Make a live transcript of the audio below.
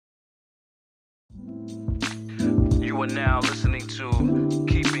You are now listening to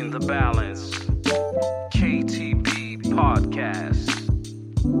Keeping the Balance, KTB Podcast.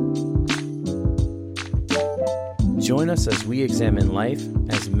 Join us as we examine life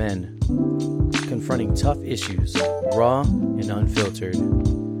as men, confronting tough issues, raw and unfiltered,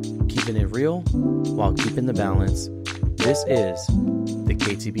 keeping it real while keeping the balance. This is the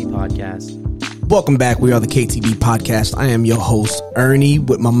KTB Podcast. Welcome back. We are the KTB Podcast. I am your host, Ernie,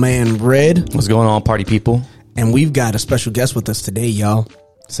 with my man, Red. What's going on, party people? And we've got a special guest with us today, y'all.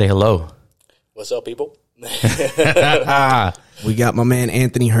 Say hello. What's up, people? We got my man,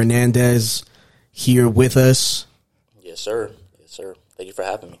 Anthony Hernandez, here with us. Yes, sir. Yes, sir. Thank you for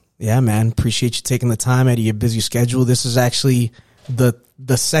having me. Yeah, man. Appreciate you taking the time out of your busy schedule. This is actually the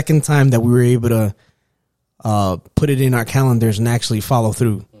second time that we were able to put it in our calendars and actually follow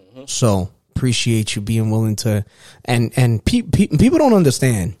through. Mm-hmm. So appreciate you being willing to. And people don't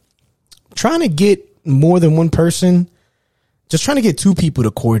understand. Trying to get more than one person, just trying to get two people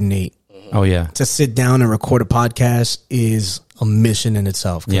to coordinate. Mm-hmm. Oh, yeah. To sit down and record a podcast is a mission in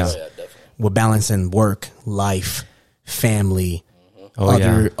itself. Yeah. Definitely. We're balancing work, life, family, Oh,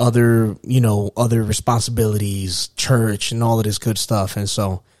 other responsibilities, church, and all of this good stuff. And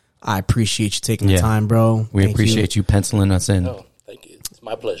so I appreciate you taking the time, bro. We appreciate you penciling us in. Oh, thank you. It's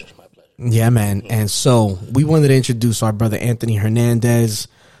my pleasure. It's my pleasure. Yeah, man. And so we wanted to introduce our brother Anthony Hernandez.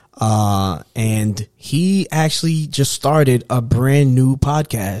 And he actually just started a brand new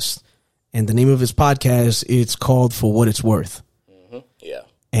podcast. And the name of his podcast, it's called For What It's Worth. Mm-hmm. Yeah.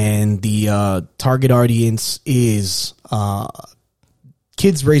 And the target audience is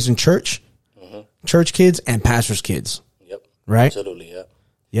kids raised in church, church kids, and pastors' kids. Yep. Right? Absolutely. Yeah.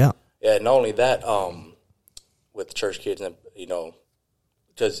 Yeah. Yeah. Not only that, with church kids, and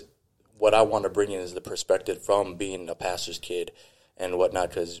because what I want to bring in is the perspective from being a pastor's kid and whatnot.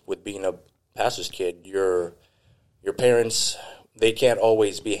 Because with being a pastor's kid, your parents, they can't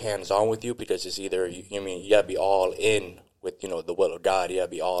always be hands on with you because it's either you gotta be all in with the will of God. You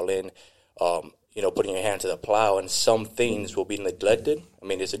gotta be all in. Putting your hand to the plow, and some things will be neglected. I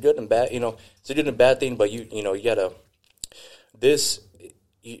mean, it's a good and bad, it's a good and bad thing, but you gotta,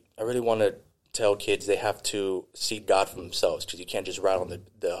 I really want to tell kids they have to seek God for themselves, because you can't just ride on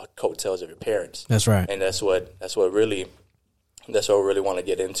the coattails of your parents. That's right. And that's what we really want to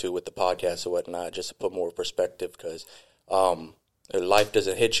get into with the podcast and whatnot, just to put more perspective, because life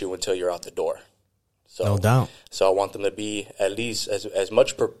doesn't hit you until you're out the door. So, no doubt. So I want them to be at least as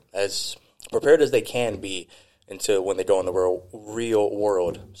much as prepared as they can be until when they go in the real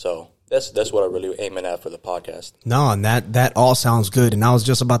world. So that's what I really aiming at for the podcast. No, and that all sounds good. And I was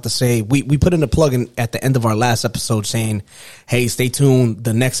just about to say, we put in a plug in at the end of our last episode saying, hey, stay tuned.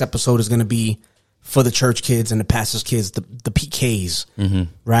 The next episode is going to be for the church kids and the pastors' kids, the PKs,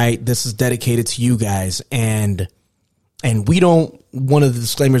 right? This is dedicated to you guys. And we don't, one of the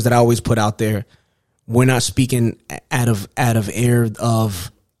disclaimers that I always put out there, we're not speaking out of air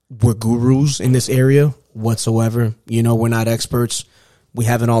of we're gurus in this area whatsoever. We're not experts. We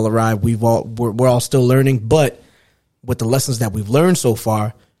haven't all arrived. We're all still learning, but with the lessons that we've learned so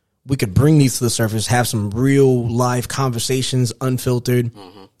far, we could bring these to the surface, have some real live conversations, unfiltered,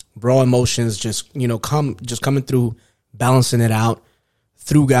 raw emotions, just coming through, balancing it out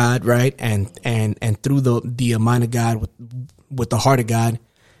through God, right? And through the mind of God with the heart of God.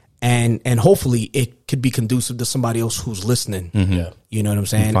 And hopefully it could be conducive to somebody else who's listening. Yeah. You know what I'm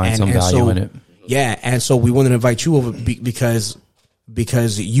saying? Find some value in it. Yeah. And so we wanted to invite you over because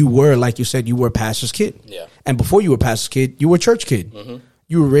you were, like you said, you were a pastor's kid. Yeah. And before you were a pastor's kid, you were a church kid.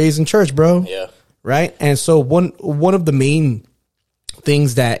 You were raised in church, bro. Yeah. Right. And so one of the main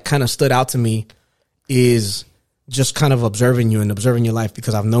things that kind of stood out to me is just kind of observing you and observing your life,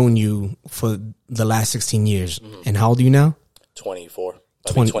 because I've known you for the last 16 years. And how old are you now? 24.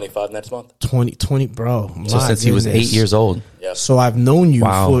 I'll be 25 next month. 20, bro. So since he was 8 years old. Yeah. So I've known you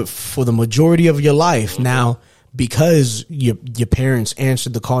Wow. for the majority of your life. Now, because your parents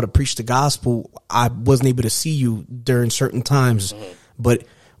answered the call to preach the gospel, I wasn't able to see you during certain times. But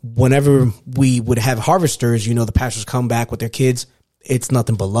whenever we would have harvesters, the pastors come back with their kids. It's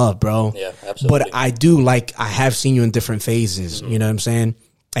nothing but love, bro. Yeah, absolutely. But I have seen you in different phases. You know what I'm saying?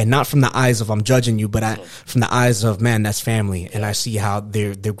 And not from the eyes of I'm judging you, but from the eyes of, man, that's family. And I see how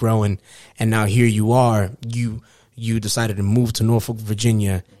they're growing. And now here you are. You decided to move to Norfolk,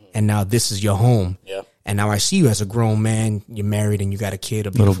 Virginia, and now this is your home. Yeah. And now I see you as a grown man. You're married and you got a kid, a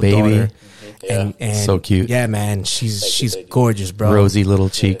Little beautiful baby. daughter. Yeah. And So cute. Yeah, man. She's Thank you. gorgeous, bro. Rosy little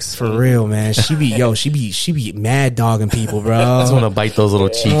cheeks. For real, man. She be mad dogging people, bro. I just want to bite those little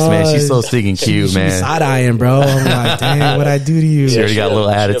cheeks, man. She's so stinking cute, She be man. side eyeing, bro. I'm like, damn, what I do to you? She already got a little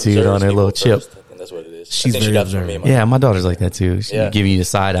attitude on her, little chip. I think that's what it is. She's I think very she got it from me. observant. and my Yeah, my daughter's like that too. She Yeah. giving you the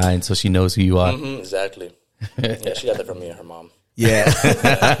side eye until she knows who you are. Exactly. Yeah, she got that from me and her mom.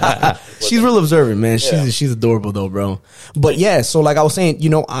 Yeah. She's real observant, man. She's adorable though, bro. But yeah, so like I was saying,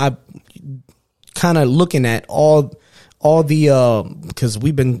 I kind of looking at all the because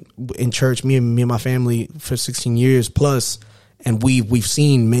we've been in church, me and my family for 16 years plus, and we've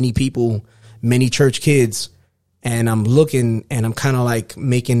seen many people, many church kids, and I'm looking and I'm kind of like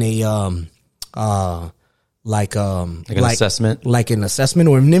making a like an assessment? like an assessment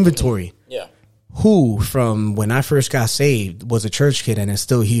or an inventory. Yeah. Who from when I first got saved was a church kid and is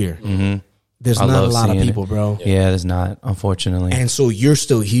still here. Mm-hmm. There's I not a love lot of seeing people, it. bro. Yeah, there's not, unfortunately. And so you're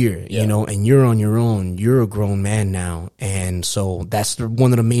still here, Yeah. and you're on your own. You're a grown man now. And so that's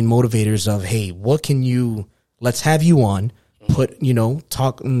one of the main motivators of, hey, what can you, let's have you on, let you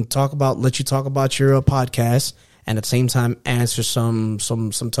talk about your podcast, and at the same time answer some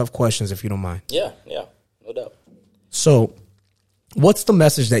tough questions if you don't mind. Yeah. No doubt. So what's the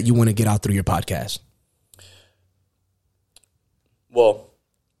message that you want to get out through your podcast? Well,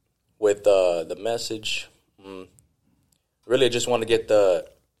 with the message, really I just want to get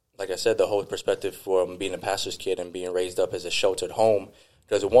like I said, the whole perspective from being a pastor's kid and being raised up as a sheltered home.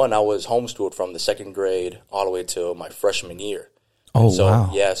 Because one, I was homeschooled from the second grade all the way to my freshman year. Oh, So,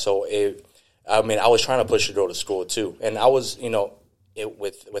 wow. yeah, so I was trying to push to go to school too. And I was,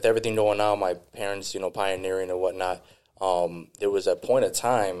 with everything going on, my parents, pioneering and whatnot, there was a point of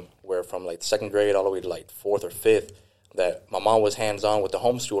time where from like second grade all the way to like fourth or fifth that my mom was hands-on with the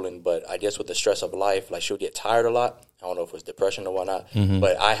homeschooling, but I guess with the stress of life, like she would get tired a lot. I don't know if it was depression or whatnot,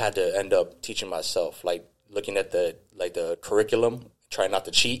 but I had to end up teaching myself, like looking at the curriculum, trying not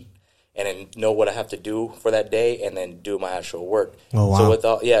to cheat, and then know what I have to do for that day, and then do my actual work. Oh, wow.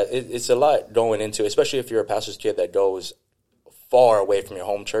 So it's a lot going into, especially if you're a pastor's kid that goes far away from your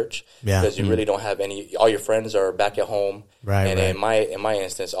home church, Yeah. because you really don't have any. All your friends are back at home, Right, And right. in my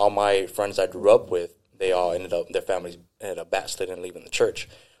instance, all my friends I grew up with, they all their families ended up backsliding and leaving the church.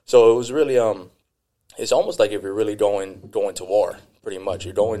 So it was really it's almost like if you're really going to war, pretty much.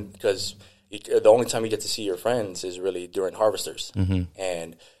 You're going because the only time you get to see your friends is really during harvesters,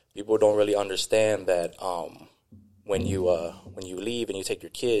 and people don't really understand that when you leave and you take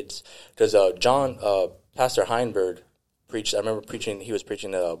your kids, because Pastor Heinberg preached. I remember he was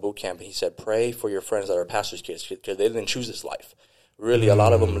preaching at a boot camp, and he said, "Pray for your friends that are pastors' kids, because they didn't choose this life." Really, a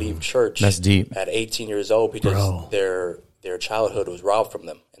lot of them leave church. That's deep. At 18 years old because Bro. their childhood was robbed from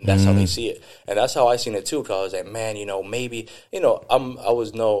them, and that's how they see it. And that's how I seen it too. Because I was like, man, maybe I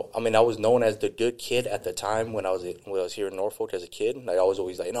was known as the good kid at the time when I was here in Norfolk as a kid. Like I was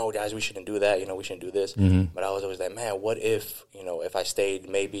always like, no, guys, we shouldn't do that. We shouldn't do this. But I was always like, man, what if if I stayed,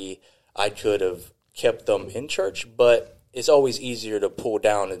 maybe I could have kept them in church, but it's always easier to pull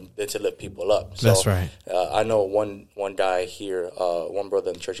down than to lift people up. So, That's right. I know one guy here, one brother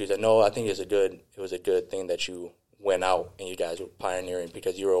in the church. He said, "No, I think it was a good thing that you went out and you guys were pioneering,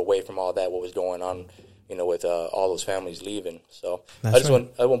 because you were away from all that, what was going on, with all those families leaving." So That's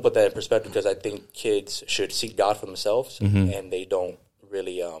I won't put that in perspective, because I think kids should seek God for themselves, and they don't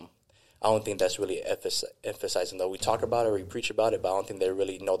really. I don't think that's really emphasizing, though. We talk about it or we preach about it, but I don't think they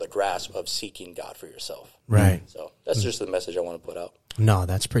really know the grasp of seeking God for yourself. Right. So that's just the message I want to put out. No,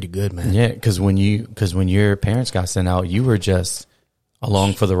 that's pretty good, man. Yeah, because when your parents got sent out, you were just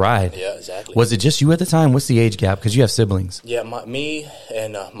along for the ride. Yeah, exactly. Was it just you at the time? What's the age gap? Because you have siblings. Yeah, me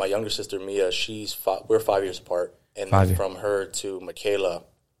and my younger sister Mia, we're 5 years apart, and 5 years. from her to Michaela,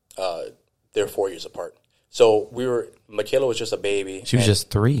 they're 4 years apart. So Michaela was just a baby. She was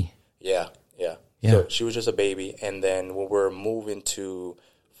just 3. Yeah. Yeah. So she was just a baby, and then when we're moving to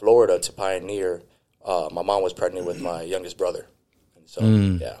Florida to Pioneer, my mom was pregnant with my youngest brother, and so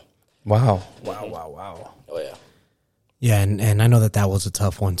yeah. Wow. Oh yeah. Yeah, and I know that was a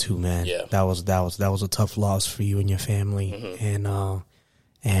tough one too, man. Yeah. That was a tough loss for you and your family,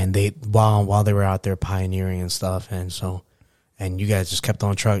 and they while they were out there pioneering and stuff, and you guys just kept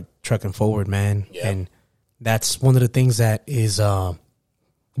on trucking forward, man. Yeah. And that's one of the things that is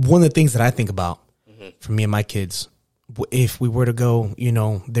one of the things that I think about for me and my kids. If we were to go,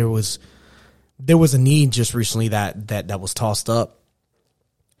 there was a need just recently that was tossed up.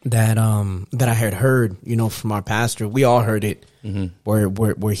 That I had heard, from our pastor. We all heard it,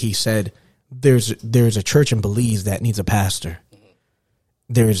 where he said there's a church in Belize that needs a pastor.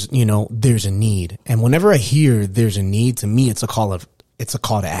 There's a need, and whenever I hear there's a need, to me it's a call to action. It's a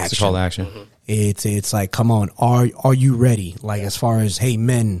call to action. It's like, come on, are you ready? Like, as far as, hey,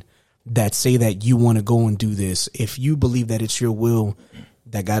 men that say that you want to go and do this, if you believe that it's your will,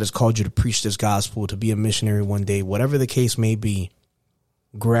 that God has called you to preach this gospel, to be a missionary one day, whatever the case may be,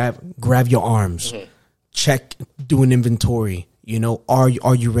 grab your arms, do an inventory. You know, are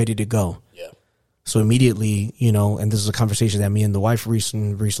you ready to go? Yeah. So immediately, you know, and this is a conversation that me and the wife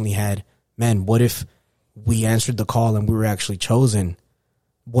recently had. Man, what if we answered the call and we were actually chosen?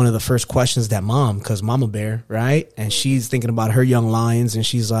 One of the first questions that because Mama Bear, right? And she's thinking about her young lions, and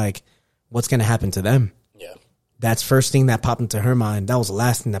she's like, what's going to happen to them? Yeah. That's first thing that popped into her mind. That was the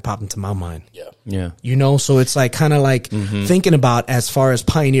last thing that popped into my mind. Yeah. Yeah. You know, so it's like kind of like thinking about as far as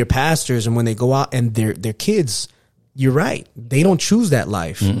pioneer pastors, and when they go out and their kids, you're right. They don't choose that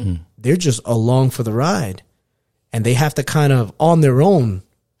life. They're just along for the ride, and they have to kind of on their own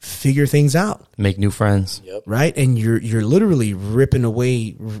figure things out. Make new friends. Yep. Right. And you're literally ripping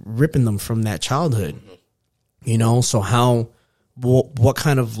them from that childhood, you know, so what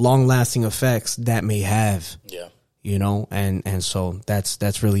kind of long lasting effects that may have, Yeah. you know, and so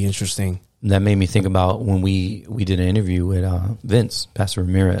that's really interesting. That made me think about when we did an interview with Vince, Pastor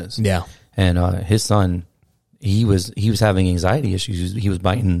Ramirez. Yeah. And his son, he was having anxiety issues. He was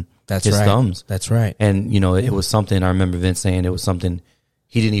biting his thumbs. That's right. And, you know, it was something, I remember Vince saying it was something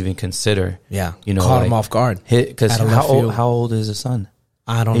he didn't even consider. Yeah. You know, caught him off guard. Because Out of left field. how old is his son?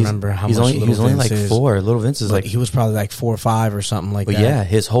 I don't remember how much He was only Vince like is, 4. Little Vince is but like, he was probably like 4 or 5 or something like but that. yeah,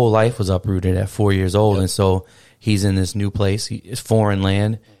 his whole life was uprooted at 4 years old. And so he's in this new place. It's foreign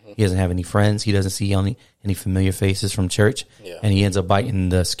land. He doesn't have any friends. He doesn't see any familiar faces from church. Yeah. And he ends up biting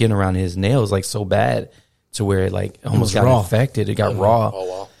the skin around his nails like so bad to where it like almost got raw. infected. It got raw. Oh,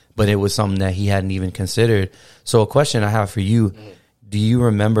 wow. But it was something that he hadn't even considered. So a question I have for you, do you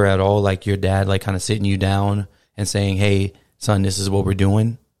remember at all like your dad like kind of sitting you down and saying, hey, son, this is what we're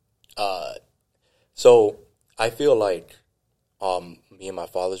doing? So I feel like me and my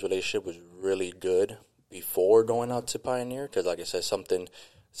father's relationship was really good before going out to Pioneer, because like I said, some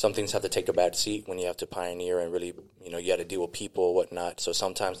things have to take a back seat when you have to Pioneer, and really, you know, you got to deal with people and whatnot. So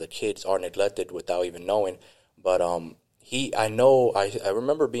sometimes the kids are neglected without even knowing. But I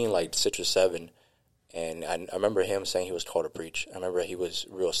remember being like 6 or 7, and I remember him saying he was called to preach. I remember he was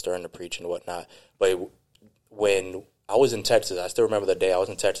real stern to preach and whatnot. But when I was in Texas, I still remember the day I was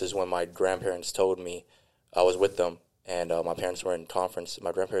in Texas when my grandparents told me, I was with them, and my parents were in conference.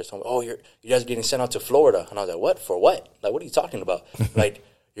 My grandparents told me, "Oh, you guys are getting sent out to Florida," and I was like, "What? For what? Like, what are you talking about? Like,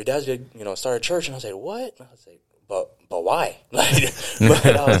 your dad's gonna, you know, start a church?" And I was like, "What?" And I was like, "But why?" Like, but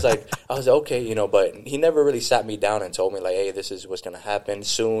I was like, okay, you know. But he never really sat me down and told me like, "Hey, this is what's gonna happen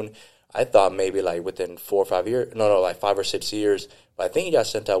soon." I thought maybe like within 4 or 5 years, like 5 or 6 years. But I think he got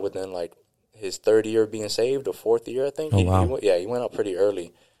sent out within like his 3rd year of being saved, or 4th year, I think. Oh, wow. He went out pretty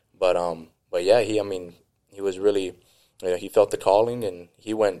early. But yeah, he was really, you know, he felt the calling, and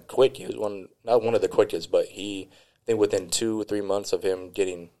he went quick. He was not one of the quickest, but I think within 2 or 3 months of him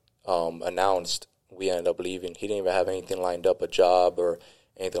getting announced, we ended up leaving. He didn't even have anything lined up, a job or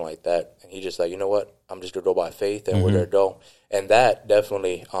anything like that. And he just like, you know what, I'm just going to go by faith, and we're going to go. And that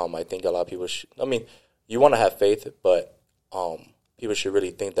definitely, I think a lot of people you want to have faith, but people should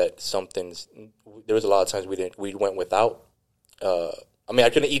really think that there was a lot of times we went without. I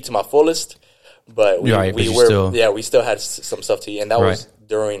couldn't eat to my fullest, but we still had some stuff to eat, and that was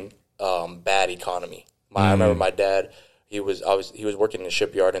during bad economy. I remember my dad, he was working in the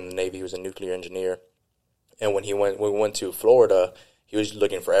shipyard in the Navy. He was a nuclear engineer, and when we went to Florida, he was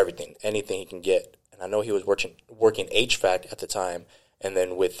looking for anything he can get. And I know he was working HVAC at the time, and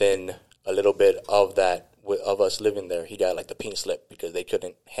then within a little bit of that, of us living there, he got like the pink slip because they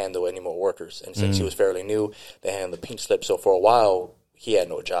couldn't handle any more workers. And since he was fairly new, they handled the pink slip. So for a while, he had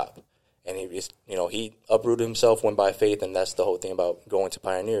no job. And he uprooted himself, went by faith, and that's the whole thing about going to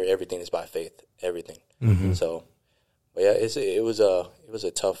Pioneer. Everything is by faith, everything. So, but yeah, it was a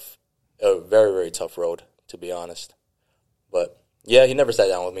very, very tough road, to be honest. But yeah, he never sat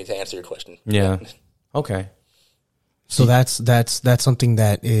down with me to answer your question. Yeah. Okay. So that's something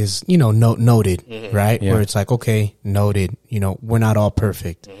that is, you know, noted, right? Yeah. Where it's like, okay, noted, you know, we're not all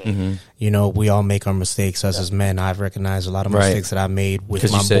perfect. You know, we all make our mistakes as men. I've recognized a lot of mistakes that I've made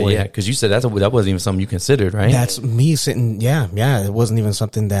with my boy. Yeah, because you said that wasn't even something you considered, right? That's me sitting, yeah. It wasn't even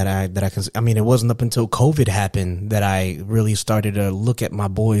something that it wasn't up until COVID happened that I really started to look at my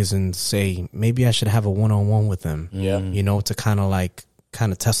boys and say, maybe I should have a one-on-one with them. Yeah. You know, to kind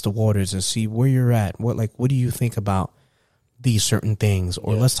of test the waters and see where you're at. What do you think about these certain things,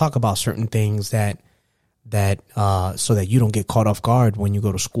 or let's talk about certain things that so that you don't get caught off guard when you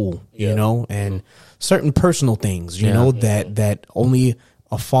go to school, you know, and certain personal things, you know, that only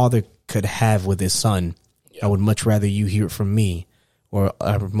a father could have with his son. I would much rather you hear it from me, or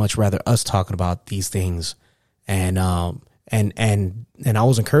I would much rather us talking about these things. And I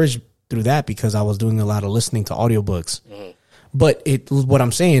was encouraged through that because I was doing a lot of listening to audiobooks. But what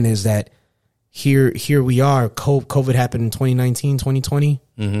I'm saying is that here we are. COVID happened in 2019, 2020.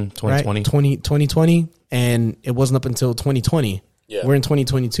 2020. Right? 2020. And it wasn't up until 2020. Yeah. We're in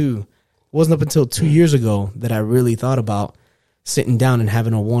 2022. It wasn't up until 2 years ago that I really thought about sitting down and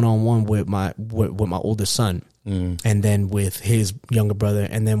having a one-on-one with my oldest son, and then with his younger brother,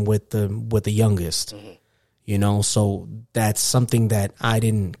 and then with the youngest. You know, so that's something that I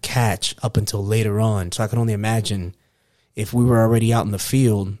didn't catch up until later on. So I can only imagine if we were already out in the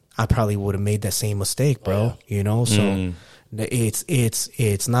field, I probably would have made that same mistake, bro. Oh, yeah. You know, so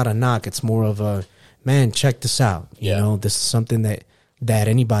it's not a knock. It's more of a, man, check this out. You know, this is something that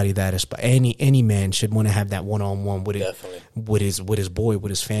anybody that is any man should want to have that one-on-one with it, with his boy, with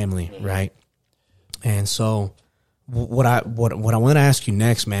his family, right? And so what I want to ask you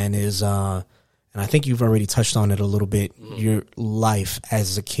next, man, is and I think you've already touched on it a little bit, your life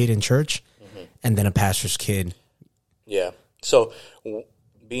as a kid in church and then a pastor's kid. Yeah. So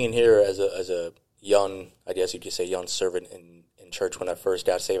being here as a young, I guess you could say young servant in church when I first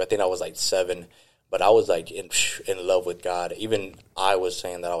got saved, I think I was like 7, but I was like in love with God. Even I was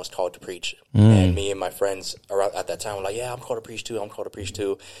saying that I was called to preach. And me and my friends around at that time were like, yeah, I'm called to preach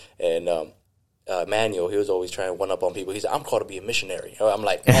too. And Manuel, he was always trying to one up on people. He's like, I'm called to be a missionary. I'm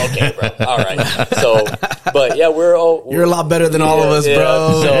like, okay, bro, all right. So, but yeah, you're a lot better than all of us,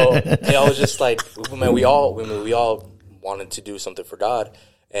 bro. So yeah, I was just like, man, we all wanted to do something for God,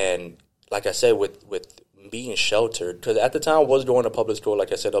 and like I said, with being sheltered, because at the time I was going to public school,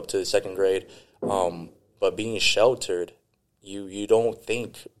 like I said, up to the 2nd grade, but being sheltered, you don't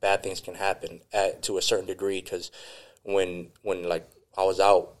think bad things can happen to a certain degree, because when like I was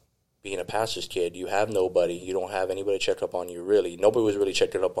out being a pastor's kid, you have nobody. You don't have anybody to check up on you, really. Nobody was really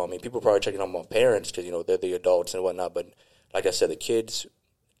checking up on me. People probably checking up on my parents because, you know, they're the adults and whatnot. But like I said, the kids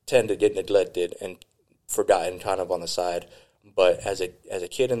tend to get neglected and forgotten kind of on the side. But as a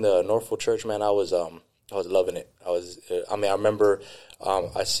kid in the Northville church, man, I was loving it. I remember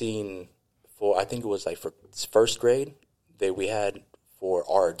I seen I think it was like for 1st grade, we had for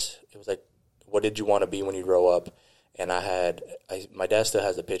art, it was like, what did you want to be when you grow up? And my dad still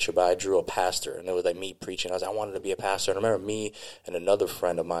has the picture, but I drew a pastor, and it was like me preaching. I wanted to be a pastor. And I remember me and another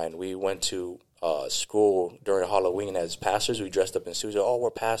friend of mine, we went to school during Halloween as pastors. We dressed up in suits. Oh,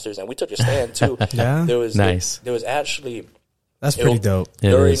 we're pastors. And we took a stand too. Yeah. Nice. There was actually. That's pretty dope.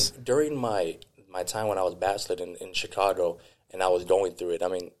 During my time when I was backsliding in Chicago and I was going through it, I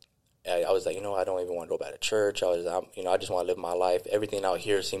mean, I was like, you know, I don't even want to go back to church. I just want to live my life. Everything out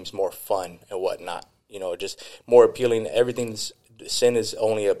here seems more fun and whatnot. You know, just more appealing. Sin is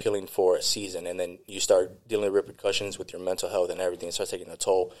only appealing for a season, and then you start dealing with repercussions with your mental health and everything. It starts taking a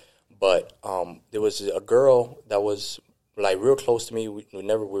toll. But there was a girl that was like real close to me. We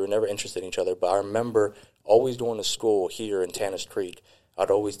were never interested in each other. But I remember always going to school here in Tannis Creek.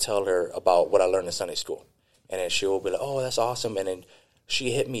 I'd always tell her about what I learned in Sunday school, and then she would be like, "Oh, that's awesome." And then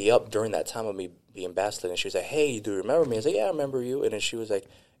she hit me up during that time of me being backslidden, and she was like, "Hey, do you remember me?" I was like, "Yeah, I remember you." And then she was like,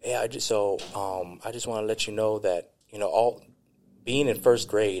 "Yeah, I just want to let you know that, you know, being in 1st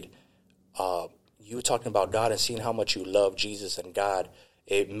grade, you were talking about God and seeing how much you love Jesus and God.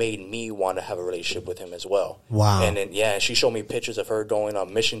 It made me want to have a relationship with Him as well." Wow. And then she showed me pictures of her going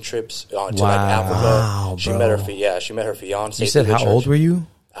on mission trips to like Africa. Wow, she met her fiance. You said how old were you?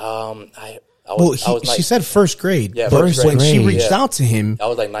 She said 1st grade. Yeah, but when grade. she reached out to him, I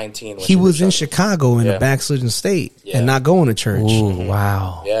was like 19. He was in Chicago in a backslidden state and not going to church. Ooh,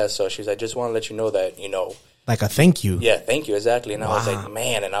 wow. Yeah, so she was like, "Just want to let you know that, you know." Like a thank you. Yeah, thank you, exactly. And I was like,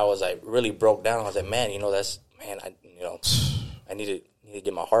 man, and I was like really broke down. I was like, man, you know, I need to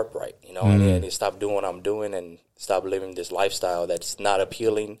get my heart right. You know, I need to stop doing what I'm doing and stop living this lifestyle that's not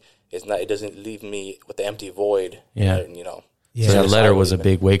appealing. It doesn't leave me with the empty void. Yeah. You know. Yeah. So that letter was a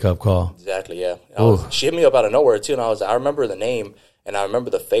big wake-up call. Exactly, yeah. She hit me up out of nowhere, too, and I remember the name, and I remember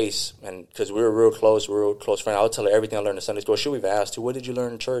the face, and because we were real close friends. I would tell her everything I learned in Sunday school. She would even ask, what did you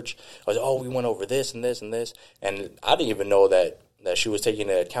learn in church? I was like, we went over this and this and this, and I didn't even know that she was taking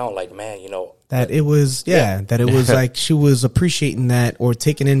into account, like, man, you know. That it was, that it was like she was appreciating that or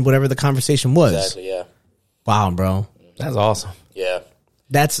taking in whatever the conversation was. Exactly, yeah. Wow, bro. That's awesome. Yeah.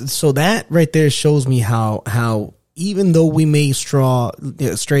 That right there shows me how even though we may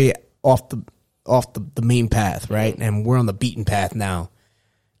stray off the main path, right? And we're on the beaten path now,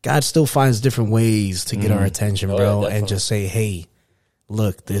 God still finds different ways to get our attention, bro, and just say, "Hey,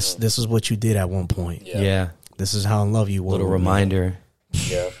 look, this is what you did at one point. Yeah. This is how in love you were." Little reminder.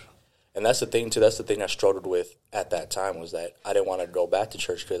 Yeah. And that's the thing, too. That's the thing I struggled with at that time, was that I didn't want to go back to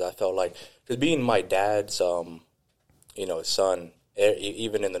church because I felt like, because being my dad's, son,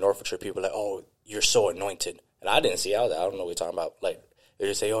 even in the Norfolk church, people were like, "Oh, you're so anointed." And I didn't see it. I don't know what you're talking about. Like, They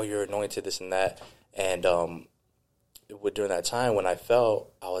just say, "Oh, you're anointed," this and that. And during that time when I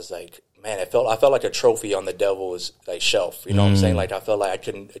fell, I was like, man, I felt like a trophy on the devil's like shelf. You know what I'm saying? Like I felt like I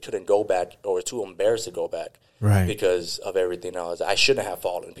couldn't go back, or was too embarrassed to go back, Right. because of everything else. I shouldn't have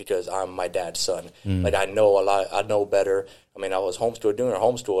fallen because I'm my dad's son. Like I know a lot. I know better. I mean, I was homeschooled, doing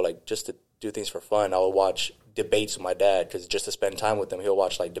homeschool, like just to do things for fun. I would watch debates with my dad, because just to spend time with him, he'll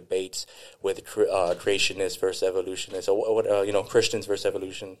watch like debates with creationists versus evolutionists, or Christians versus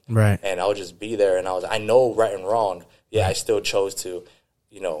evolution. Right. And I would just be there, and I know right and wrong. Yeah, I still chose to,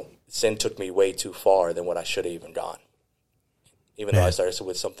 sin took me way too far than what I should have even gone. Even though I started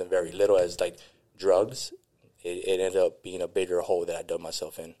with something very little as like drugs, it ended up being a bigger hole that I dug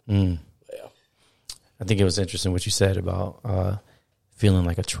myself in. But, yeah. I think it was interesting what you said about feeling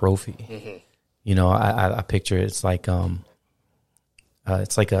like a trophy. I picture it's like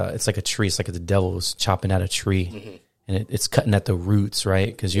it's like a tree. It's like the devil's chopping at a tree, and it's cutting at the roots, right?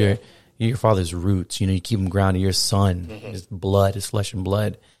 Because you're your father's roots. You keep him grounded. Your son, his blood, his flesh and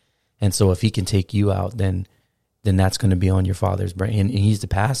blood. And so if he can take you out, then that's going to be on your father's brain. And he's the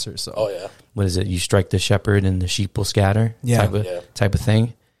pastor. So what is it? You strike the shepherd and the sheep will scatter type of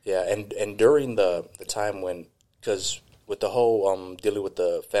thing. Yeah. And during the time when, because with the whole dealing with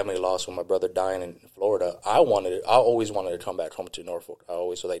the family loss with my brother dying in Florida, I always wanted to come back home to Norfolk. I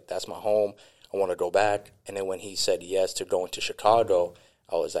always was like, that's my home. I want to go back. And then when he said yes to going to Chicago,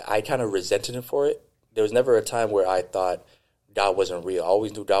 I kind of resented him for it. There was never a time where I thought God wasn't real. I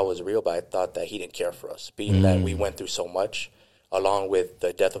always knew God was real, but I thought that he didn't care for us, being that we went through so much, along with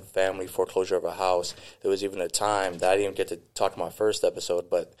the death of a family, foreclosure of a house. There was even a time that I didn't get to talk in my first episode,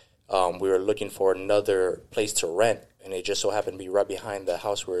 but we were looking for another place to rent, and it just so happened to be right behind the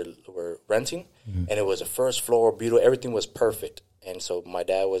house we're renting, and it was a first floor, beautiful, everything was perfect. And so my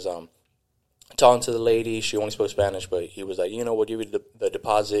dad was talking to the lady. She only spoke Spanish, but he was like, we'll give you the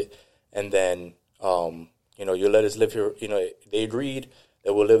deposit, and then you'll let us live here. They agreed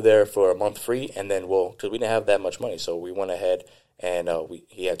that we'll live there for a month free, and then because we didn't have that much money, so we went ahead and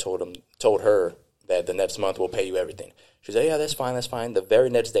he had told her that the next month we'll pay you everything. She said, yeah, that's fine. The very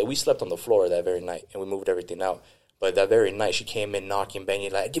next day, we slept on the floor that very night, and we moved everything out. But that very night, she came in knocking,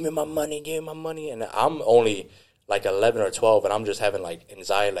 banging, like, give me my money. And I'm only like 11 or 12, and I'm just having like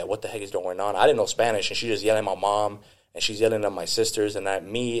anxiety, like what the heck is going on? I didn't know Spanish, and she's just yelling at my mom, and she's yelling at my sisters, and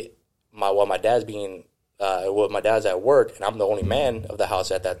my dad's at work, and I'm the only man of the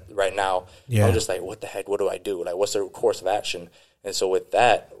house at that right now. Yeah. I'm just like, what the heck? What do I do? Like, what's the course of action? And so with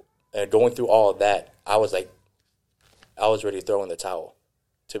that, going through all of that, I was ready to throw in the towel,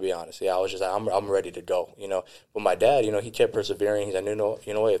 to be honest. Yeah, I was just like, I'm ready to go, But my dad, he kept persevering. He's like,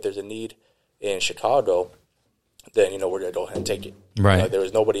 what? If there's a need in Chicago, then, we're going to go ahead and take it. Right. There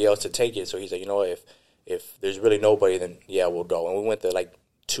was nobody else to take it. So he's like, if there's really nobody, then, yeah, we'll go. And we went there like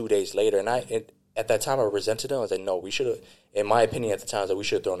 2 days later. And at that time, I resented him. I was like, no, we should have, in my opinion at the time, I was like, we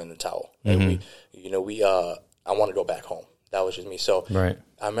should have thrown in the towel. Like I want to go back home. That was just me. So right.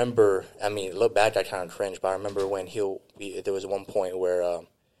 I remember, look back, I kind of cringe, but I remember when there was one point where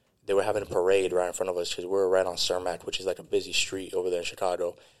they were having a parade right in front of us, because we were right on Cermak, which is like a busy street over there in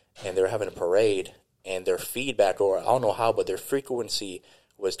Chicago. And they were having a parade, and their feedback, or I don't know how, but their frequency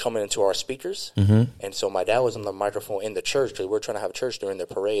was coming into our speakers. And so my dad was on the microphone in the church, because we're trying to have church during the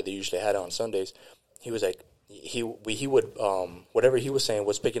parade. They usually had it on Sundays. He was like, he would whatever he was saying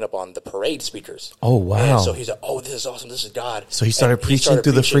was picking up on the parade speakers. Oh, wow. And so he's like, oh, this is awesome, this is God. So he started preaching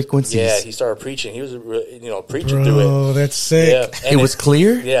through the frequencies. Yeah, he started preaching. He was preaching through it. Oh, that's sick. Yeah. And it was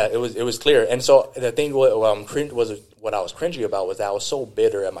clear? Yeah, it was clear. And so the thing what I was cringy about was that I was so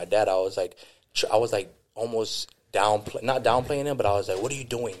bitter at my dad. I was like almost not downplaying him, but I was like, what are you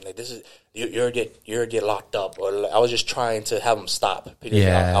doing? Like, this is you're get locked up. Or I was just trying to have him stop,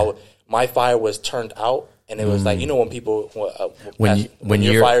 because my fire was turned out. And it was like, when people, when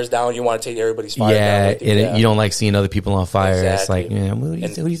your fire's down, you want to take everybody's fire down. Yeah, you don't like seeing other people on fire. Exactly. It's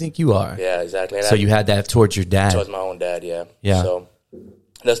like, who do you think you are? Yeah, exactly. And so you had that towards your dad. Towards my own dad, yeah. Yeah. So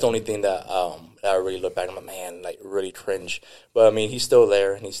that's the only thing that I really look back and I'm like, man, like really cringe. But he's still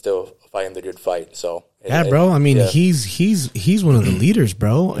there, and he's still fighting the good fight. So bro. He's one of the leaders,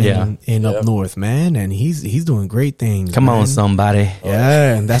 bro. In up north, man, and he's doing great things. Come on, somebody.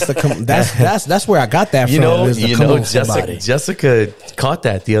 Yeah, and that's where I got that from. Jessica caught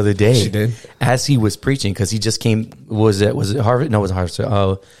that the other day. She did, as he was preaching, because he just came. Was it Harvard? No, it was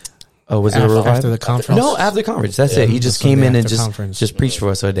Harvard. Was it after the conference? No, after the conference. That's it. He just came in and just preached for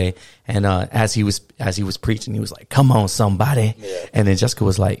us all day. And as he was preaching, he was like, "Come on, somebody!" Yeah. And then Jessica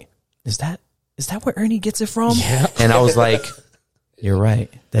was like, "Is that where Ernie gets it from?" Yeah. And I was like, You're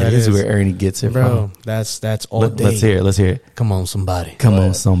right. That is where Ernie gets it bro. from. That's all day. Let's hear it. Let's hear it. Come on, somebody. Come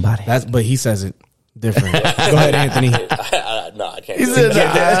on, somebody. But he says it different. Go ahead, Anthony. No, I can't. He do said,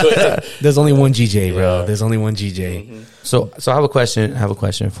 it. There's only one GJ, bro. There's only one GJ. So I have a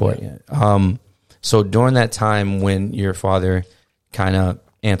question. For you. So during that time when your father kind of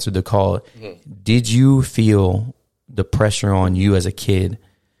answered the call, did you feel the pressure on you as a kid?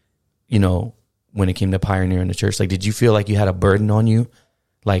 You know, when it came to pioneering the church, like, did you feel like you had a burden on you?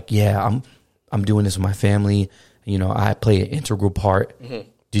 Like, yeah, I'm doing this with my family. You know, I play an integral part.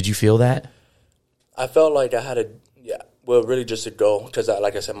 Did you feel that? I felt like I had a, well, really just to go, because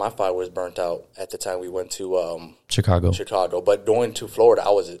like I said, my fire was burnt out at the time we went to Chicago. But going to Florida, I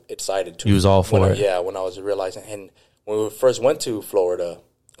was excited too. You was all for it. Yeah, when I was realizing, and when we first went to Florida,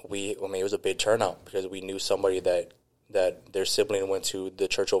 it was a big turnout because we knew somebody that their sibling went to the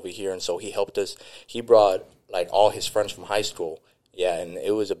church over here, and so he helped us. He brought like all his friends from high school. Yeah, and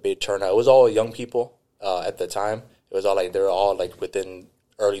it was a big turnout. It was all young people at the time. It was all like they were all like within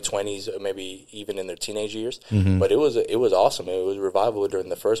early 20s, or maybe even in their teenage years. But it was awesome. It was revival during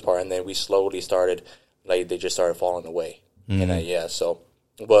the first part, and then we slowly started, like, they just started falling away. And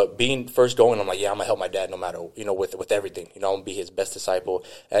but being first going, I'm like, I'm gonna help my dad no matter, with everything. I'm gonna be his best disciple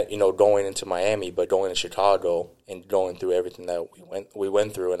at, going into Miami, but going to Chicago and going through everything that we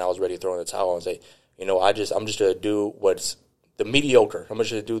went through, and I was ready to throw in the towel and say, I'm just gonna do what's the mediocre. I'm just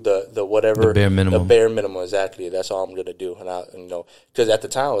gonna do the whatever, the bare minimum. The bare minimum, exactly. That's all I'm gonna do. And because at the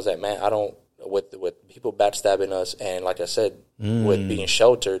time I was like, man, I don't, with people backstabbing us, and like I said, with being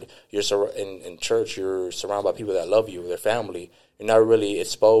sheltered, you're in church, you're surrounded by people that love you, their family. You're not really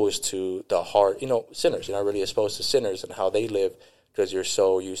exposed to the heart, sinners. You're not really exposed to sinners and how they live, because you're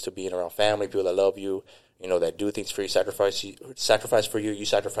so used to being around family, people that love you, that do things for you, sacrifice for you, you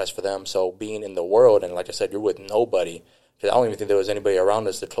sacrifice for them. So being in the world, and like I said, you're with nobody. Because I don't even think there was anybody around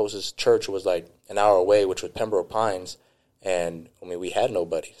us. The closest church was like an hour away, which was Pembroke Pines. And, we had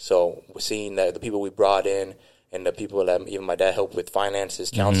nobody. So seeing that the people we brought in, and the people that even my dad helped with finances,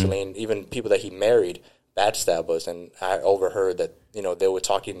 counseling, even people that he married, backstab us. And I overheard that, they were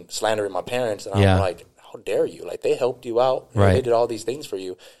slandering my parents. And I'm like, how dare you? Like, they helped you out. Right. They did all these things for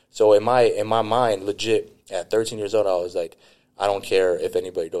you. So in my mind, legit, at 13 years old, I was like, I don't care if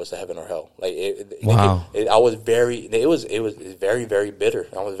anybody goes to heaven or hell. Like, wow. I was it was very, very bitter.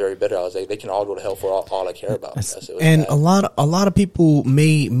 I was very bitter. I was like, they can all go to hell for all I care about. And a lot of people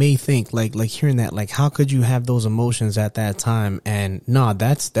may think like hearing that, like, how could you have those emotions at that time? And no,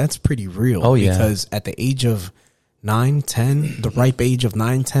 that's pretty real. Oh yeah. Because at the age of 9, 10, the ripe age of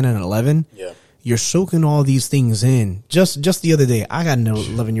 9, 10, and 11, you're soaking all these things in. Just the other day, I got an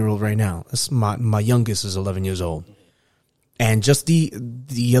 11-year-old right now. That's my youngest is 11 years old. And just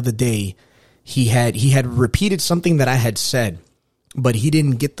the other day, he had repeated something that I had said, but he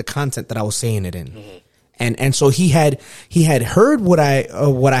didn't get the content that I was saying it in. And so he had heard what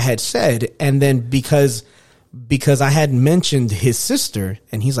I had said, and then because I had mentioned his sister,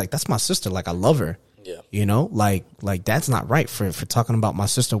 and he's like, that's my sister, like, I love her. Like that's not right for talking about my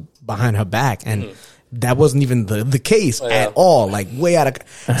sister behind her back. And that wasn't even the case at all, like way out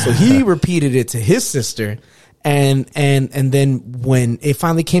of. So he repeated it to his sister. And then when it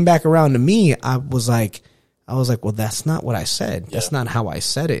finally came back around to me, I was like, well, that's not what I said. That's not how I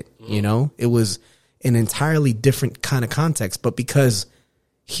said it. It was an entirely different kind of context, but because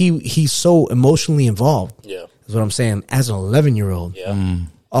he's so emotionally involved. Yeah. Is what I'm saying. As an 11-year-old. Yeah.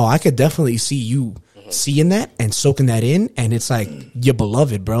 Oh, I could definitely see you seeing that and soaking that in. And it's like your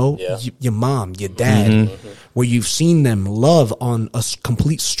beloved, bro, your mom, your dad, where you've seen them love on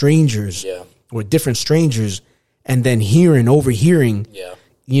complete strangers or different strangers. And then overhearing,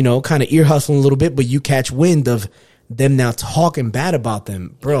 kind of ear hustling a little bit, but you catch wind of them now talking bad about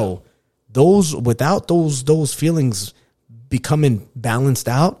them, bro. Without those feelings becoming balanced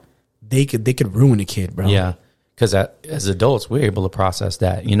out, they could ruin a kid, bro. Yeah, because as adults, we're able to process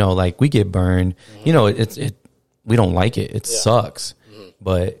that. like we get burned. We don't like it. It sucks.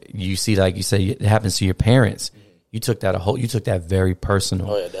 But you see, like you say, it happens to your parents. You took that very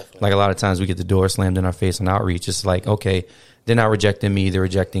personal. Oh, yeah, definitely. Like a lot of times we get the door slammed in our face on outreach. It's like, okay, they're not rejecting me. They're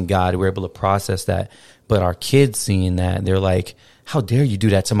rejecting God. We're able to process that. But our kids seeing that, they're like, how dare you do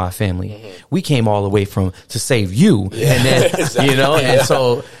that to my family? We came all the way to save you. Yeah. And then, exactly. And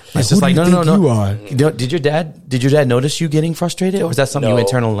so it's just like, no. Did your dad notice you getting frustrated? Or was that something you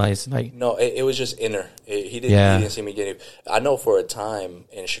internalized? Like, no, it was just inner. He didn't see me getting, I know for a time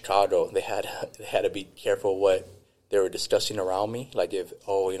in Chicago, they had to be careful what they were discussing around me. Like if,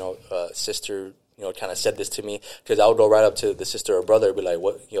 sister, kind of said this to me, because I would go right up to the sister or brother and be like,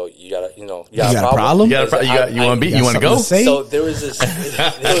 what, you got got a problem? You want to go? So there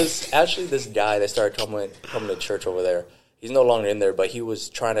was actually this guy that started coming to church over there. He's no longer in there, but he was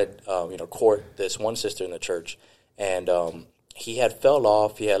trying to, court this one sister in the church. And he had fell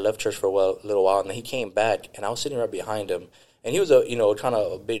off. He had left church for a little while, and then he came back, and I was sitting right behind him. And he was kind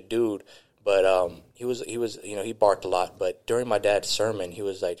of a big dude, but he barked a lot. But during my dad's sermon, he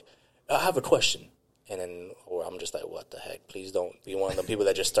was like, I have a question. And then I'm just like, what the heck? Please don't be one of the people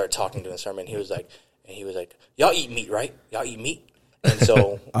that just start talking during the sermon. He was like, y'all eat meat, right? Y'all eat meat? And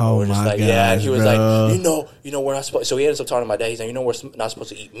so we're just like, yeah. And he was like, we're not supposed. So he ended up talking to my dad. He's like, we're not supposed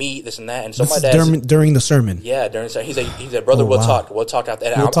to eat meat, this and that. And so my dad during the sermon. Yeah, during the sermon. He said, brother, we'll talk after.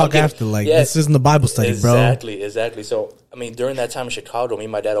 We'll talk after. This isn't the Bible study, bro. Exactly. So during that time in Chicago, me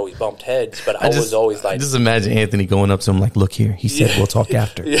and my dad always bumped heads, but I was always like, just imagine Anthony going up to him like, look here. He said, we'll talk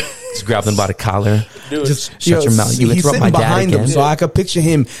after. Yeah. Just grab him by the collar. Dude, just shut your mouth. You he's interrupt sitting my dad behind again. him, so I could picture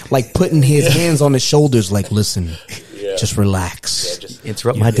him like putting his hands on his shoulders, like, listen, just relax. Yeah, just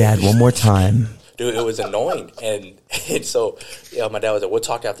interrupt my dad one more time. Dude, it was annoying. And so, my dad was like, we'll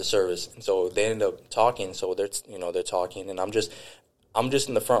talk after service. And so they ended up talking. So they're talking, and I'm just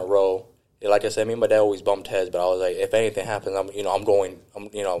in the front row. Like I said, me and my dad always bumped heads, but I was like, if anything happens, I'm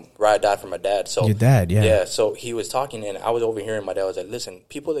ride or die for my dad. So your dad, yeah. Yeah, so he was talking, and I was overhearing. My dad was like, listen,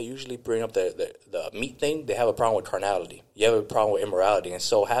 people that usually bring up the meat thing, they have a problem with carnality. You have a problem with immorality. And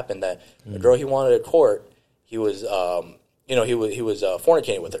so happened that the girl he wanted to court, he was,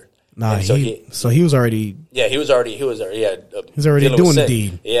 fornicating with her. Nah, so he was already. Yeah, he was already doing the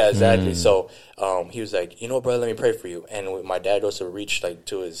deed. Yeah, exactly. So he was like, brother, let me pray for you. And my dad goes to reach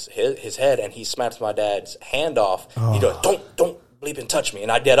to his head, and he smacks my dad's hand off. He goes, don't bleep and touch me.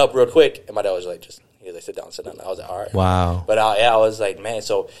 And I get up real quick, and my dad was like, sit down. I was like, all right. Wow. But I was like, man.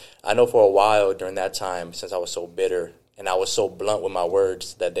 So I know for a while during that time, since I was so bitter and I was so blunt with my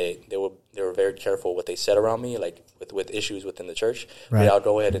words, that they were very careful what they said around me, like with issues within the church. Right. But I'll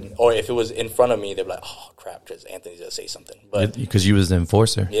go ahead or if it was in front of me, they'd be like, oh crap, because Anthony's gonna say something. But because you was the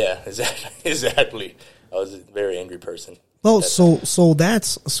enforcer. Yeah, exactly. I was a very angry person. Well, so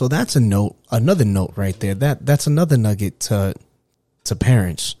that's another note right there. That's another nugget to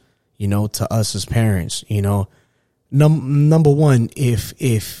parents, to us as parents, number one,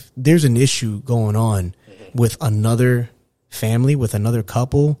 if there's an issue going on with another family, with another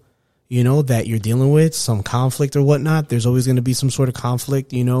couple, that you're dealing with, some conflict or whatnot, there's always going to be some sort of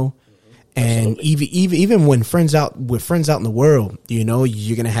conflict, and even when friends out in the world,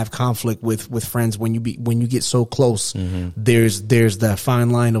 you're going to have conflict with friends when you get so close. There's that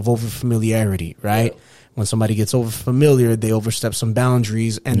fine line of overfamiliarity, right? Yeah. When somebody gets overfamiliar, they overstep some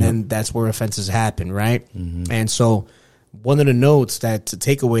boundaries, and then that's where offenses happen, right? And so one of the notes to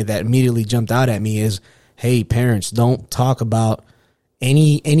take away that immediately jumped out at me is, hey, parents, don't talk about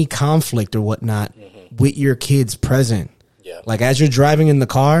any conflict or whatnot with your kids present. Yeah. Like as you're driving in the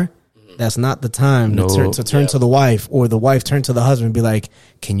car, that's not the time to turn to the wife, or the wife turn to the husband and be like,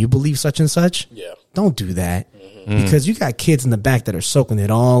 can you believe such and such? Yeah. Don't do that. Because you got kids in the back that are soaking it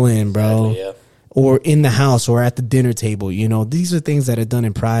all in, bro. Exactly, yeah. Or in the house or at the dinner table. These are things that are done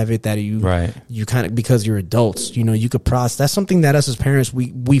in private that you kind of, because you're adults, you could process. That's something that us as parents,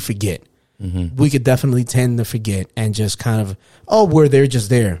 we forget. We could definitely tend to forget and just kind of, they're just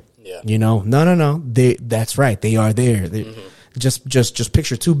there. Yeah. No. That's right. They are there. Just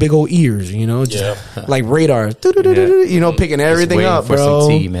picture two big old ears, like radar, picking everything up, for bro.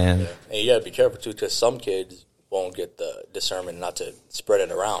 some tea, man. Yeah. And you gotta be careful too, because some kids won't get the discernment not to spread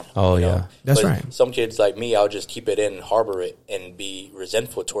it around. Oh, yeah. That's but right. Some kids like me, I'll just keep it in and harbor it and be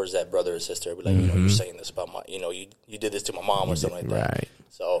resentful towards that brother or sister. Be like, you're saying this about my, you did this to my mom or something like that. Right.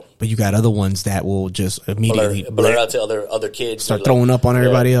 So, but you got other ones that will just immediately blur out to other kids. Start throwing up on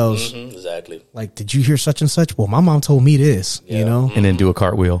everybody else. Exactly. Like, did you hear such and such? Well, my mom told me this, And then do a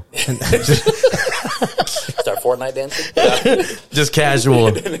cartwheel. Start Fortnite dancing?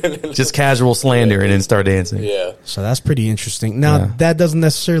 Just casual slander, and then start dancing. Yeah. So that's pretty interesting. Now, that doesn't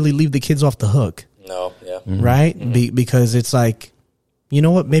necessarily leave the kids off the hook. No, yeah. Right? Because it's like, you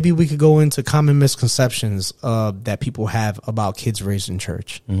know what? Maybe we could go into common misconceptions that people have about kids raised in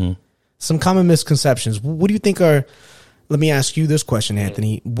church. Some common misconceptions. What do you think are, let me ask you this question,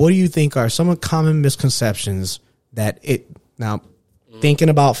 Anthony. What do you think are some common misconceptions that thinking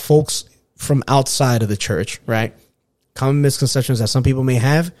about folks from outside of the church, right? Common misconceptions that some people may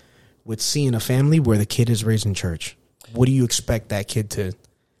have with seeing a family where the kid is raised in church. What do you expect that kid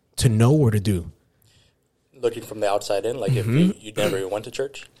to know or to do? Looking from the outside in, like if you never even went to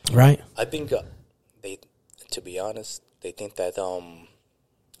church. Right. I think to be honest, they think that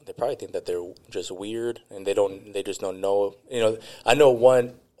they probably think that they're just weird, and they just don't know. You know, I know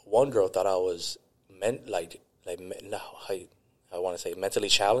one girl thought I was I want to say mentally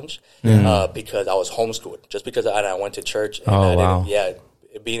challenged because I was homeschooled. Just because I went to church. And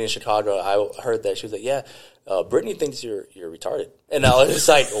being in Chicago, I heard that she was like, Brittany thinks you're retarded. And I was just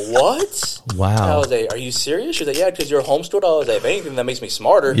like, what? Wow. And I was like, are you serious? She was like, yeah, because you're homeschooled. I was like, if anything, that makes me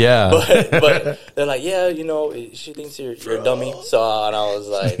smarter. Yeah. But they're like, yeah, you know, she thinks you're a dummy. So, and I was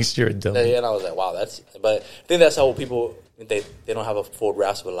like, thinks you're a dummy. And I was like, wow, but I think that's how people, they don't have a full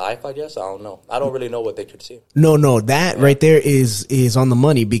grasp of life, I guess. I don't know. I don't really know what they could see. No, that right there is on the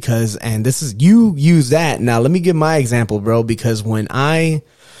money because, and this is, you use that. Now, let me give my example, bro, because when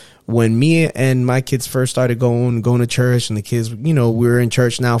me and my kids first started going to church, and the kids, you know, we were in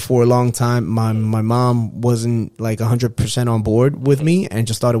church now for a long time. My mom wasn't like 100% on board with me and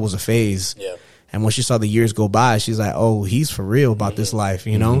just thought it was a phase. Yeah. And when she saw the years go by, she's like, oh, he's for real about this life,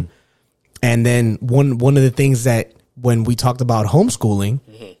 you know? And then one of the things that when we talked about homeschooling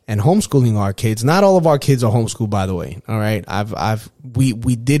and homeschooling our kids, not all of our kids are homeschooled, by the way. All right.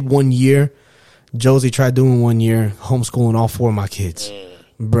 We did 1 year. Josie tried doing 1 year homeschooling all 4 of my kids.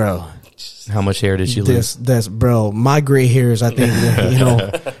 Bro, how much hair did she lose? That's bro. My gray hairs, I think, you know,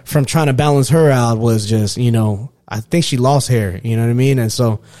 from trying to balance her out was just, you know, I think she lost hair. You know what I mean? And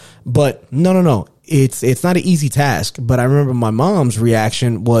so, but no. It's not an easy task. But I remember my mom's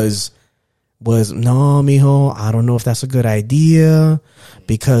reaction was no, mijo, I don't know if that's a good idea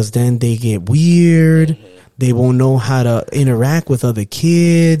because then they get weird. They won't know how to interact with other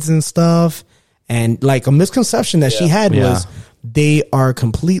kids and stuff. And like a misconception that she had was they are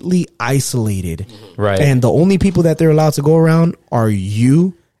completely isolated. Right. And the only people that they're allowed to go around are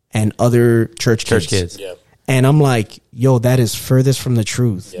you and other church kids. Yeah. And I'm like, yo, that is furthest from the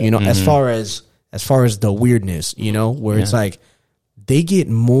truth. You know, as far as the weirdness, you know, where it's like they get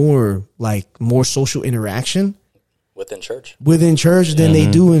more social interaction Within church than they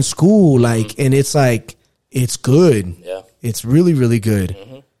do in school. Like, and it's like, it's good. Yeah. It's really, really good.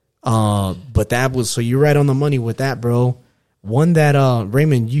 But that was, so you're right on the money with that, bro. One that,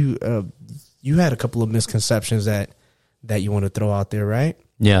 Raymond, you had a couple of misconceptions that you want to throw out there, right?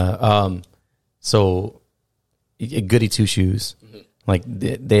 Yeah. So goody two shoes. Like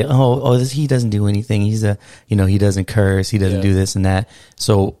he doesn't do anything. He's he doesn't curse. He doesn't do this and that.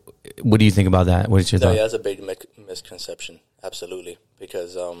 So what do you think about that? What is your thought? Yeah, that's a big misconception. Absolutely.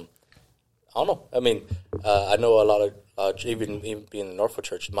 Because, I don't know. I mean, I know a lot of, even being in Norfolk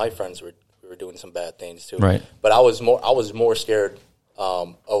Church, my friends were doing some bad things too. Right. But I was more scared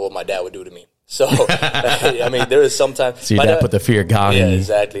of what my dad would do to me. So, I mean, there is sometimes. So your dad put the fear of God in you. Yeah,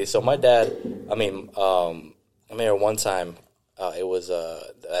 exactly. So my dad, I remember one time, it was,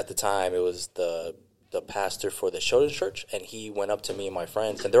 at the time, it was the pastor for the children's church, and he went up to me and my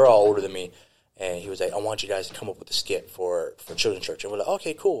friends, and they're all older than me, and he was like, I want you guys to come up with a skit for children's church. And we're like,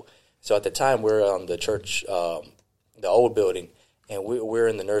 okay, cool. So at the time, we're on the church, the old building, and we're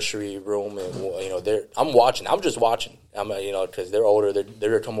in the nursery room, and I'm watching. I'm just watching. Because they're older, they're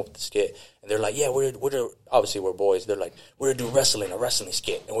gonna come up with the skit, and they're like, yeah, we're obviously we're boys. They're like, we're gonna do a wrestling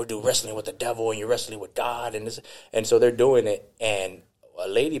skit, and we're do wrestling with the devil, and you're wrestling with God, and so they're doing it, and a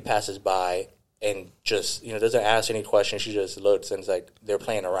lady passes by and just doesn't ask any questions. She just looks and it's like they're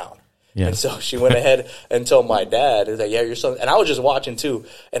playing around. Yeah. And so she went ahead and told my dad, it was like, yeah, your son. And I was just watching too.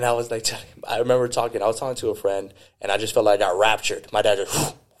 And I was like, I remember I was talking to a friend, and I just felt like I got raptured. My dad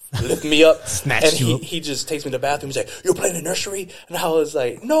just lifted me up. Snatched you up. He just takes me to the bathroom. He's like, you're playing the nursery? And I was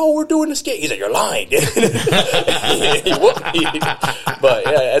like, no, we're doing the skit. He's like, you're lying. He whooped me. But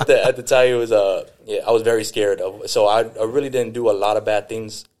yeah, at the time, it was, I was very scared. So I really didn't do a lot of bad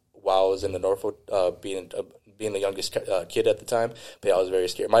things while I was in the Norfolk, being the youngest kid at the time. But yeah, I was very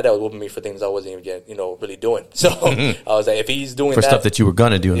scared. My dad was whooping me for things I wasn't even really doing. So I was like, if he's doing for stuff that you were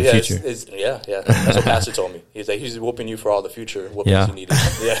gonna do in the future. Yeah. That's what Pastor told me. He's like, he's whooping you for all the future whoopings you needed.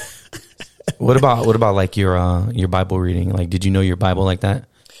 Yeah. What about like your Bible reading? Like, did you know your Bible like that?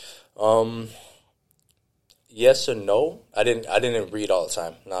 Yes and no. I didn't read all the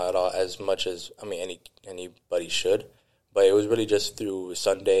time. Not at all. As much as anybody should. But it was really just through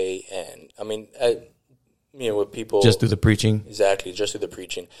Sunday, and with people. Just through the preaching? Exactly, just through the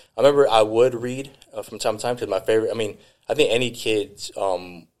preaching. I remember I would read from time to time because my favorite, I think any kid's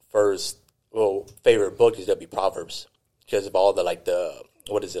favorite book is going to be Proverbs because of all the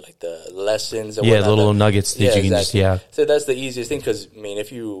lessons and the little nuggets that you can just, So that's the easiest thing because,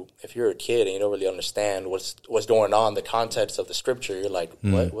 if you're a kid and you don't really understand what's going on, the context of the scripture, you're like,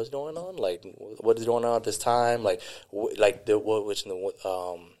 what's going on? Like, what is going on at this time?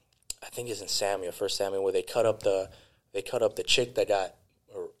 I think it's in Samuel, 1 Samuel, where they cut up the chick that got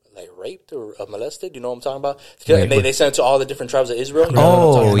raped or molested. You know what I'm talking about? And they sent it to all the different tribes of Israel. You know Oh,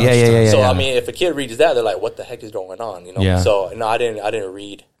 what I'm talking about? yeah. So I mean, if a kid reads that, they're like, "What the heck is going on?" You know. Yeah. So no, I didn't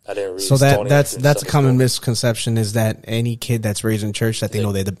read. So that's a common misconception, is that any kid that's raised in church that they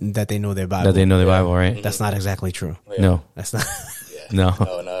know their Bible. That they know the Bible, right? That's not exactly true. No, That's not. no.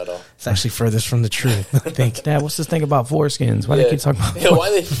 No, not at all. It's actually furthest from the truth. Think, Dad, what's this thing about foreskins? Why do they keep talking about? Yeah,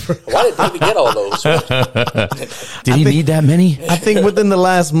 why did David get all those? Did he need that many? I think within the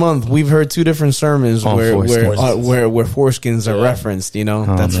last month we've heard 2 different sermons where foreskins are referenced. You know,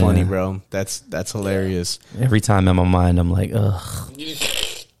 that's man. funny, bro. That's hilarious. Every time in my mind, I'm like, ugh,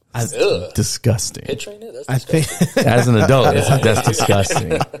 Ugh. disgusting. Picturing it, that's I disgusting. think As an adult, that's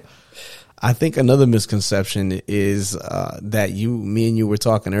disgusting. I think another misconception is that me and you were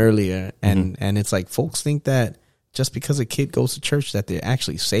talking earlier, and it's like folks think that just because a kid goes to church that they're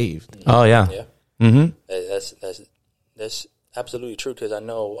actually saved. Oh yeah. Yeah. Mm-hmm. That's absolutely true, because I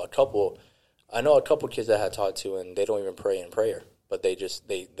know a couple kids that I had talked to, and they don't even pray in prayer, but they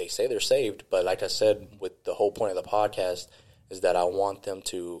say they're saved. But like I said, with the whole point of the podcast is that I want them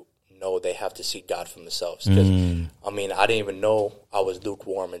to know they have to seek God for themselves. Because I mean, I didn't even know I was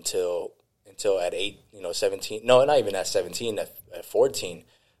lukewarm until at 17. No, not even at 17. At 14,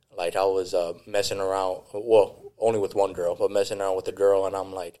 like I was messing around. Well, only with one girl, but messing around with a girl, and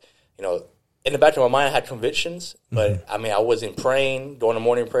I'm like, in the back of my mind, I had convictions, but I mean, I wasn't praying, going to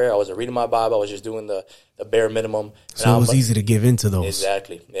morning prayer. I wasn't reading my Bible. I was just doing the bare minimum. So it was easy to give into those.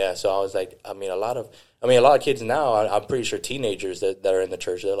 Exactly. Yeah. So I was like, a lot of kids now, I'm pretty sure teenagers that are in the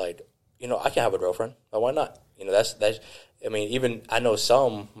church, they're like, I can have a girlfriend. Why not? That's. I mean, even I know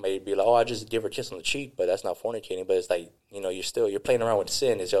some may be like, oh, I just give her a kiss on the cheek, but that's not fornicating. But it's like, you're playing around with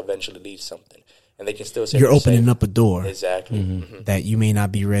sin. It's eventually lead to something. And they can still say you're opening up a door exactly that you may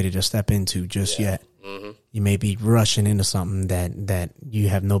not be ready to step into just yet. Mm-hmm. You may be rushing into something that you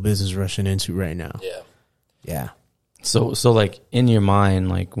have no business rushing into right now. Yeah. So like in your mind,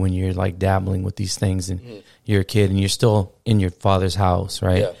 like when you're like dabbling with these things and you're a kid and you're still in your father's house,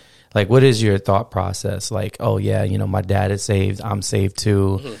 right? Yeah. Like, what is your thought process? Like, oh yeah, my dad is saved. I'm saved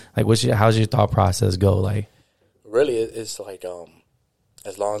too. Like, how's your thought process go? Like, really, it's like,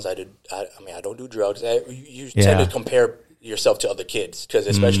 as long as I don't do drugs. You tend to compare yourself to other kids, because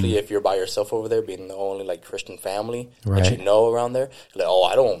especially if you're by yourself over there, being the only like Christian family that you know around there. Like, oh,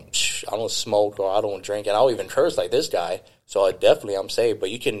 I don't smoke, or I don't drink, and I don't even curse like this guy. So I'm saved. But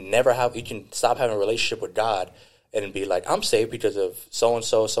you can stop having a relationship with God and be like, I'm saved because of so and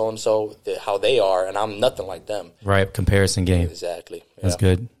so, how they are, and I'm nothing like them. Right, comparison game. Exactly. Yeah. That's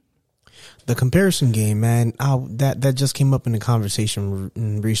good. The comparison game, man. That just came up in the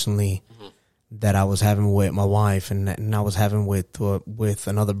conversation recently that I was having with my wife, and I was having with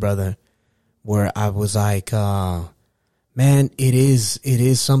another brother, where I was like, man, it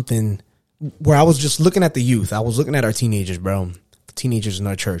is something where I was just looking at the youth. I was looking at our teenagers, bro. The teenagers in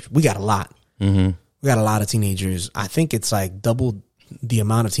our church. We got a lot. Mm-hmm. We got a lot of teenagers. I think it's like double the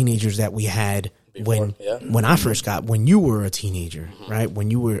amount of teenagers that we had when I first when you were a teenager, right? When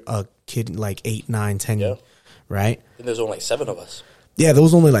you were a kid, like 8, 9, 10, right? And there's only like 7 of us. Yeah, there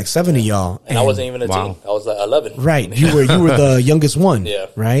was only like 7 of y'all. And I wasn't even a teen. I was like 11. Right. You were the youngest one. Yeah.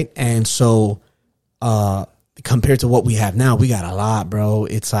 Right. And so, compared to what we have now, we got a lot, bro.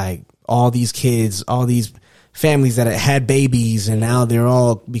 It's like all these kids, all these families that had babies, and now they're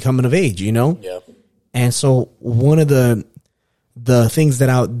all becoming of age, Yeah. And so one of the things that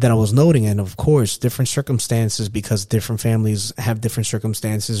I was noting, and of course, different circumstances, because different families have different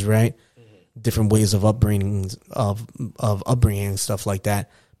circumstances, right? Mm-hmm. Different ways of upbringing, of upbringing and stuff like that.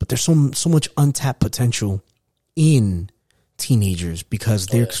 But there's so much untapped potential in teenagers, because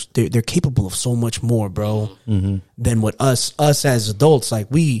they're capable of so much more, bro, than what us as adults. Like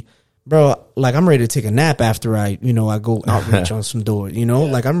like I'm ready to take a nap after I go outreach on some doors,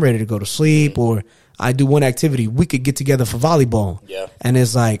 like I'm ready to go to sleep, or I do one activity. We could get together for volleyball. Yeah. And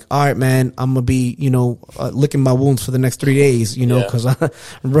it's like, all right, man, I'm going to be, licking my wounds for the next 3 days, because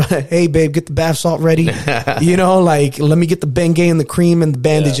hey, babe, get the bath salt ready. Like, let me get the Bengay and the cream and the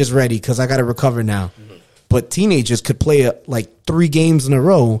bandages ready, because I got to recover now. Mm-hmm. But teenagers could play like 3 games in a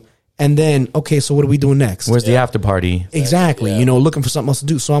row. And then, okay, so what are we doing next? Where's the after party? Exactly. Yeah. Looking for something else to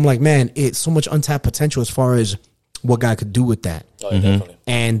do. So I'm like, man, it's so much untapped potential as far as what God could do with that. Oh, definitely.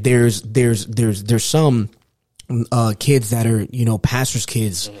 And there's some kids that are, pastors'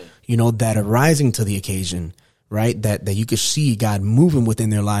 kids, that are rising to the occasion, right? That you could see God moving within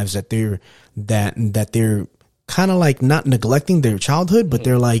their lives, that they're kind of like not neglecting their childhood, but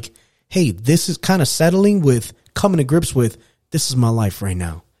they're like, hey, this is kind of settling with, coming to grips with, this is my life right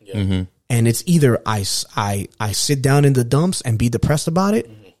now. Yeah. Mm-hmm. And it's either I sit down in the dumps and be depressed about it,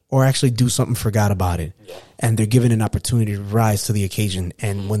 or actually do something for God about it. Yeah. And they're given an opportunity to rise to the occasion.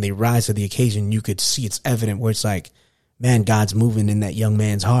 And when they rise to the occasion, you could see it's evident where it's like, man, God's moving in that young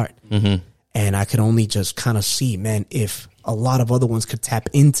man's heart. Mm-hmm. And I could only just kind of see, man, if a lot of other ones could tap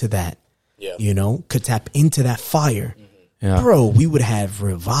into that, could tap into that fire. Yeah. Bro, we would have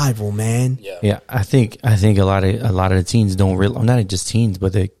revival, man. Yeah, I think a lot of the teens don't realize, not just teens,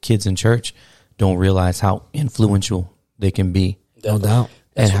 but the kids in church don't realize how influential they can be. No doubt.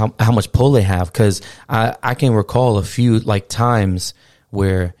 And how much pull they have. Because I can recall a few like times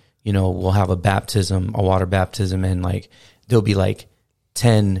where, we'll have a water baptism, and like there'll be like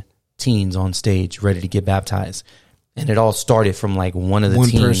 10 teens on stage ready to get baptized. And it all started from like one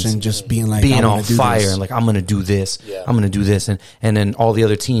teens person just being on fire and like, I'm going to do this. Yeah. I'm going to do this. And then all the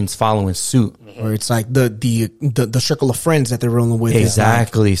other teens following suit. Or it's like the circle of friends that they're rolling with.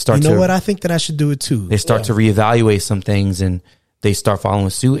 Exactly. Like, what? I think that I should do it too. They start to reevaluate some things, and they start following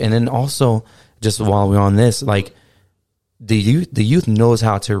suit. And then also, just while we're on this, like the youth knows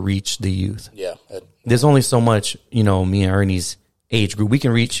how to reach the youth. Yeah. There's only so much, me and Ernie's age group. We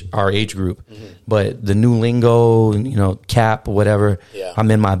can reach our age group, but the new lingo, cap, whatever,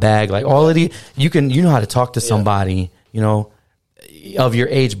 I'm in my bag. Like all of the, you know how to talk to somebody, of your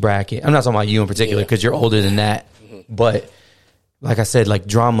age bracket. I'm not talking about you in particular because you're older than that, but like I said, like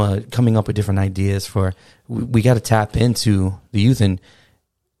drama, coming up with different ideas we got to tap into the youth and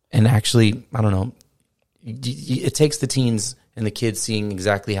actually, I don't know, it takes the teens and the kids seeing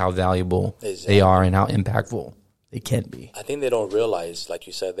exactly how valuable they are and how impactful they can be. I think they don't realize, like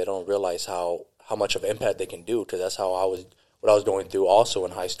you said, they don't realize how much of impact they can do, because that's how what I was going through also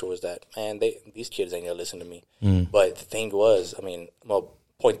in high school is that, man, these kids ain't gonna listen to me. But the thing was, I mean, I'm gonna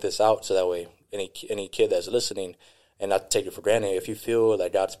point this out so that way any kid that's listening, and not to take it for granted, if you feel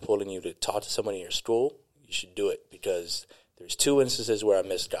that God's pulling you to talk to somebody in your school, you should do it, because there's 2 instances where I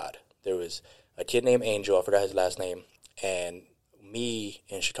missed God. There was a kid named Angel, I forgot his last name, and me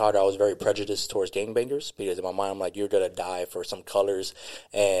in Chicago, I was very prejudiced towards gangbangers, because in my mind, I'm like, you're gonna die for some colors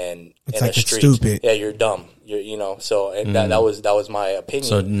and it's in like the street. It's stupid. Yeah, you're dumb. So that was my opinion.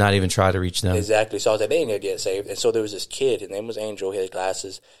 So not even try to reach them. Exactly. So I was like, they ain't gonna get saved. And so there was this kid. His name was Angel. He had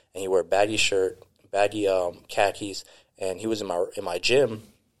glasses, and he wore a baggy shirt, baggy khakis, and he was in my gym,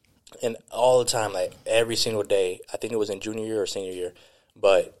 and all the time, like every single day. I think it was in junior year or senior year,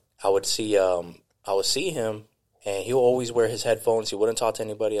 but I would see him. And he would always wear his headphones. He wouldn't talk to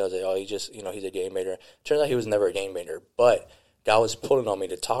anybody. I was like, oh, he just, he's a gangbanger. Turns out he was never a gangbanger. But God was pulling on me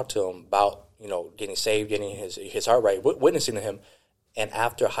to talk to him about, getting saved, getting his heart right, witnessing to him. And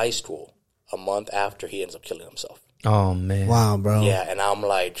after high school, a month after, he ends up killing himself. Oh, man. Wow, bro. Yeah, and I'm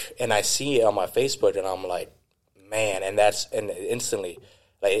like, and I see it on my Facebook, and I'm like, man, and instantly,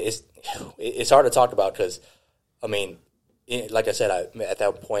 like, it's hard to talk about because, I mean, like I said, at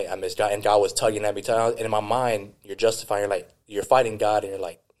that point, I missed God, and God was tugging at me. And in my mind, you're justifying, you're fighting God, and you're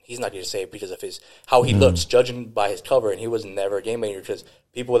like, he's not going to save because of how he looks, judging by his cover, and he was never a game banger, because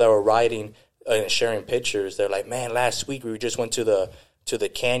people that were writing and sharing pictures, they're like, man, last week we just went to the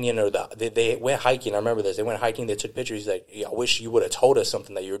canyon, or they went hiking. I remember this. They went hiking, they took pictures. He's like, yeah, I wish you would have told us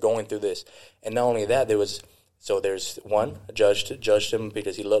something, that you were going through this. And not only that, there's one, judged him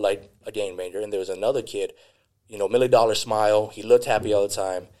because he looked like a game banger, and there was another kid, $1 million smile. He looked happy all the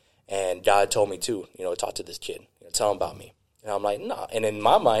time. And God told me to, talk to this kid, tell him about me. And I'm like, nah. And in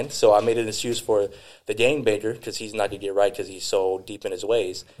my mind, so I made an excuse for the gangbanger, because he's not going to get right because he's so deep in his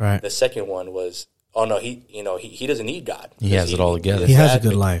ways. Right. The second one was, oh no, he doesn't need God. He has it all together. He has a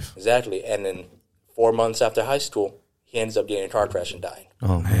good life. Exactly. And then 4 months after high school, he ends up getting in a car crash and dying.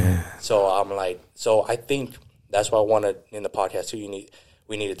 Oh man. So I'm like, I think that's why I wanted in the podcast too.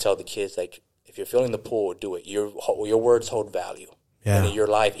 We need to tell the kids, like, if you're feeling the pull, do it. Your words hold value. Yeah. In your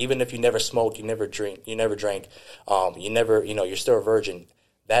life, even if you never smoked, you never drank, you're still a virgin.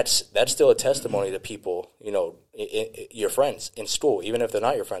 That's still a testimony to people, your friends in school, even if they're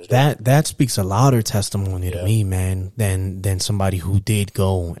not your friends. That speaks a louder testimony to me, man, than somebody who did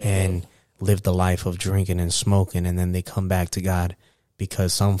go and live the life of drinking and smoking, and then they come back to God.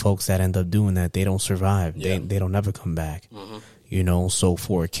 Because some folks that end up doing that, they don't survive. Yeah. They don't ever come back. Mm-hmm. So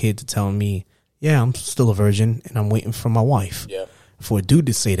for a kid to tell me, yeah, I'm still a virgin and I'm waiting for my wife. Yeah. For a dude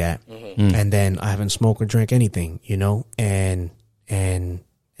to say that, and then I haven't smoked or drank anything, and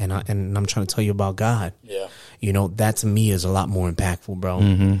I'm trying to tell you about God. Yeah. That to me is a lot more impactful, bro.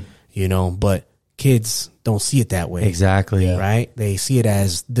 Mm-hmm. But kids don't see it that way. Exactly. Yeah. Right? They see it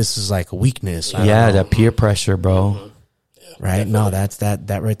as this is like a weakness. Yeah, that peer pressure, bro. Mm-hmm. Yeah, right? Definitely. No,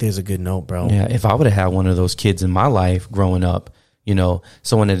 that right there is a good note, bro. Yeah, if I would have had one of those kids in my life growing up,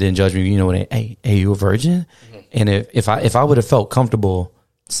 someone that didn't judge me, hey, you a virgin? Mm-hmm. And if I would have felt comfortable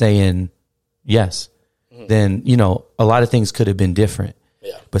saying yes, then, a lot of things could have been different.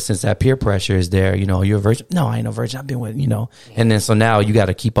 Yeah. But since that peer pressure is there, you're a virgin. No, I ain't no virgin. I've been with, and then so now you got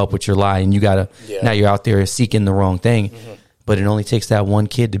to keep up with your lie, and you got to, now you're out there seeking the wrong thing. But it only takes that one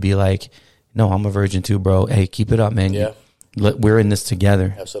kid to be like, no, I'm a virgin too, bro. Hey, keep it up, man. Yeah. We're in this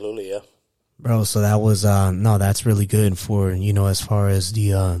together. Absolutely. Yeah. Bro, so that was no, that's really good for, as far as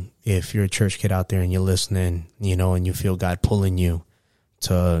the if you're a church kid out there and you're listening, and you feel God pulling you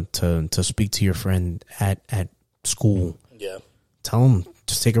to speak to your friend at school. Yeah. Tell them,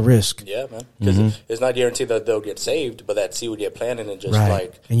 just take a risk. Yeah, man. Because it's not guaranteed that they'll get saved, but that seed will get planted and just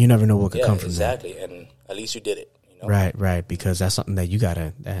Right. And you never know what could come from exactly. And at least you did it. Right, because that's something that you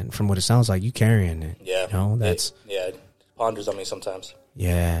gotta, and from what it sounds like, you carrying it. Yeah. That's it ponders on me sometimes.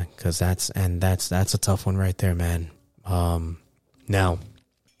 Yeah, because that's a tough one right there, man. Now,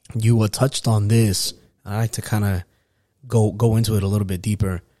 you touched on this. I like to kind of go into it a little bit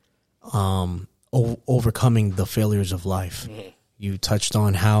deeper. Overcoming the failures of life. You touched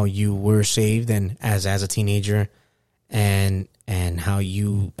on how you were saved and as a teenager, and how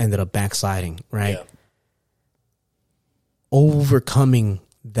you ended up backsliding, right? Yeah. Overcoming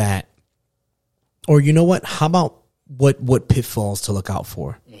that, or you know what? How about what pitfalls to look out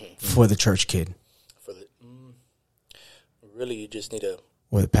for the church kid? For the really, you just need to.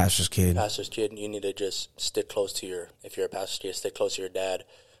 Or the pastor's kid. You need to just stick close to if you're a pastor's kid, stick close to your dad.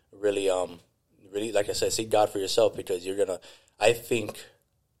 Really, like I said, seek God for yourself, because I think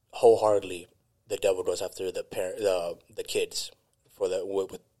wholeheartedly the devil goes after the kids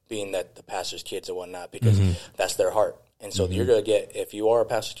with being that the pastor's kids and whatnot, because that's their heart. And so you're gonna get, if you are a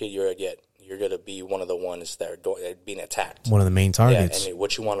pastor's kid, you're gonna be one of the ones that are being attacked. One of the main targets. Yeah, and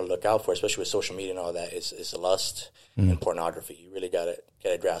what you want to look out for, especially with social media and all that, is lust and pornography. You really gotta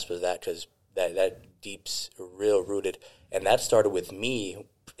get a grasp of that, because that deep's real rooted, and that started with me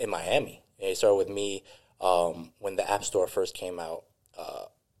in Miami. It started with me when the App Store first came out.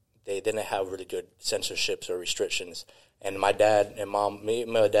 They didn't have really good censorships or restrictions. And my dad and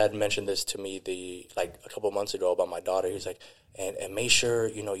my dad mentioned this to me a couple of months ago about my daughter. He's like, and make sure,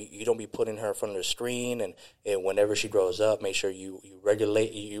 you don't be putting her in front of the screen. And whenever she grows up, make sure you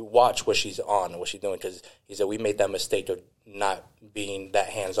regulate, you watch what she's on and what she's doing. Because he said, we made that mistake of not being that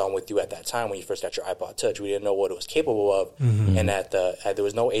hands-on with you at that time when you first got your iPod Touch. We didn't know what it was capable of. And that there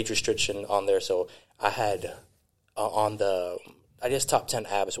was no age restriction on there. So I had on the, I guess, top 10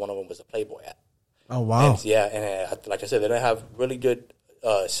 apps, one of them was the Playboy app. Oh, wow. And like I said, they don't have really good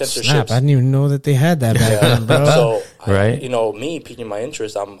censorships. Snap, I didn't even know that they had that back then, bro. So, right. Me piquing my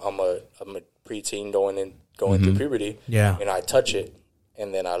interest, I'm a preteen going through puberty. Yeah. And I touch it,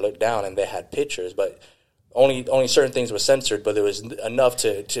 and then I look down, and they had pictures, but only certain things were censored, but there was enough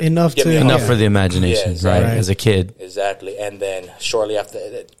to get me enough for the imagination, right? As a kid. Exactly. And then shortly after,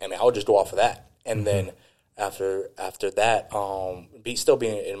 I would just go off of that. And then after that, still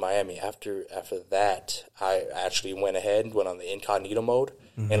being in Miami, after that, I actually went on the incognito mode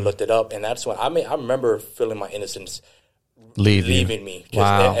and looked it up. And that's when I remember feeling my innocence leaving me.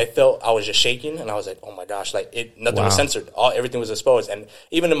 Wow. I felt, I was just shaking, and I was like, oh my gosh, nothing was censored. Everything was exposed. And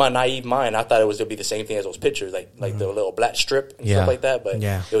even in my naive mind, I thought it was going to be the same thing as those pictures, like the little black strip and stuff like that. But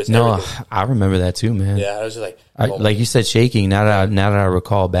it was everything. I remember that too, man. Yeah, I was just like, like you said, shaking. Now that I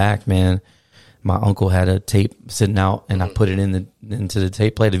recall back, man, my uncle had a tape sitting out, and I put it into the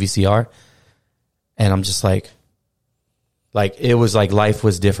tape player, the VCR, and I'm just like it was like life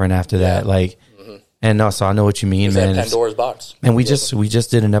was different after that. And also I know what you mean, man. Pandora's box. And we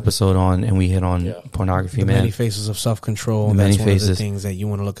just did an episode and we hit on pornography, man. Many faces of self-control. That's one of the things that you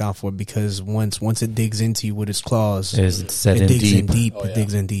want to look out for, because once it digs into you with its claws, it digs in deep. It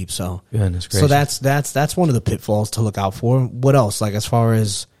digs in deep. So goodness gracious. So that's one of the pitfalls to look out for. What else? Like as far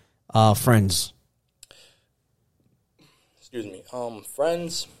as friends. Excuse me.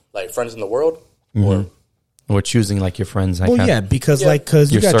 Friends, like friends in the world, or choosing like your friends. Because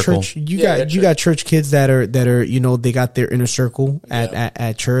you got circle. church, you got church kids that are they got their inner circle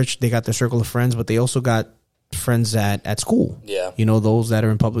at church. They got their circle of friends, but they also got friends at school. Yeah, those that are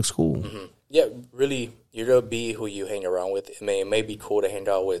in public school. Mm-hmm. Yeah, really, you're gonna be who you hang around with. It may be cool to hang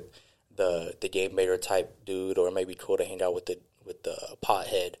out with the game baiter type dude, or it may be cool to hang out with the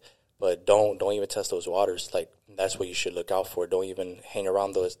pothead. But don't even test those waters. Like, that's what you should look out for. Don't even hang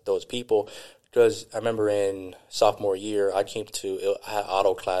around those people. Because I remember in sophomore year, I had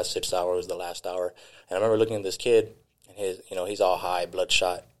auto class, 6 hours was the last hour. And I remember looking at this kid, and he's all high,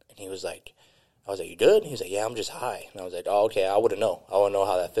 bloodshot. And I was like, you good? He was like, yeah, I'm just high. And I was like, oh, okay, I wouldn't know. I wouldn't know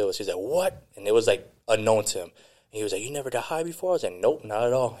how that feels. He's like, what? And it was like unknown to him. And he was like, you never got high before? I was like, nope, not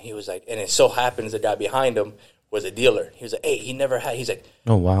at all. He was like, and it so happens the guy behind him was a dealer. He was like, hey, he's like,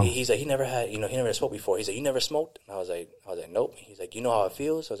 Oh, wow. He's like, he never had smoked before. He's like, you never smoked? And I was like, nope. He's like, you know how it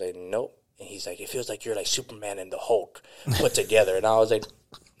feels? I was like, nope. And he's like, it feels like you're like Superman and the Hulk put together. And I was like,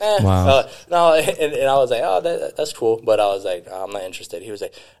 Wow. no. And I was like, oh, that's cool. But I was like, I'm not interested. He was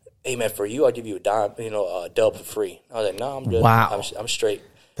like, hey, man, for you, I'll give you a dub for free. I was like, no, I'm good. Wow. I'm straight.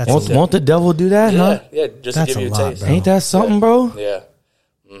 Won't the devil do that, huh? Yeah, just That's to give you a a lot, taste. bro. Ain't that something, bro? Yeah.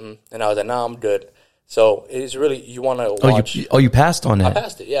 And I was like, no, I'm good. So it's really, you want to watch. You passed on that? I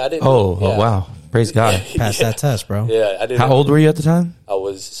passed it. Yeah, I didn't. Oh, yeah. wow. Praise God. Pass that test, bro. Yeah, I didn't. How old were you at the time? I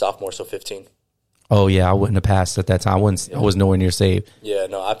was sophomore, so 15. Oh, yeah, I wouldn't have passed at that time. I was nowhere near saved. Yeah,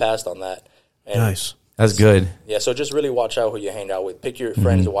 no, I passed on that. And Nice. That's good. Yeah, so just really watch out who you hang out with. Pick your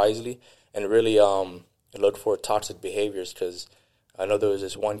friends wisely, and really look for toxic behaviors. Because I know there was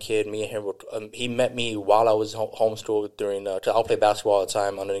this one kid. Me and him, he met me while I was homeschooled during. Cause I'll play basketball all the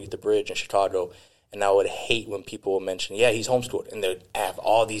time underneath the bridge in Chicago, and I would hate when people would mention, "Yeah, he's homeschooled," and they'd have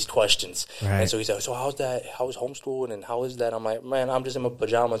all these questions. Right. And so he's like, "So how's that? How is homeschooled? And how is that?" I'm like, "Man, I'm just in my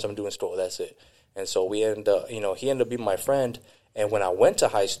pajamas. I'm doing school. That's it." And so we ended up, he ended up being my friend. And when I went to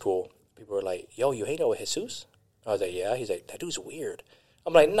high school, people were like, yo, you hang out with Jesus? I was like, yeah. He's like, that dude's weird.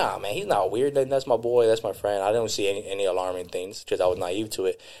 I'm like, nah, man, he's not weird. That's my boy. That's my friend. I don't see any alarming things because I was naive to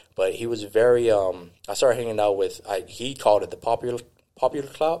it. But he was very, I started hanging out with, he called it the popular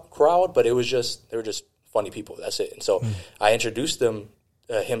crowd, but they were just funny people. That's it. And so I introduced him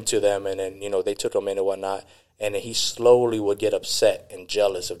to them, and then, they took him in and whatnot. And then he slowly would get upset and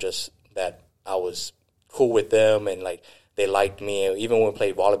jealous of just that I was cool with them and like they liked me. Even when we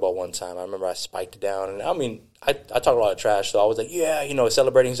played volleyball one time, I remember I spiked it down. And I mean, I talk a lot of trash, so I was like, yeah,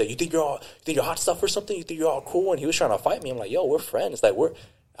 celebrating. He's like, you think you're hot stuff or something? You think you're all cool? And he was trying to fight me. I'm like, yo, we're friends. Like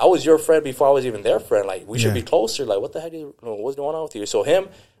I was your friend before I was even their friend. Like we should be closer. Like what the heck? What's going on with you? So him,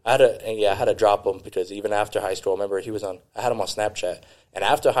 I had to drop him because even after high school, I remember I had him on Snapchat. And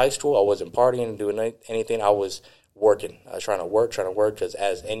after high school, I wasn't partying and doing anything. I was working. I was trying to work because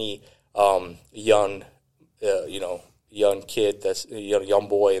as any young kid, that's young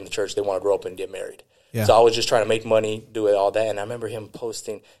boy in the church, they want to grow up and get married. Yeah. So I was just trying to make money, do it, all that. And I remember him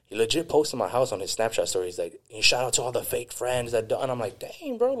he legit posted my house on his Snapchat story. He's like, shout out to all the fake friends that done. I'm like,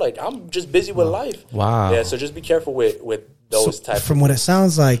 dang, bro, like I'm just busy with life. Wow. Yeah. So just be careful with those types. From what it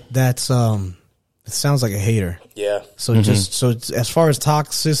sounds like, that's it sounds like a hater. Yeah. So as far as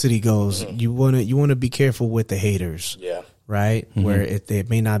toxicity goes, you wanna be careful with the haters. Yeah. Right, where it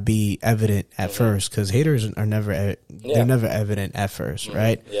may not be evident at first, because haters are never they're never evident at first,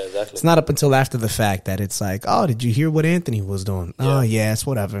 right? Yeah, exactly. It's not up until after the fact that it's like, oh, did you hear what Anthony was doing? Yeah. Oh, yeah, it's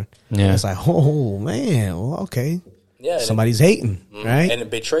whatever. Yeah, and it's like, oh man, well, okay, yeah, somebody's hating, right? And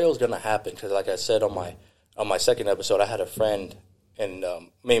betrayal is gonna happen because, like I said on my second episode, I had a friend, and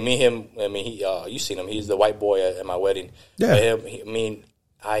you've seen him. He's the white boy at my wedding. Yeah,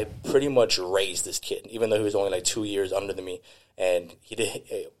 I pretty much raised this kid, even though he was only like 2 years under than me, and he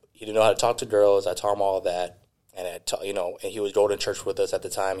didn't know how to talk to girls. I taught him all of that, and and he was going to church with us at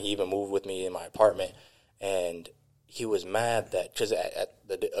the time. He even moved with me in my apartment, and he was mad that because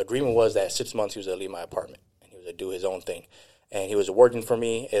the agreement was that 6 months he was going to leave my apartment and he was going to do his own thing, and he was working for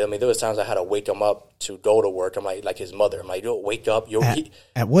me. And, there was times I had to wake him up to go to work. I'm like his mother. I'm like, yo, wake up.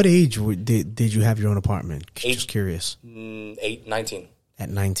 At what age did you have your own apartment? Just curious. 19. At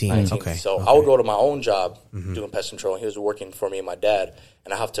 19. Okay. So I would go to my own job doing pest control, and he was working for me and my dad,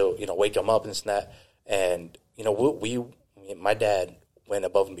 and I have to, wake him up and that. And, my dad went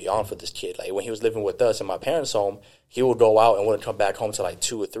above and beyond for this kid. Like when he was living with us in my parents' home, he would go out and wouldn't come back home till like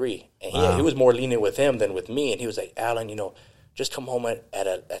 2 or 3. And he was more lenient with him than with me. And he was like, Alan, just come home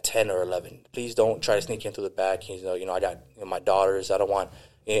at 10 or 11. Please don't try to sneak in through the back. He's, I got my daughters. I don't want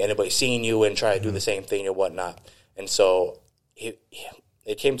anybody seeing you and try to do the same thing or whatnot. And so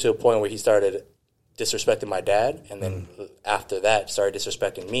it came to a point where he started disrespecting my dad, and then after that started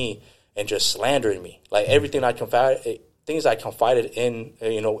disrespecting me and just slandering me. Like everything things I confided in,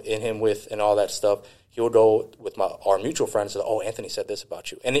 in him with and all that stuff, he would go with our mutual friends and say, oh, Anthony said this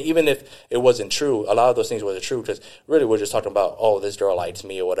about you. And even if it wasn't true, a lot of those things wasn't true because really we're just talking about, oh, this girl likes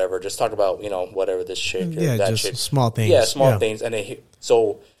me or whatever. Just talk about, whatever this chick, that just chick. Small things. Yeah, small things. And then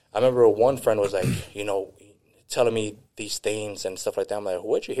so I remember one friend was like, telling me these things and stuff like that. I'm like,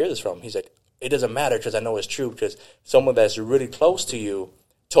 where'd you hear this from? He's like, it doesn't matter because I know it's true because someone that's really close to you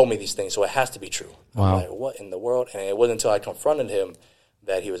told me these things, so it has to be true. Wow. I'm like, what in the world? And it wasn't until I confronted him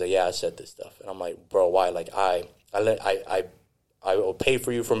that he was like, yeah, I said this stuff. And I'm like, bro, why? Like, I will pay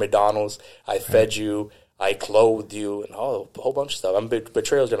for you for McDonald's. I fed you. I clothed you and a whole bunch of stuff.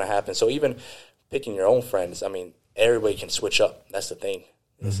 Betrayal is going to happen. So even picking your own friends, everybody can switch up. That's the thing.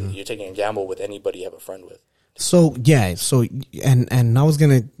 You're taking a gamble with anybody you have a friend with. So yeah, so and I was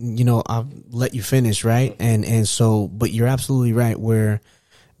gonna, I'll let you finish, right? And so, but you're absolutely right. Where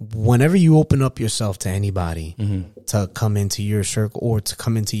whenever you open up yourself to anybody to come into your circle or to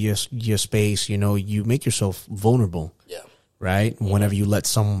come into your space, you make yourself vulnerable. Yeah. Right. Whenever you let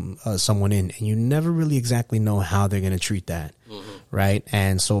someone in, and you never really exactly know how they're gonna treat that. Right.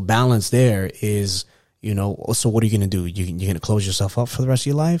 And so balance there is. So what are you going to do? You're going to close yourself up for the rest of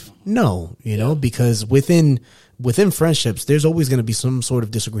your life? No, because within friendships, there's always going to be some sort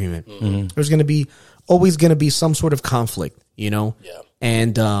of disagreement. There's going to be always going to be some sort of conflict, Yeah.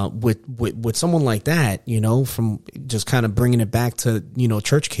 And with someone like that, from just kind of bringing it back to,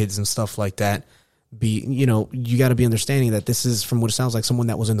 church kids and stuff like that, you got to be understanding that this is, from what it sounds like, someone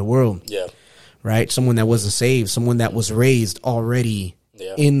that was in the world. Yeah. Right? Someone that wasn't saved, someone that was raised already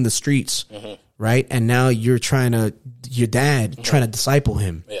in the streets. Right. And now your dad trying to disciple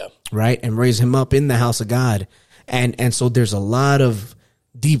him. Yeah. Right. And raise him up in the house of God. And so there's a lot of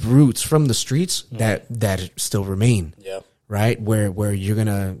deep roots from the streets that still remain. Yeah. Right. Where you're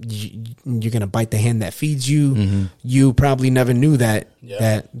going to bite the hand that feeds you. You probably never knew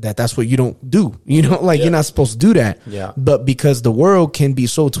that's what you don't do. You're not supposed to do that. Yeah. But because the world can be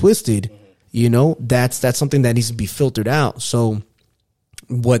so twisted, that's something that needs to be filtered out. So,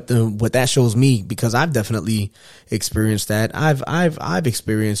 what that shows me, because I've definitely experienced that. I've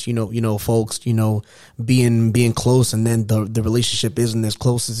experienced, folks, being close, and then the relationship isn't as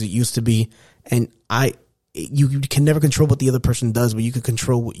close as it used to be. And you can never control what the other person does, but you can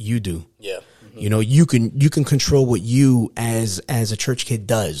control what you do. Yeah. You can control what you as a church kid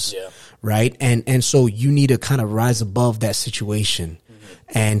does. Yeah. Right. And so you need to kind of rise above that situation.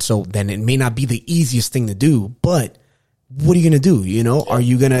 And so then it may not be the easiest thing to do, but what are you going to do? Are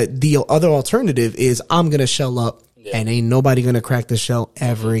you going to, the other alternative is I'm going to shell up and ain't nobody going to crack the shell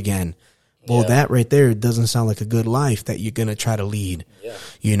ever again. Well, that right there doesn't sound like a good life that you're going to try to lead,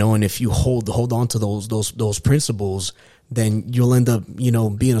 and if you hold on to those principles, then you'll end up,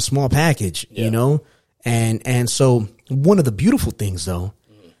 being a small package, and so one of the beautiful things though,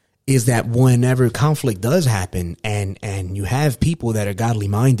 is that whenever conflict does happen and you have people that are godly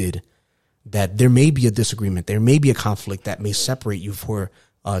minded, that there may be a disagreement, there may be a conflict that may separate you for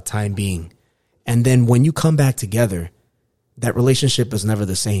a time being. And then when you come back together, that relationship is never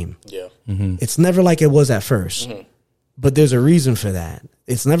the same. Yeah. It's never like it was at first, but there's a reason for that.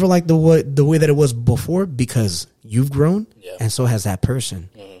 It's never like the way that it was before, because you've grown and so has that person.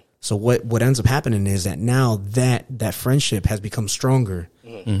 So what ends up happening is that now that friendship has become stronger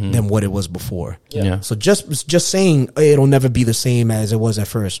than what it was before. Yeah. So just saying it'll never be the same as it was at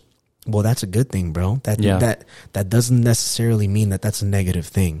first, well, that's a good thing, bro. That doesn't necessarily mean that that's a negative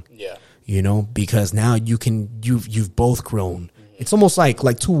thing. Yeah. Because now you've both grown. It's almost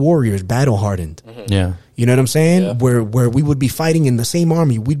like two warriors battle hardened. Yeah. You know what I'm saying? Yeah. Where we would be fighting in the same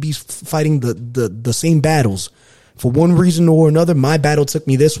army. We'd be fighting the same battles. For one reason or another, my battle took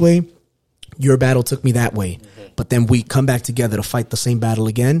me this way. Your battle took me that way. But then we come back together to fight the same battle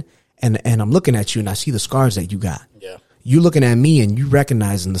again. And I'm looking at you and I see the scars that you got. Yeah. You looking at me and you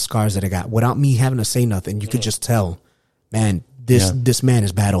recognizing the scars that I got without me having to say nothing. You could just tell, man, this man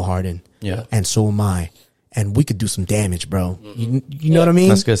is battle hardened. Yeah. And so am I. And we could do some damage, bro. You know what I mean?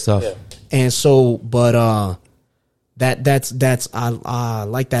 That's good stuff. Yeah. And so, but that's I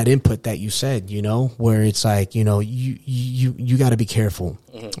like that input that you said, where it's like, you got to be careful,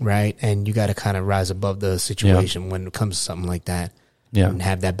 right? And you got to kind of rise above the situation when it comes to something like that. Yeah. And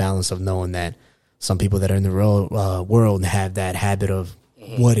have that balance of knowing that some people that are in the world have that habit of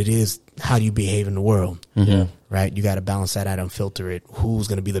what it is, how do you behave in the world, right? You got to balance that out and filter it. Who's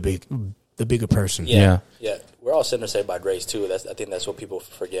going to be the bigger person? Yeah. We're all sinners saved by grace too. I think that's what people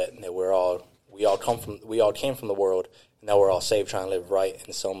forget. That we all came from the world, and now we're all saved, trying to live right.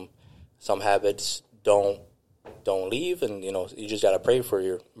 And some habits don't leave, and you just got to pray for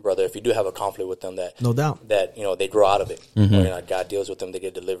your brother if you do have a conflict with them. That no doubt that they grow out of it. Or, God deals with them, they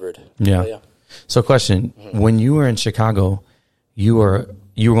get delivered. Yeah. So, question: when you were in Chicago, you were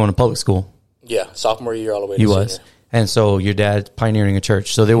going to public school. Yeah, sophomore year all the way. He was, and so your dad's pioneering a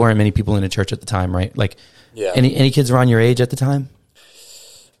church. So there weren't many people in the church at the time, right? Like, any kids around your age at the time?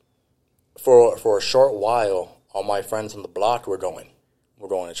 For a short while, all my friends on the block were going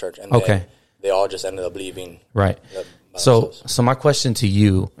to church, and they all just ended up leaving. Right. So my question to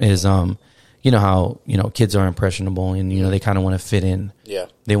you is, how kids are impressionable, and they kind of want to fit in. Yeah.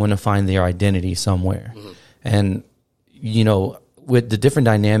 They want to find their identity somewhere, and with the different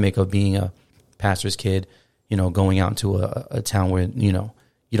dynamic of being a pastor's kid, going out into a town where you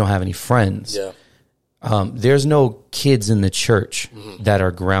don't have any friends. Yeah. There's no kids in the church that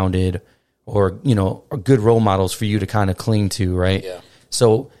are grounded or, you know, are good role models for you to kind of cling to, right? Yeah.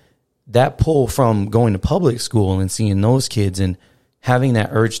 So that pull from going to public school and seeing those kids and having that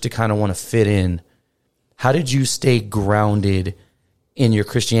urge to kind of want to fit in, how did you stay grounded in your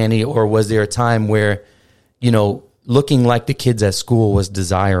Christianity? Or was there a time where, you know, looking like the kids at school was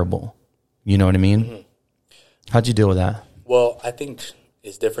desirable? You know what I mean? Mm-hmm. How'd you deal with that? Well, I think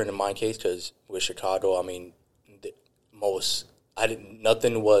it's different in my case because with Chicago, I mean,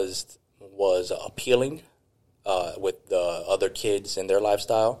 nothing was appealing with the other kids and their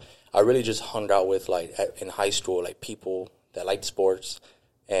lifestyle. I really just hung out with, like, in high school, like, people that liked sports,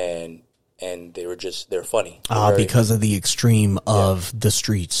 and they're funny. Because of the extreme of the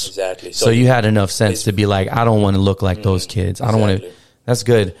streets. Exactly. So you had enough sense to be like, I don't want to look like those kids. I don't want to. That's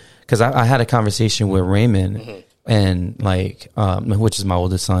good. Because I had a conversation with Raymond, and, like, which is my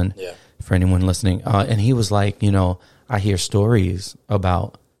oldest son, for anyone listening. And he was like, you know, I hear stories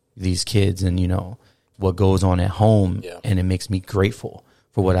about these kids and, you know, what goes on at home, and it makes me grateful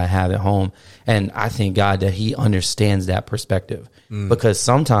for what I have at home. And I thank God that he understands that perspective, because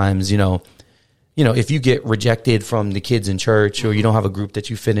sometimes, you know, if you get rejected from the kids in church, or you don't have a group that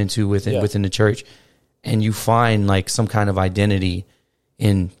you fit into within the church, and you find, like, some kind of identity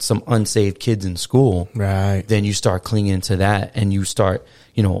in some unsaved kids in school, right? Then you start clinging to that, and you start,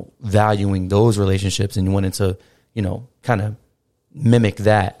 you know, valuing those relationships, and you want to, you know, kind of mimic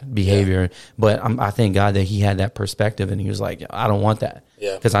that behavior. But I thank God that he had that perspective, and he was like, I don't want that.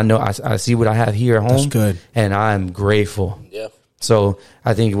 Because I know I see what I have here at home. That's good. And I'm grateful. Yeah. So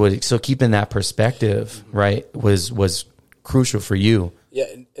I think keeping that perspective, right, was crucial for you. Yeah.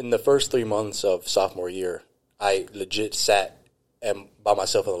 In the first 3 months of sophomore year, I legit sat by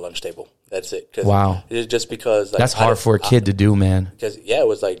myself at the lunch table. That's it. Wow. It's just because, like, that's hard for a kid to do, man. Because, it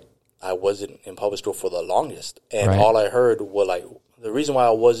was like I wasn't in public school for the longest. And all I heard was, like, the reason why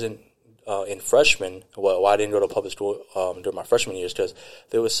I wasn't in freshman, why I didn't go to public school during my freshman years, because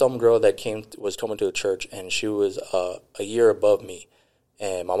there was some girl that was coming to the church, and she was a year above me.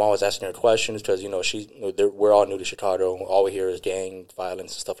 And my mom was asking her questions because, you know, we're all new to Chicago. All we hear is gang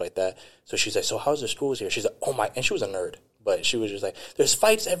violence and stuff like that. So she's like, so how's the schools here? She's like, oh my, and she was a nerd. But she was just like, there's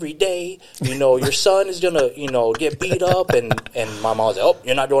fights every day. You know, your son is going to, you know, get beat up. And my mom was like, oh,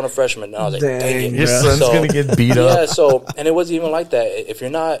 you're not doing a freshman. And I was like, dang it. Your son's going to get beat up. Yeah, so, and it wasn't even like that. If you're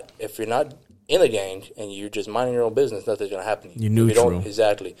not in a gang and you're just minding your own business, nothing's going to happen to you. You're neutral.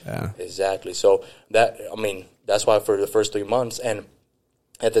 Exactly. Yeah. Exactly. So that's why for the first 3 months, and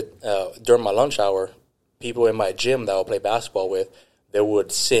during my lunch hour, people in my gym that I would play basketball with, they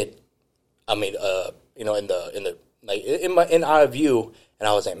would sit, you know, in our view, and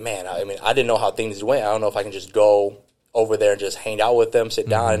I was like, man, I didn't know how things went. I don't know if I can just go over there and just hang out with them, sit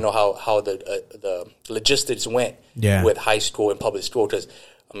down. I didn't know how the logistics went with high school and public school, because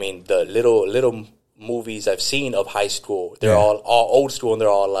the little movies I've seen of high school, they're all old school, and they're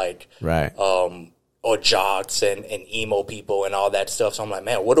all like or jocks and emo people and all that stuff. So I'm like,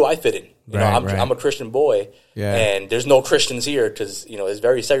 man, where do I fit in? You know, I'm a Christian boy, and there's no Christians here because, you know, it's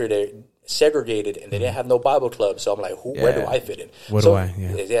very segregated, and they didn't have no Bible club. So I'm like, where do I fit in?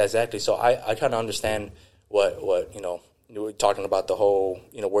 Yeah, exactly. So I kind of understand what you know. You were talking about the whole,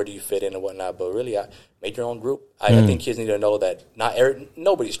 you know, where do you fit in and whatnot, but really, make your own group. I think kids need to know that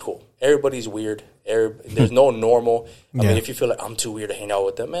nobody's cool. Everybody's weird. There's no normal. I mean, if you feel like I'm too weird to hang out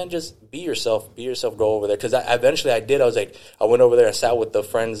with them, man, just be yourself. Be yourself. Go over there. Because eventually I did. I was like, I went over there and sat with the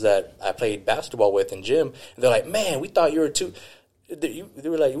friends that I played basketball with in gym. And they're like, man, we thought you were too. They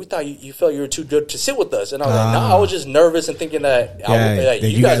were like, we thought you felt you were too good to sit with us, and I was like, no, I was just nervous and thinking that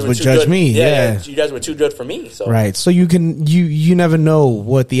you guys would judge me. You guys were too good for me. So so you never know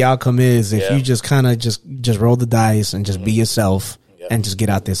what the outcome is if you just kind of just roll the dice and just be yourself and just get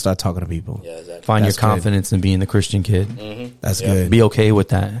out there and start talking to people. Yeah, exactly. Find your confidence in being the Christian kid. That's good. Be okay with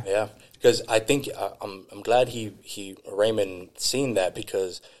that. Yeah, because I think I'm glad Raymond seen that,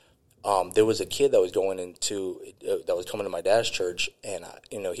 because. There was a kid that was coming to my dad's church, and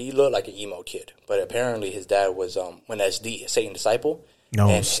you know, he looked like an emo kid, but apparently his dad was an SD, a Satan disciple.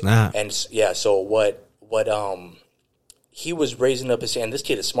 Snap. And so what he was raising up his, and this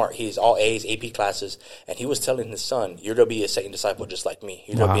kid is smart. He's all A's, AP classes, and he was telling his son, "You're gonna be a Satan disciple just like me.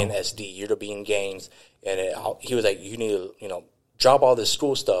 You're gonna be an SD. You're gonna be in gangs." And he was like, "You need to, you know, drop all this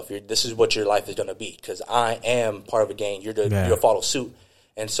school stuff. This is what your life is gonna be, because I am part of a gang. You'll follow suit."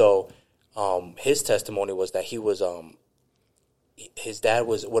 And so, his testimony was that he was, his dad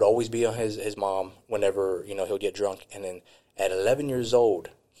would always be on his mom whenever, you know, he'll get drunk. And then at 11 years old,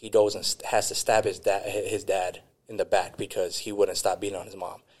 he goes and has to stab his dad in the back because he wouldn't stop beating on his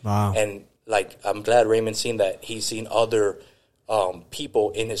mom. Wow. And like, I'm glad Raymond's seen that. He's seen other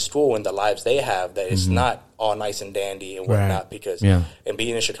people in his school and the lives they have, that it's not all nice and dandy and whatnot. Because and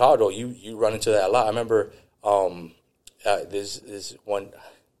being in Chicago, you run into that a lot. I remember this one.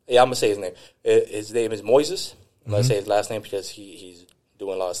 Yeah, I'm gonna say his name. His name is Moises. I'm gonna say his last name because he's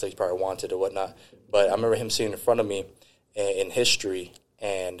doing a lot of stuff. He's probably wanted or whatnot. But I remember him sitting in front of me in history,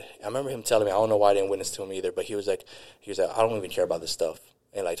 and I remember him telling me, I don't know why I didn't witness to him either, but he was like, I don't even care about this stuff.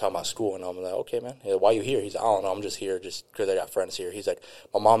 And like talking about school, and I'm like, okay, man, why you here? He's like, I don't know, I'm just here just because I got friends here. He's like,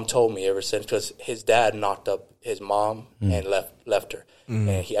 my mom told me ever since, because his dad knocked up his mom and left her, and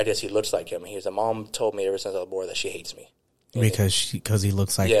I guess he looks like him. And he was like, mom told me ever since I was born that she hates me. Because he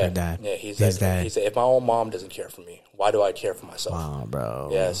looks like her dad. Yeah, his dad. He said, if my own mom doesn't care for me, why do I care for myself? Wow, bro.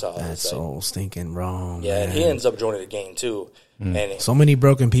 Yeah, so that's so stinking wrong. Yeah, man. and he ends up joining the gang too. And so many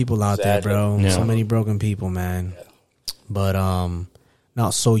broken people out there, bro. Yeah. So many broken people, man. Yeah. But now,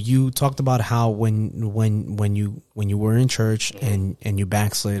 so you talked about how when you were in church and you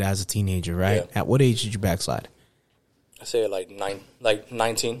backslid as a teenager, right? Yeah. At what age did you backslide? I say like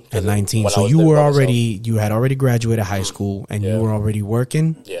 19. At 19. So you had already graduated high school and you were already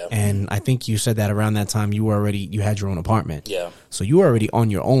working. Yeah. And I think you said that around that time you had your own apartment. Yeah. So you were already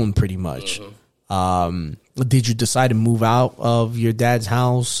on your own pretty much. Did you decide to move out of your dad's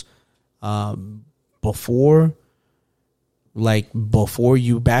house before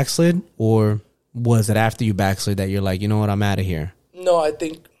you backslid, or was it after you backslid that you're like, you know what, I'm out of here? No,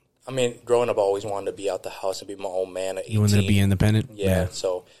 I mean, growing up, I always wanted to be out the house and be my own man at 18. You wanted to be independent? Yeah.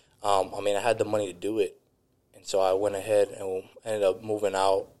 So, I mean, I had the money to do it. And so I went ahead and ended up moving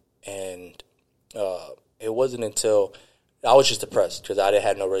out. And it wasn't until I was just depressed because I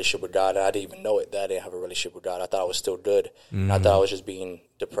had no relationship with God. And I didn't even know it, that I didn't have a relationship with God. I thought I was still good. And I thought I was just being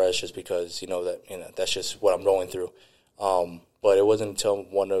depressed just because, that's just what I'm going through. But it wasn't until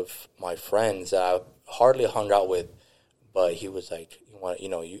one of my friends that I hardly hung out with, but he was like,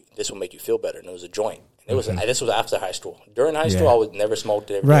 this will make you feel better. And it was a joint. And this was after high school. During high school, I was never smoked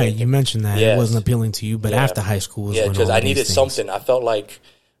it. Right, you mentioned that. Yes. It wasn't appealing to you, but after high school was because I needed something. I felt like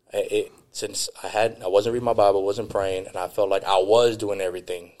since I wasn't reading my Bible, wasn't praying, and I felt like I was doing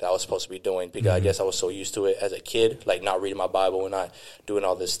everything that I was supposed to be doing because I guess I was so used to it as a kid, like not reading my Bible and not doing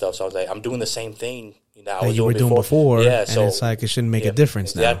all this stuff. So I was like, I'm doing the same thing that you were doing before. Yeah, so it's like it shouldn't make a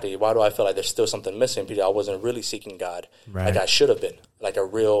difference now. Exactly. Why do I feel like there's still something missing? Because I wasn't really seeking God like I should have been, like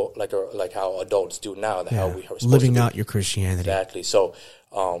like how adults do now. How we are supposed living to be. out your Christianity. Exactly. So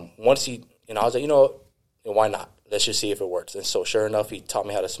once I was like, why not? Let's just see if it works. And so sure enough, he taught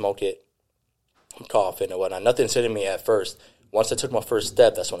me how to smoke it, coughing and whatnot. Nothing said to me at first. Once I took my first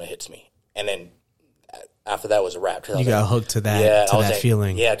step, that's when it hits me. And then after that was a wrap. You got hooked to that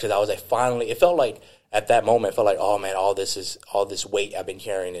feeling. Yeah, because I was like, finally, it felt like at that moment, it felt like, oh man, all this weight I've been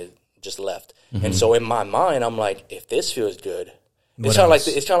carrying is just left. And so in my mind, I'm like, if this feels good, it's kind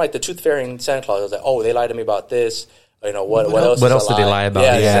of like the tooth fairy and Santa Claus. I was like, oh, they lied to me about this. What else? What else did they lie about?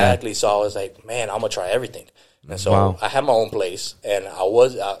 Yeah, exactly. So I was like, man, I'm gonna try everything. And so I had my own place, and I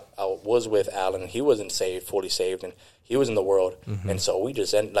was with Alan. He wasn't fully saved, and he was in the world. And so we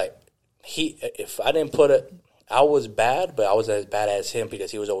just ended if I didn't put it, I was bad, but I wasn't as bad as him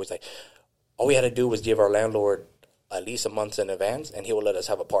because he was always like, all we had to do was give our landlord at least a month in advance, and he would let us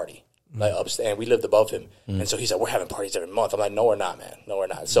have a party. Like upstairs, and we lived above him, and so he said, "We're having parties every month." I'm like, "No, we're not, man. No, we're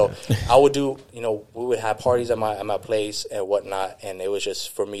not." So I would do, we would have parties at my place and whatnot, and it was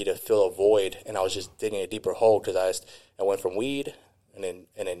just for me to fill a void, and I was just digging a deeper hole because I went from weed and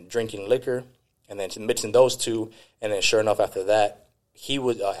then drinking liquor, and then mixing those two, and then sure enough, after that,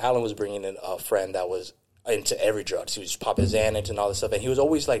 Alan was bringing in a friend that was into every drug. He was just popping Xanax and all this stuff, and he was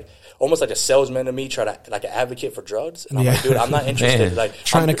always like almost like a salesman to me, trying to like an advocate for drugs. And I'm like, dude, I'm not interested. Like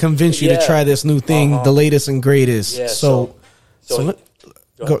trying to convince you to try this new thing, the latest and greatest. Yeah, so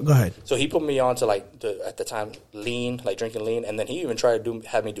go ahead. So he put me on to at the time lean, like drinking lean, and then he even tried to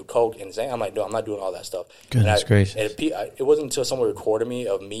have me do coke and Xanax. I'm like, no, I'm not doing all that stuff. Goodness gracious. It wasn't until someone recorded me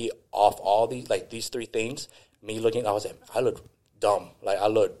of me off all these three things, me looking, I was like, I look dumb. Like I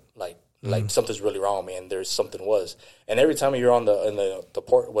look like something's really wrong with me, and there's something was. And every time you're on the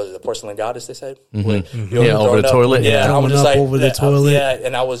porcelain goddess, they said, over the toilet, I'm just like over the toilet,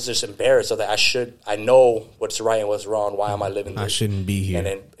 and I was just embarrassed. So that I know what's right and what's wrong. Why am I living this? I shouldn't be here. And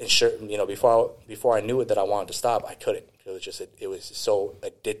then, before I knew it that I wanted to stop, I couldn't. It was so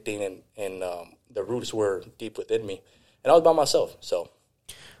addicting, and the roots were deep within me, and I was by myself. So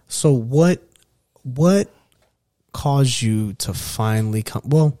what caused you to finally come?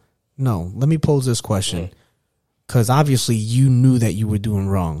 Well. No, let me pose this question, because obviously you knew that you were doing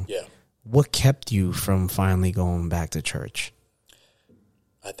wrong. Yeah. What kept you from finally going back to church?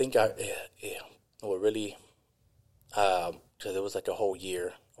 I think what really because it was like a whole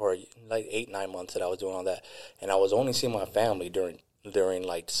year or like 8-9 months that I was doing all that, and I was only seeing my family during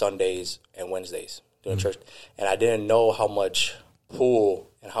like Sundays and Wednesdays during church, and I didn't know how much pull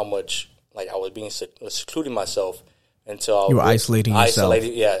and how much like I was being secluding myself until You were isolating yourself.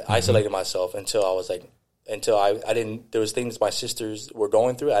 Isolating myself until I was like, until I didn't, there was things my sisters were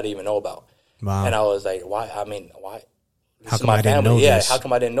going through I didn't even know about. Wow. And I was like, why? I mean, why? How come I didn't know this? How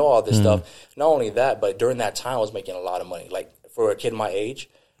come I didn't know all this stuff? Not only that, but during that time I was making a lot of money. Like for a kid my age,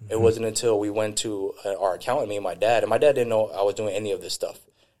 it wasn't until we went to our accountant, me and my dad didn't know I was doing any of this stuff.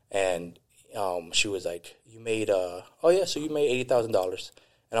 And she was like, you made, so you made $80,000.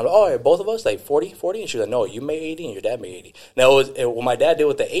 And I'm like, oh, yeah, both of us, like 40? And she was like, no, you made 80 and your dad made 80. Now, what my dad did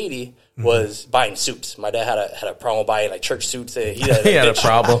with the 80 was buying suits. My dad had a problem buying, like, church suits. He had a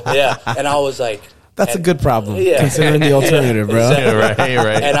problem. Yeah, and I was like... That's a good problem, yeah. considering the alternative, bro. Exactly.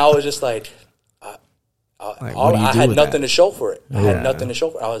 Right. And I was just like... what do you I do had with nothing that? to show for it. I Yeah. had nothing to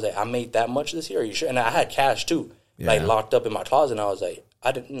show for it. I was like, I made that much this year? Are you sure? And I had cash, too, like, Yeah. locked up in my closet. And I was like,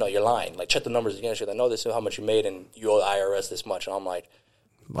 I didn't know, you're lying. Like, check the numbers again. She's like, no, this is how much you made, and you owe the IRS this much. And I'm like...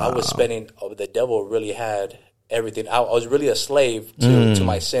 I was spending. The devil really had everything. I was really a slave to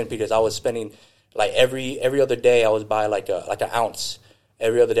my sin because I was spending like every other day. I was buy like an ounce.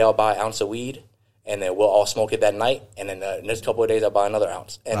 Every other day I'll buy an ounce of weed, and then we'll all smoke it that night. And then the next couple of days I'll buy another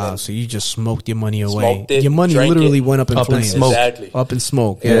ounce. And Wow, then so you just smoked your money away. Smoked it, Your money drank literally it. went up in Up in flames. smoke. Exactly. Up in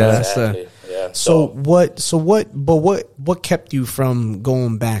smoke. Yeah, that's exactly. Yeah. So what kept you from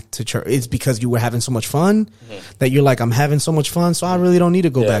going back to church? It's because you were having so much fun that you're like, I'm having so much fun, so I really don't need to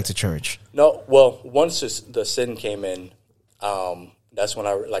go back to church. No, well, once the sin came in, that's when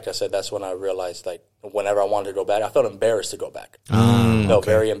that's when I realized, like, whenever I wanted to go back, I felt embarrassed to go back.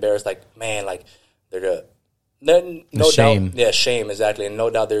 Very embarrassed. Like, man, like, shame. Doubt, shame, exactly. And no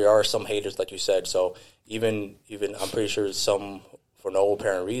doubt there are some haters, like you said. So even I'm pretty sure some, for no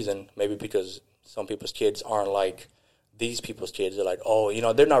apparent reason, maybe because some people's kids aren't like these people's kids. They're like, oh,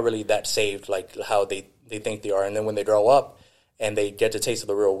 they're not really that saved like how they think they are. And then when they grow up and they get the taste of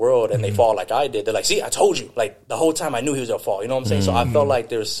the real world and they fall like I did, they're like, see, I told you. Like, the whole time I knew he was going to fall. You know what I'm saying? So I felt like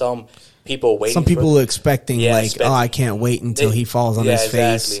there's some people waiting. Some people expecting I can't wait until he falls on his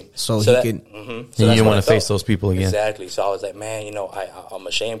face so he can. And you don't want to face those people again. Exactly. So I was like, man, I'm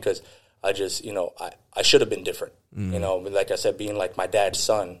ashamed because I just, I should have been different. Like I said, being like my dad's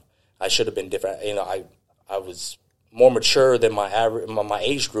son, I should have been different. I was more mature than my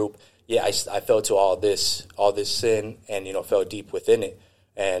age group. Yeah, I fell to all this sin and, fell deep within it.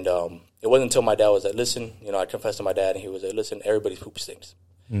 And it wasn't until my dad was like, listen, I confessed to my dad and he was like, listen, everybody's poop stinks.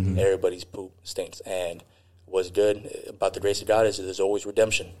 Everybody's poop stinks. And what's good about the grace of God is there's always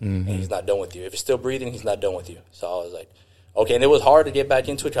redemption. And he's not done with you. If you're still breathing, he's not done with you. So I was like, okay. And it was hard to get back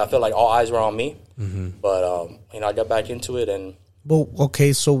into it because I felt like all eyes were on me. But, I got back into it and. Well,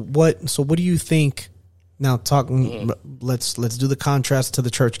 okay. So what do you think? Now, let's do the contrast to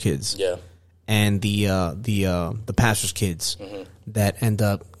the church kids, and the pastor's kids that end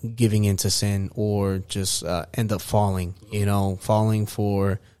up giving into sin or just end up falling. Falling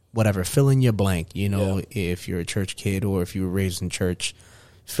for whatever, fill in your blank. If you're a church kid or if you were raised in church,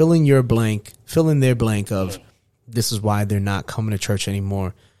 fill in their blank of this is why they're not coming to church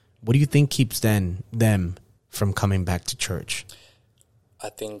anymore. What do you think keeps them from coming back to church? I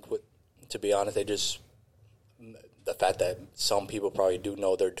think, to be honest, the fact that some people probably do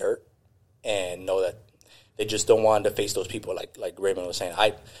know their dirt and know that they just don't want to face those people, like Raymond was saying.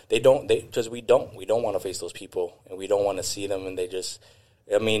 Because we don't want to face those people and we don't want to see them, and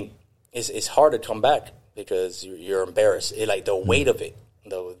it's hard to come back because you're embarrassed. The weight of it,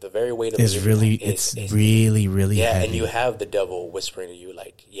 the very weight of it is really really heavy. And you have the devil whispering to you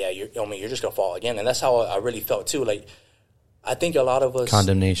like, you're just gonna fall again, and that's how I really felt too. Like, I think a lot of us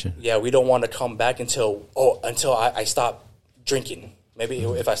condemnation. Yeah, we don't want to come back until I stop drinking. Maybe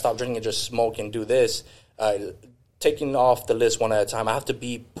if I stop drinking and just smoke and do this, taking off the list one at a time. I have to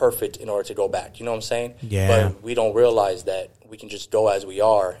be perfect in order to go back. You know what I'm saying? Yeah. But we don't realize that we can just go as we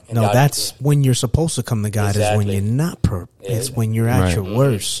are. And no, that's when you're supposed to come to God. Exactly. Is when you're not perfect. It's when you're at your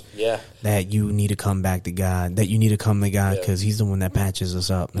worst. Yeah. That you need to come back to God. That you need to come to God because He's the one that patches us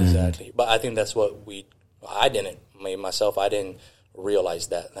up. Man. Exactly. But I think that's what I didn't. Myself, I didn't realize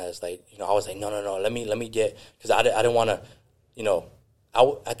that. I was like, I was like, no, let me get, because I didn't want to,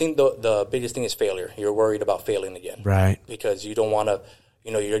 I think the biggest thing is failure. You're worried about failing again, right? Because you don't want to,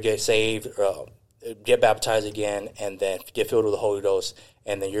 you get saved, get baptized again, and then get filled with the Holy Ghost,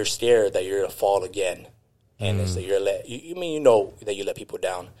 and then you're scared that you're gonna fall again, and it's that that you let people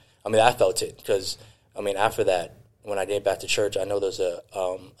down. I felt it because after that, when I get back to church, I know there's a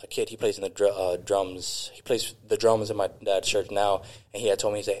kid. He plays in the drums. He plays the drums in my dad's church now. And he had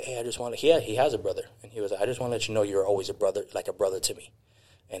told me, he said, "Hey, I just want to." He has a brother, and he was like, "I just want to let you know you're always a brother, like a brother to me."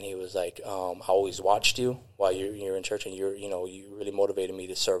 And he was like, "I always watched you while you're in church, and you really motivated me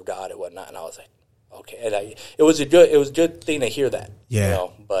to serve God and whatnot." And I was like, "Okay." And it was a good thing to hear that. Yeah. You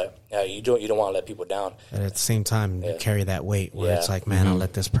know, but you don't want to let people down. And at the same time, you carry that weight where it's like, man, I'll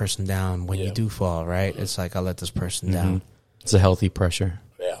let this person down when you do fall, right? It's like, I'll let this person down. It's a healthy pressure.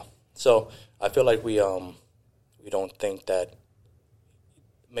 Yeah. So I feel like we don't think that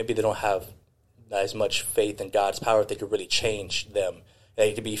maybe they don't have as much faith in God's power if they could really change them.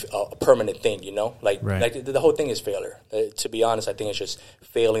 It could be a permanent thing, you know? Like the whole thing is failure. To be honest, I think it's just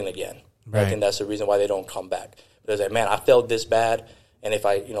failing again. Right. I think that's the reason why they don't come back. Because like, man, I failed this bad, and if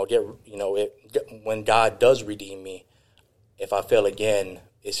I, when God does redeem me, if I fail again,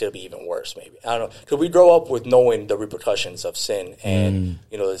 it's gonna be even worse. Maybe I don't know. Because we grow up with knowing the repercussions of sin, and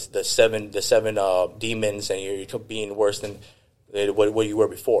the seven demons, and you're being worse than what you were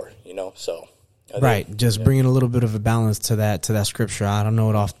before. You know, so. Right, just bringing a little bit of a balance to that scripture. I don't know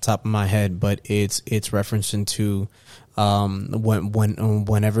it off the top of my head, but it's referencing to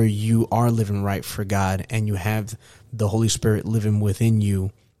whenever you are living right for God and you have the Holy Spirit living within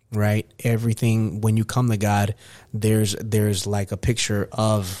you, right? Everything, when you come to God, there's like a picture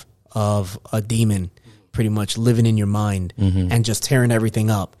of a demon pretty much living in your mind and just tearing everything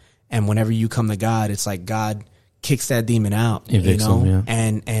up. And whenever you come to God, it's like God kicks that demon out, evicts him, yeah.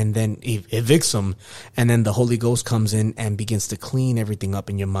 and then evicts him, and then the Holy Ghost comes in and begins to clean everything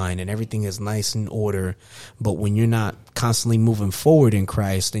up in your mind, and everything is nice in order. But when you're not constantly moving forward in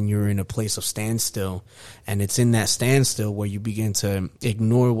Christ, and you're in a place of standstill, and it's in that standstill where you begin to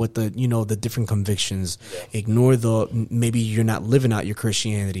ignore what the different convictions, ignore maybe you're not living out your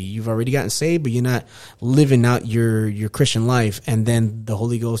Christianity. You've already gotten saved, but you're not living out your Christian life, and then the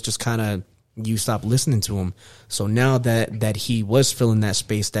Holy Ghost just kind of, you stop listening to him. So now that he was filling that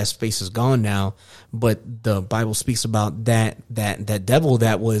space is gone now. But the Bible speaks about that devil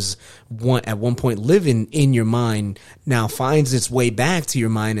that was at one point living in your mind now finds its way back to your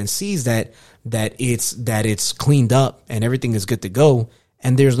mind and sees that it's cleaned up and everything is good to go.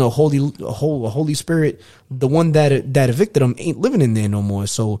 And there's no Holy Spirit. The one that evicted him ain't living in there no more.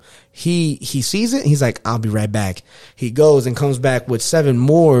 So he sees it. He's like, I'll be right back. He goes and comes back with 7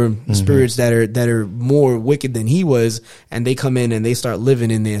 more spirits that are more wicked than he was. And they come in and they start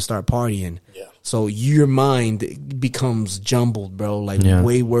living in there and start partying. Yeah. So your mind becomes jumbled, bro, like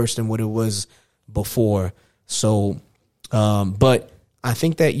way worse than what it was before. So, but I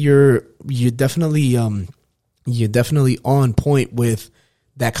think that you're definitely on point with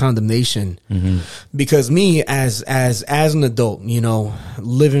that condemnation, because me as an adult,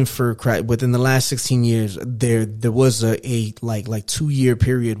 living for Christ within the last 16 years, there was a 2-year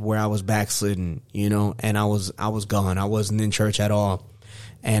period where I was backslidden, and I was gone. I wasn't in church at all.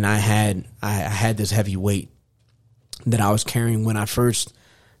 And I had this heavy weight that I was carrying when I first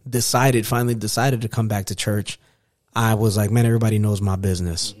finally decided to come back to church. I was like, man, everybody knows my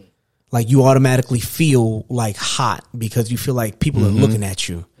business. Like, you automatically feel like hot because you feel like people are looking at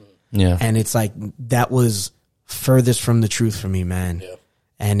you. Yeah. And it's like, that was furthest from the truth for me, man. Yeah.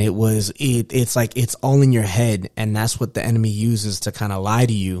 And it's like, it's all in your head. And that's what the enemy uses to kind of lie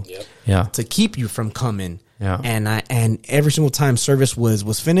to you. Yep. Yeah. To keep you from coming. Yeah. And every single time service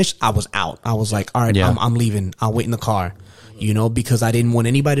was finished, I was out. I was like, all right, I'm leaving. I'll wait in the car, because I didn't want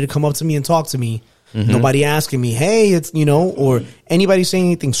anybody to come up to me and talk to me. Nobody asking me, hey, it's, or anybody saying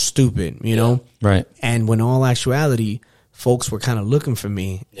anything stupid, Right. And when in all actuality, folks were kind of looking for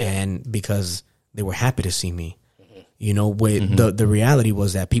me and because they were happy to see me, the reality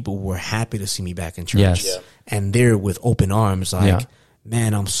was that people were happy to see me back in church. Yes. Yeah. And they're with open arms, like,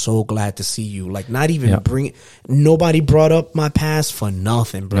 man, I'm so glad to see you. Like, not even nobody brought up my past for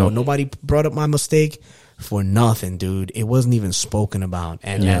nothing, bro. Nope. Nobody brought up my mistake for nothing, dude. It wasn't even spoken about.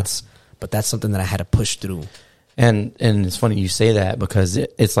 And that's something that I had to push through. And it's funny you say that because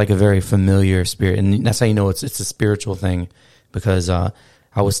it's like a very familiar spirit. And that's how you know it's a spiritual thing, because I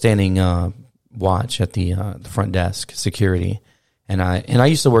was standing watch at the front desk, security. And I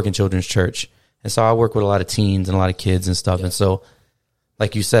used to work in children's church. And so I work with a lot of teens and a lot of kids and stuff. Yeah. And so,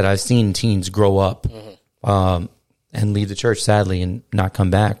 like you said, I've seen teens grow up and leave the church, sadly, and not come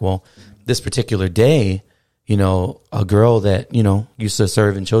back. Well, this particular day, a girl that, used to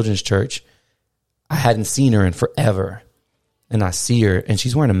serve in children's church, I hadn't seen her in forever. And I see her and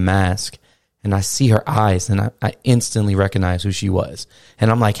she's wearing a mask and I see her eyes and I instantly recognize who she was.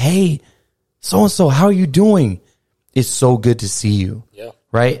 And I'm like, hey, so-and-so, how are you doing? It's so good to see you. Yeah.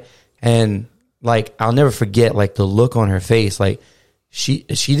 Right. And like, I'll never forget, like, the look on her face. Like, she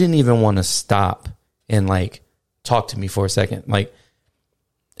didn't even want to stop and, like, talk to me for a second. Like,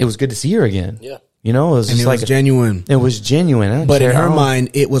 it was good to see her again. Yeah. You know, it was just it was genuine. It was genuine. But in her mind,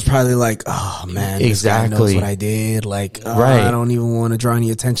 it was probably like, oh man, this guy knows what I did. Like, I don't even want to draw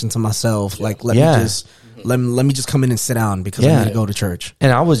any attention to myself. Yeah. Like, let me just come in and sit down because I need to go to church.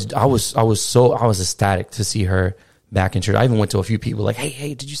 And I was ecstatic to see her back in church. I even went to a few people like,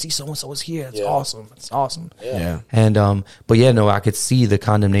 hey, did you see so and so was here? It's awesome. It's awesome. Yeah. And but I could see the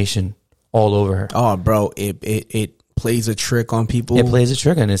condemnation all over her. Oh, bro, it plays a trick on people. It plays a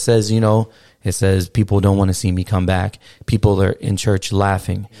trick, and it says, it says people don't want to see me come back. People are in church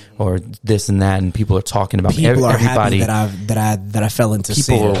laughing, or this and that, and people are talking about people are everybody. Happy that I fell into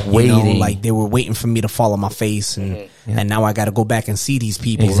sin. People were waiting, like they were waiting for me to fall on my face, and now I got to go back and see these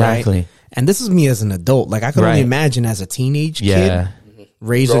people. Exactly. Right? And this is me as an adult. Like I could only imagine as a teenage kid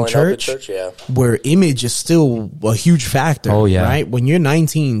raised in church, where image is still a huge factor. Oh yeah, right. When you're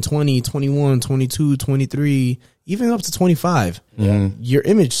 19, 20, 21, 22, 23. Even up to 25, your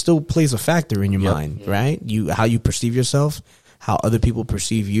image still plays a factor in your mind, right? How you perceive yourself, how other people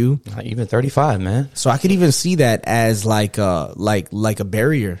perceive you. Even 35, man. So I could even see that as like a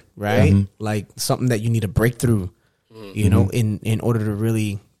barrier, right? Like something that you need to break through, in order to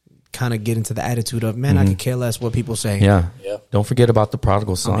really kind of get into the attitude of, man, I could care less what people say. Yeah. Don't forget about the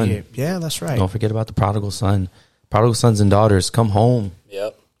prodigal son. Yeah, that's right. Don't forget about the prodigal son. Prodigal sons and daughters, come home.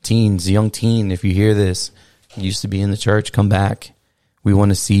 Yep. Teens, young teen, if you hear this. You used to be in the church, come back. We want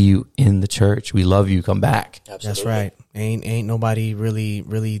to see you in the church. We love you, come back. Absolutely. That's right. Ain't nobody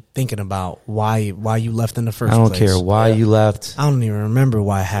really thinking about why you left in the first place. I don't care why you left. I don't even remember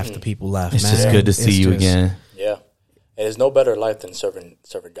why half the people left. It's man. just good to see you again. Yeah. And there's no better life than serving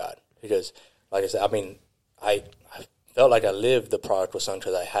God. Because, like I said, I mean, I felt like I lived the prodigal son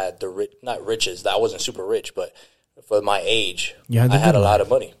because I had not riches. I wasn't super rich, but for my age, I had a lot of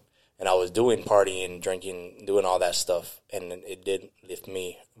money. And I was doing partying, drinking, doing all that stuff, and it did leave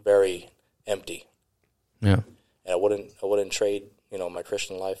me very empty. Yeah, and I wouldn't trade my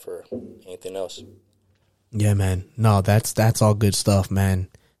Christian life for anything else. Yeah, man. No, that's all good stuff, man.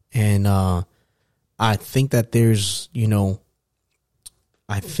 And I think that there's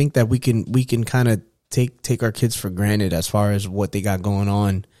I think that we can kind of take our kids for granted as far as what they got going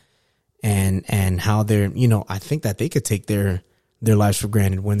on, and how they're I think that they could take their lives for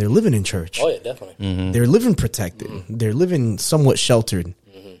granted when they're living in church. Oh, yeah, definitely. They're living protected. They're living somewhat sheltered,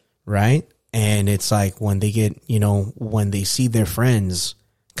 right? And it's like when they get, when they see their friends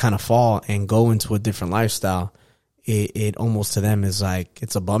kind of fall and go into a different lifestyle, it almost to them is like,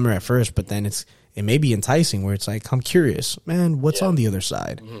 it's a bummer at first, but then it may be enticing where it's like, I'm curious, man, what's on the other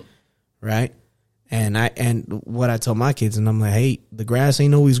side, right? And what I tell my kids, and I'm like, hey, the grass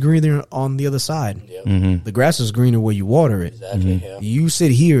ain't always greener on the other side. Yep. The grass is greener where you water it. Exactly. Yeah. You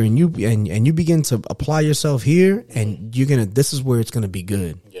sit here and you begin to apply yourself here, and this is where it's gonna be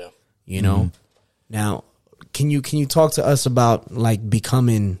good. Yeah. Now, can you talk to us about like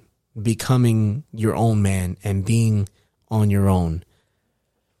becoming your own man and being on your own?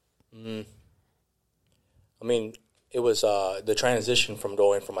 I mean, it was the transition from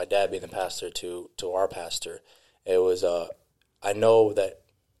going from my dad being the pastor to our pastor. It was I know that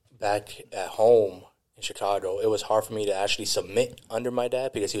back at home in Chicago, it was hard for me to actually submit under my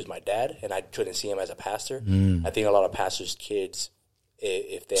dad because he was my dad and I couldn't see him as a pastor. I think a lot of pastors' kids,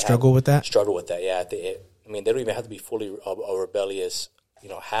 if they struggle with that, yeah. They don't even have to be fully rebellious,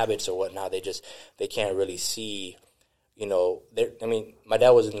 habits or whatnot. They can't really see, my dad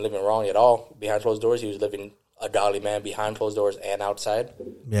wasn't living wrong at all behind closed doors. He was living a godly man behind closed doors and outside.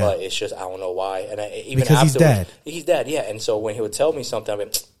 Yeah. But it's just, I don't know why. And because he's dad. He's dad, yeah. And so when he would tell me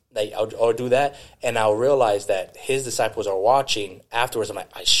something, I'll do that, and I'll realize that his disciples are watching afterwards. I'm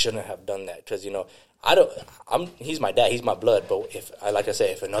like, I shouldn't have done that because he's my dad, he's my blood. But if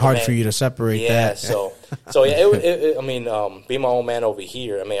another hard man, for you to separate that. So yeah, being my own man over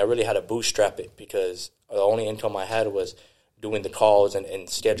here, I really had to bootstrap it because the only income I had was doing the calls and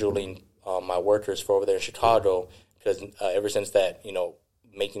scheduling my workers for over there in Chicago. Because ever since that,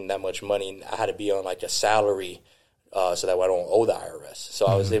 making that much money, I had to be on like a salary. So that I don't owe the IRS. So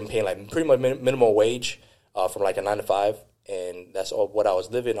I was paying like pretty much minimum wage from like a 9 to 5, and that's all what I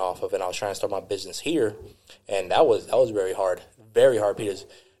was living off of. And I was trying to start my business here, and that was very hard because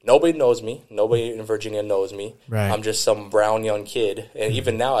nobody knows me. Nobody in Virginia knows me. Right. I'm just some brown young kid, and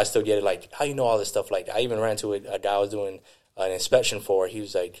even now I still get it. Like, how you know all this stuff? Like, I even ran into a guy I was doing an inspection for. He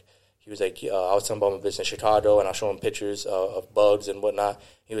was like, I was telling him about my business in Chicago, and I was showing him pictures of bugs and whatnot.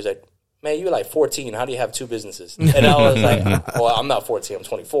 He was like, man, you're like 14. How do you have 2 businesses? And I was like, well, I'm not 14. I'm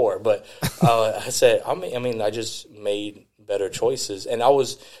 24. But I said, I just made better choices. And I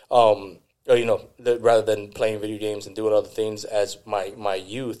was, rather than playing video games and doing other things as my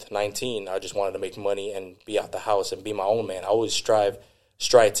youth, 19, I just wanted to make money and be out the house and be my own man. I always strive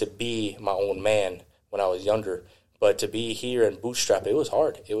to be my own man when I was younger. But to be here and bootstrap, it was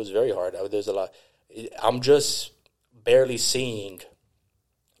hard. It was very hard. There's a lot. I'm just barely seeing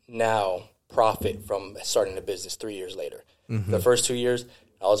now profit from starting the business 3 years later. The first 2 years,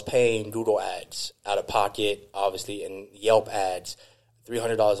 I was paying Google ads out of pocket, obviously, and Yelp ads,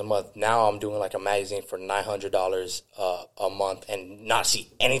 $300 a month. Now I'm doing like a magazine for $900 a month and not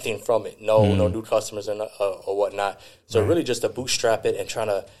see anything from it. No new customers or whatnot. So really just to bootstrap it and trying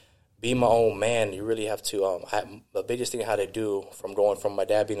to be my own man, you really have to. The biggest thing I had to do from going from my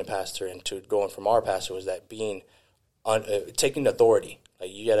dad being a pastor and to going from our pastor was that taking authority. Like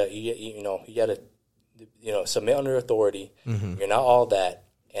you gotta submit under authority. You're not all that,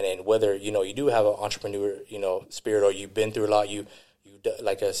 and then whether you do have an entrepreneur spirit or you've been through a lot. You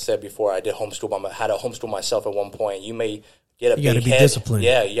like I said before, I did homeschool. I had to homeschool myself at one point. You may get a big head. You got to be disciplined.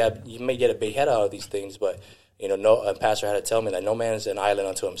 Yeah, you may get a big head out of these things, but. A pastor had to tell me that no man is an island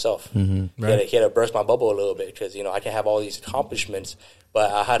unto himself. Right. He had to burst my bubble a little bit because, I can have all these accomplishments, but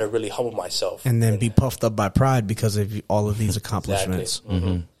I had to really humble myself. And then be puffed up by pride because of all of these accomplishments.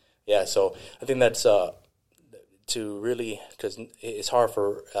 Exactly. Yeah, so I think that's to really, because it's hard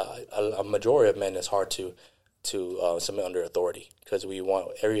for a majority of men, it's hard to submit under authority because we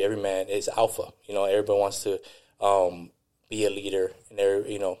want, every man is alpha. Everybody wants to be a leader and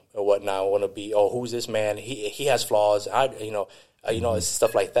or whatnot. I want to be, who's this man? He has flaws. It's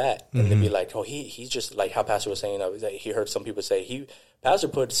stuff like that. And they'd be like, he's just like how Pastor was saying. He heard some people say Pastor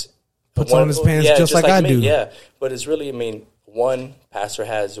puts on his pants just like I do. Yeah, but it's really, one, Pastor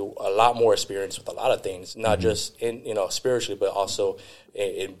has a lot more experience with a lot of things, not just in spiritually, but also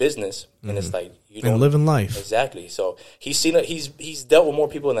in business. And it's like you don't living life exactly. So he's dealt with more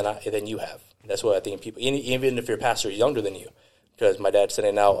people than you have. That's what I think people, even if your pastor is younger than you, because my dad's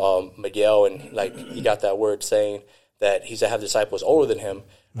sending out Miguel, and like he got that word saying that he's to have disciples older than him.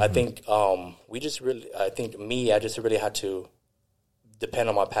 I think I just really had to depend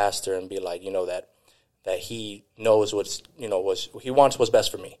on my pastor and be like, that he knows he wants what's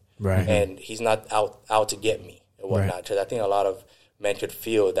best for me, right? And he's not out to get me or whatnot. Because I think a lot of men could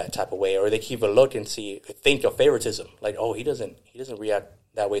feel that type of way, or they can even look and think of favoritism, like, he doesn't react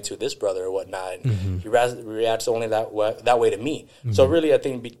that way to this brother or whatnot, and he reacts only that way to me. So really, I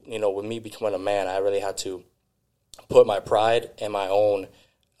think with me becoming a man, I really had to put my pride and my own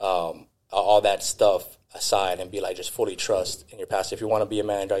all that stuff aside and be like, just fully trust in your pastor. If you want to be a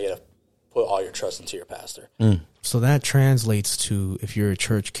man, you got to put all your trust into your pastor. So that translates to, if you're a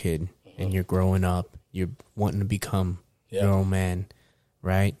church kid and you're growing up, you're wanting to become your own man,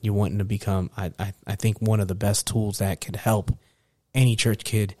 right? You're wanting to become. I think one of the best tools that could help any church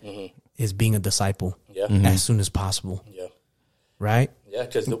kid is being a disciple as soon as possible. Yeah. Right? Yeah,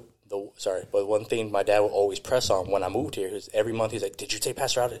 because but one thing my dad would always press on when I moved here is every month he's like, "Did you take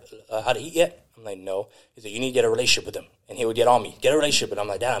Pastor out to eat yet?" I'm like, "No." He's like, "You need to get a relationship with him." And he would get on me, "Get a relationship." And I'm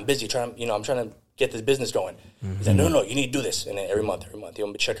like, "Dad, I'm busy I'm trying to get this business going." He's like, "No, you need to do this." And then every month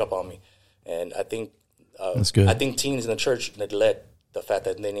he'll check up on me. And I think that's good. I think teens in the church neglect the fact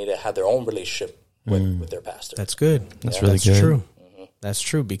that they need to have their own relationship with their pastor. That's good. That's really good. True. That's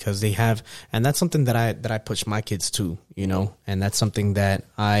true, because they have, and that's something that I push my kids to, and that's something that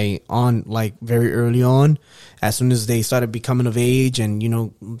very early on, as soon as they started becoming of age and,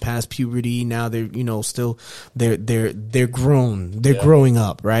 past puberty, now they're, still, they're grown, they're growing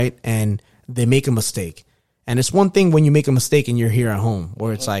up, right? And they make a mistake. And it's one thing when you make a mistake and you're here at home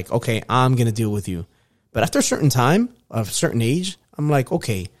where it's like, okay, I'm going to deal with you. But after a certain time, of a certain age, I'm like,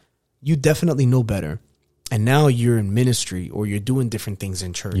 okay, you definitely know better. And now you're in ministry or you're doing different things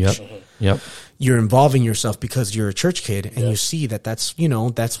in church. Yep. You're involving yourself because you're a church kid, and you see that's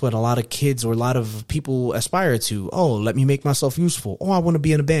what a lot of kids or a lot of people aspire to. Oh, let me make myself useful. Oh, I want to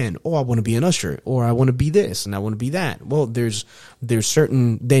be in a band. Oh, I want to be an usher. Or I want to be this and I want to be that. Well, there's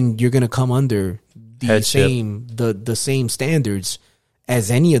certain, then you're going to come under the same standards as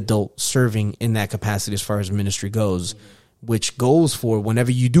any adult serving in that capacity as far as ministry goes, which goes for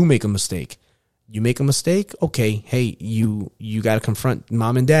whenever you do make a mistake. You make a mistake, okay, hey, you got to confront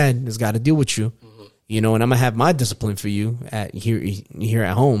mom and dad. Has got to deal with you, and I'm going to have my discipline for you here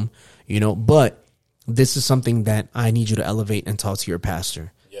at home, but this is something that I need you to elevate and talk to your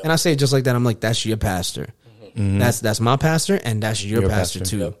pastor. Yep. And I say it just like that. I'm like, that's your pastor. That's my pastor, and that's your pastor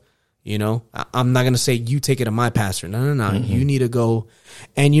too. You know, I'm not going to say you take it to my pastor. No. You need to go.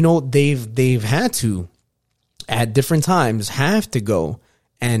 And, you know, they've had to at different times have to go.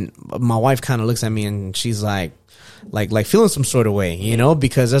 And my wife kind of looks at me and she's like feeling some sort of way, you know,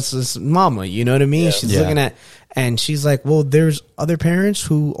 because that's mama, you know what I mean? Yeah. She's looking at, and she's like, well, there's other parents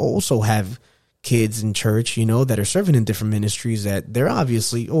who also have kids in church, you know, that are serving in different ministries that they're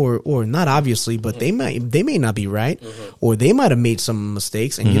obviously, or not obviously, but they may not be right, or they might have made some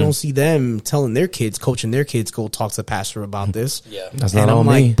mistakes, and you don't see them telling their kids, coaching their kids, go talk to the pastor about this. Yeah. That's And not I'm on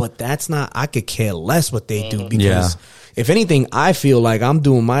like, me. but that's not, I could care less what they do, because Yeah. if anything, I feel like I'm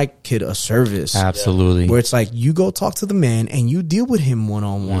doing my kid a service. Absolutely. Where it's like, you go talk to the man and you deal with him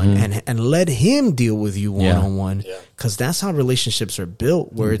one-on-one, and let him deal with you one-on-one. Yeah. Cause that's how relationships are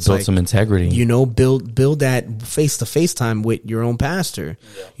built, where it's Build like some integrity. you know, build that face-to-face time with your own pastor,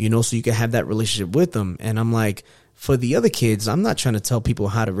 you know, so you can have that relationship with them. And I'm like, for the other kids, I'm not trying to tell people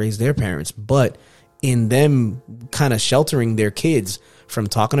how to raise their parents, but in them kind of sheltering their kids from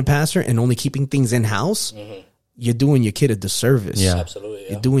talking to pastor and only keeping things in-house, you're doing your kid a disservice. Yeah. Absolutely.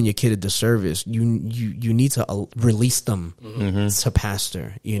 Yeah. You're doing your kid a disservice. You need to release them to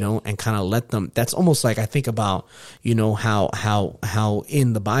pastor, you know, and kind of let them. That's almost like, I think about, you know, how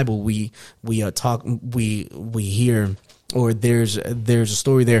in the Bible we hear, or there's a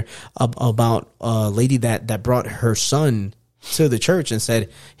story there about a lady that brought her son to the church and said,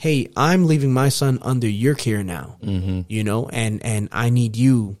 hey, I'm leaving my son under your care now, you know, and I need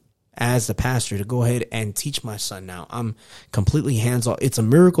you as the pastor to go ahead and teach my son now. I'm completely hands off. It's a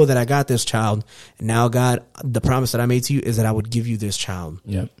miracle that I got this child. And now, God, the promise that I made to you is that I would give you this child.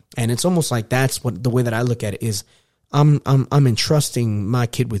 Yeah. And it's almost like that's what the way that I look at it is, I'm entrusting my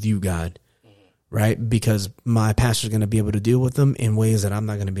kid with you, God, right? Because my pastor's going to be able to deal with them in ways that I'm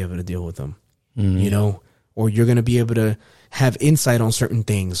not going to be able to deal with them, you know, or you're going to be able to have insight on certain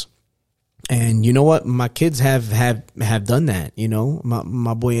things. And you know what? My kids have done that. You know,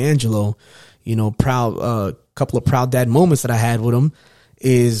 my boy Angelo, you know, couple of proud dad moments that I had with him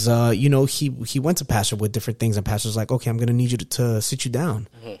is, you know, he went to pastor with different things, and pastor's like, okay, I'm going to need you to sit you down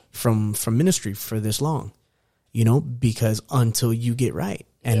from ministry for this long, you know, because until you get right.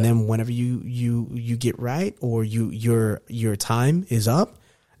 And then whenever you get right, or your time is up,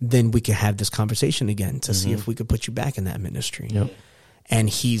 then we can have this conversation again to see if we could put you back in that ministry. Yep. And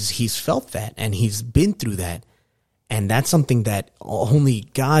he's felt that, and he's been through that. And that's something that only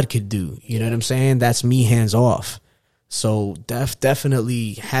God could do. You know what I'm saying? That's me hands off. So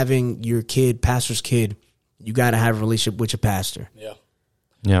definitely having your kid, pastor's kid, you got to have a relationship with your pastor. Yeah.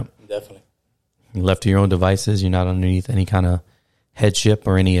 Yeah. Definitely. You're left to your own devices. You're not underneath any kind of headship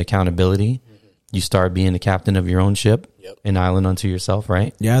or any accountability. You start being the captain of your own ship, an island unto yourself,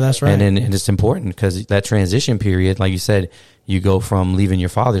 right? Yeah, that's right. And it's important because that transition period, like you said, you go from leaving your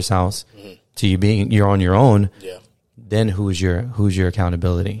father's house to you're on your own. Yeah. Then who's your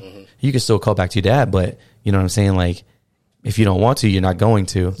accountability? You can still call back to your dad, but you know what I'm saying? Like, if you don't want to, you're not going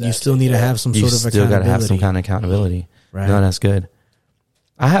to. You still need to have some You sort of still got to have some accountability. kind of accountability. Right. No, that's good.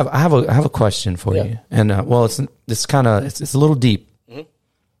 I have a question for you, and well, it's a little deep,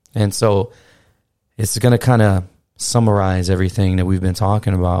 and so it's going to kind of summarize everything that we've been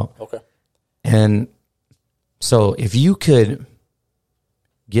talking about. Okay. And so, if you could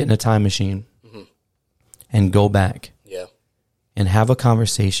get in a time machine and go back, and have a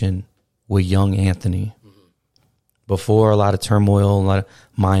conversation with young Anthony before a lot of turmoil, a lot of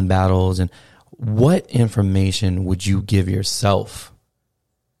mind battles, and what information would you give yourself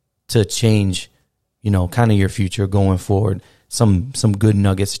to change, you know, kind of your future going forward? Some good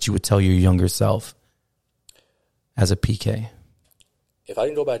nuggets that you would tell your younger self as a PK. If I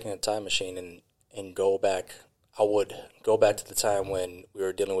can go back in a time machine and go back, I would go back to the time when we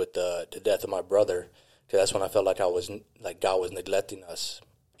were dealing with the death of my brother, because that's when I felt like God was neglecting us,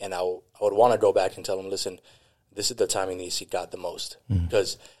 and I would want to go back and tell him, listen, this is the time you need to seek God the most,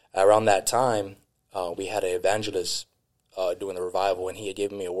 because around that time we had an evangelist doing the revival, and he had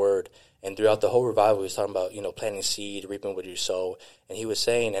given me a word, and throughout the whole revival he was talking about, you know, planting seed, reaping what you sow, and he was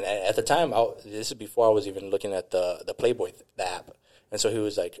saying, and at the time, this is before I was even looking at the Playboy the app. And so he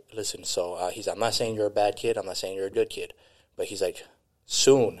was like, listen, so I'm not saying you're a bad kid, I'm not saying you're a good kid, but he's like,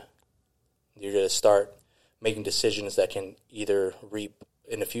 soon you're going to start making decisions that can either reap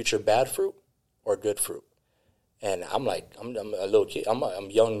in the future bad fruit or good fruit. And I'm like, I'm a little kid, I'm a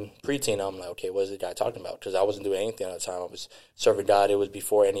young preteen, I'm like, okay, what is the guy talking about? Because I wasn't doing anything at the time, I was serving God, it was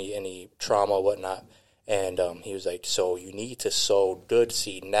before any trauma or whatnot. And he was like, so you need to sow good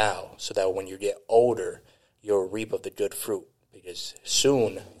seed now, so that when you get older, you'll reap of the good fruit. Because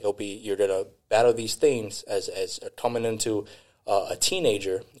soon you're gonna battle these things as coming into a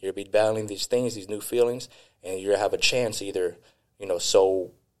teenager, you'll be battling these things, these new feelings, and you're gonna have a chance to either,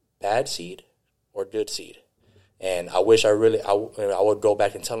 sow bad seed or good seed. And I wish I would go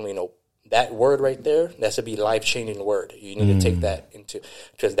back and tell them, that word right there, that's to be life-changing word. You need to take that into,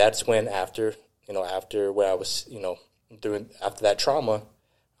 because that's when after when I was, after that trauma,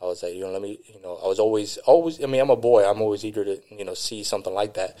 I was like, I was always, I mean, I'm a boy. I'm always eager to, see something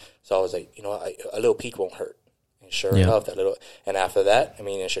like that. So I was like, a little peek won't hurt. And sure enough, and after that, I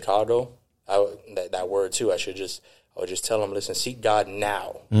mean, in Chicago, that word too, I would just tell them, listen, seek God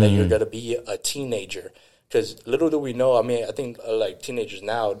now, that you're going to be a teenager. Because little do we know, I mean, I think like teenagers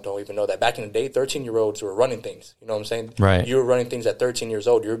now don't even know that back in the day, 13-year-olds were running things. You know what I'm saying? Right. You were running things at 13 years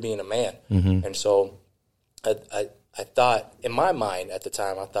old. You were being a man. Mm-hmm. And so I thought, in my mind at the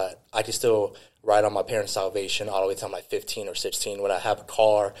time, I thought I could still ride on my parents' salvation all the way until I'm like 15 or 16 when I have a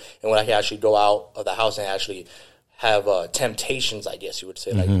car and when I can actually go out of the house and actually have temptations, I guess you would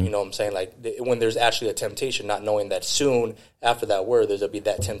say. Like, you know what I'm saying? Like when there's actually a temptation, not knowing that soon after that word, there's going to be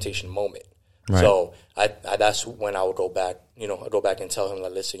that temptation moment. Right. So I that's when I would go back, I'd go back and tell him,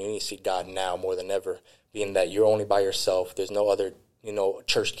 like, listen, you need to seek God now more than ever, being that you're only by yourself. There's no other,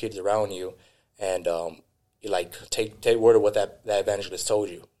 church kids around you. And, take word of what that evangelist told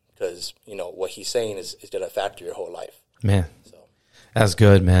you, because, what he's saying is going to factor your whole life. Man, so that's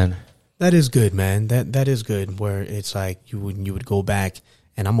good, man. That is good, man. That is good, where it's like you would go back,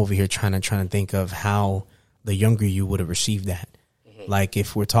 and I'm over here trying to think of how the younger you would have received that. Like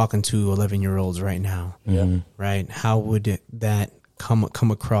if we're talking to 11-year-olds right now, right? How would that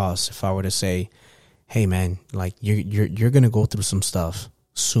come across if I were to say, "Hey, man, like you're gonna go through some stuff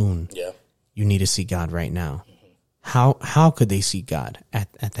soon. Yeah, you need to seek God right now." How could they seek God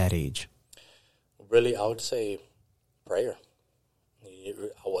at that age? Really, I would say prayer. I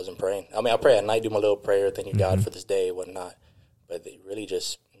wasn't praying. I mean, I pray at night, do my little prayer, thanking God for this day, whatnot. But they really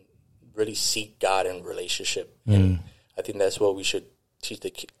just seek God in relationship. And I think that's what we should teach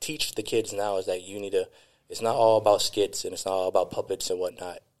the kids now, is that you need to, it's not all about skits and it's not all about puppets and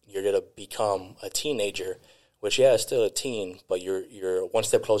whatnot. You're going to become a teenager, which, is still a teen, but you're one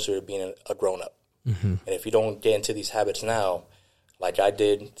step closer to being a grown-up. And if you don't get into these habits now, like I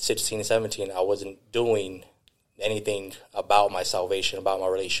did 16 and 17, I wasn't doing anything about my salvation, about my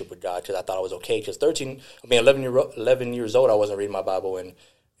relationship with God, because I thought I was okay. Because 11 years old, I wasn't reading my Bible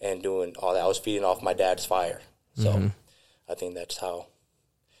and doing all that. I was feeding off my dad's fire. So I think that's how,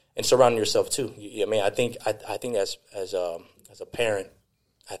 and surrounding yourself too. I mean, I think as a parent,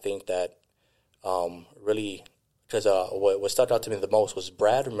 I think that really, because what stuck out to me the most was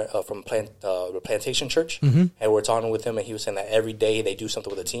Brad from Plantation Church, and we were talking with him, and he was saying that every day they do something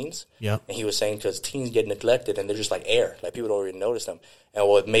with the teens. Yeah, and he was saying because teens get neglected and they're just like air, like people don't even notice them. And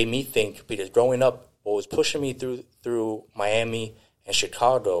what made me think, because growing up, what was pushing me through Miami and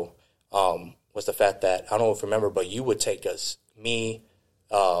Chicago was the fact that, I don't know if you remember, but you would take us, me,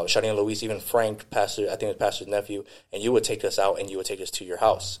 Shani and Luis, even Frank, Pastor, I think it was Pastor's nephew, and you would take us out and you would take us to your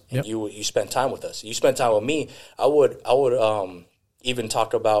house. And you spent time with us. You spent time with me. I would even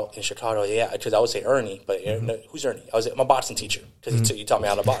talk about in Chicago, because I would say Ernie, but who's Ernie? I was my boxing teacher, because he taught me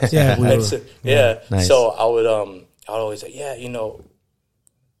how to box. Nice. So I would always say,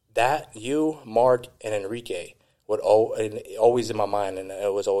 that you, Mark, and Enrique would always in my mind, and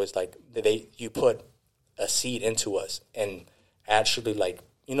it was always like you put a seed into us, and actually, like,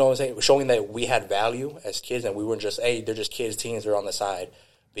 you know what I'm saying, showing that we had value as kids, and we weren't just, hey, they're just kids, teens, they're on the side.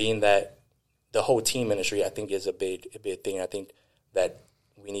 Being that the whole teen ministry, I think, is a big thing. I think that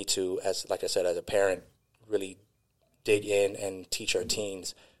we need to, like I said, as a parent, really dig in and teach our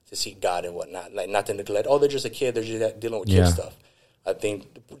teens to seek God and whatnot, like not to neglect. Oh, they're just a kid, they're just dealing with kid stuff. I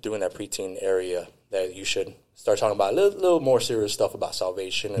think doing that preteen area, that you should start talking about a little more serious stuff about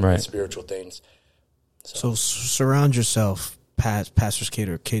salvation and spiritual things. So surround yourself, pastor's kid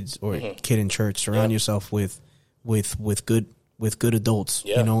or kids or kid in church. Surround yourself with good adults,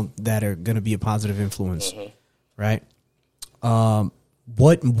 that are going to be a positive influence, right?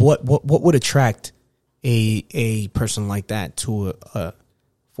 What would attract a person like that to a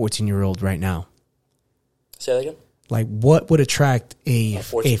 14-year-old right now? Say that again. Like, what would attract a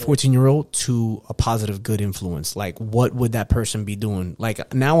 14-year-old to a positive, good influence? Like, what would that person be doing?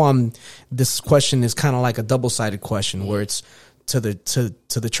 Like, now this question is kind of like a double-sided question, where it's to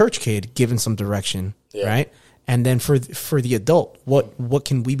the church kid giving some direction, right? And then for the adult, what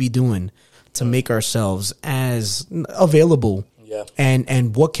can we be doing to make ourselves as available? Yeah.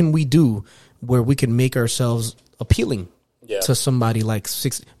 And what can we do where we can make ourselves appealing to somebody like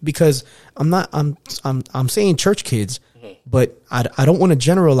 6? Because I'm saying church kids, But I don't want to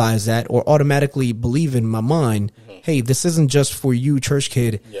generalize that or automatically believe in my mind, hey, this isn't just for you, church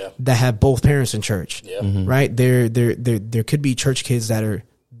kid, that have both parents in church, right? There could be church kids that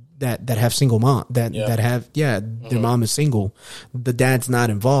have single mom, that have, their mom is single. The dad's not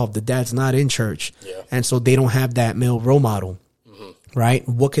involved. The dad's not in church. And so they don't have that male role model, right?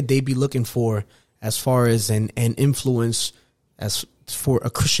 What could they be looking for as far as an influence as for a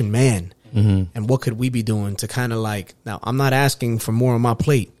Christian man? And what could we be doing to kind of like, now I'm not asking for more on my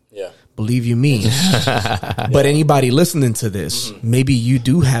plate. Believe you me. But anybody listening to this, maybe you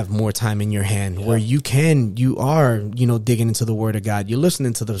do have more time in your hand where you are, digging into the word of God. You're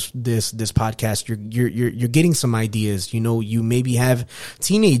listening to this podcast. You're getting some ideas. You maybe have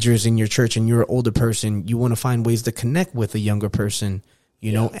teenagers in your church and you're an older person. You want to find ways to connect with a younger person,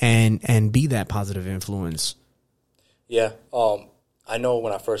 and be that positive influence. Yeah. I know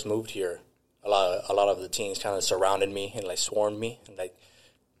when I first moved here, a lot of the teens kind of surrounded me and like swarmed me and like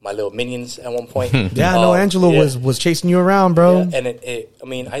my little minions at one point. I know Angelo was chasing you around, bro. Yeah,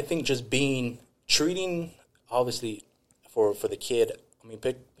 and I think just treating obviously for the kid. I mean,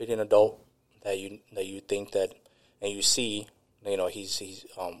 pick an adult that you think that and you see, he's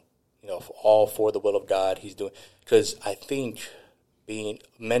all for the will of God. He's doing, because I think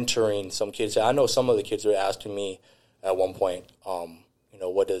mentoring some kids. I know some of the kids were asking me at one point,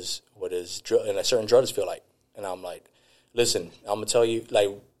 what does and a certain drugs feel like? And I'm like, listen, I'm gonna tell you like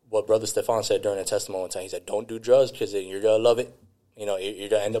what Brother Stefan said during the testimony one time. He said, don't do drugs because then you're gonna love it. You're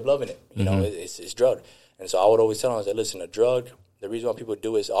gonna end up loving it. It's drug. And so I would always tell them, I said, listen, a drug, the reason why people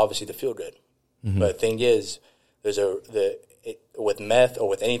do it is obviously to feel good. But the thing is, with meth or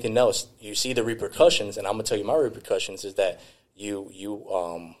with anything else, you see the repercussions, and I'm gonna tell you my repercussions is that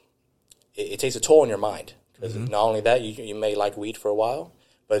it takes a toll on your mind. Because not only that, you may like weed for a while,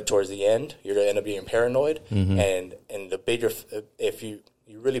 but towards the end, you're going to end up being paranoid. And the bigger, if you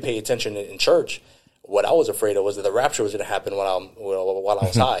really pay attention in church, what I was afraid of was that the rapture was going to happen while I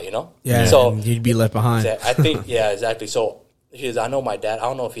was high, Yeah, so you'd be left behind. I think, exactly. So I know my dad,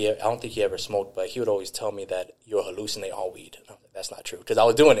 I don't think he ever smoked, but he would always tell me that you'll hallucinate on weed. And I was like, that's not true. Because I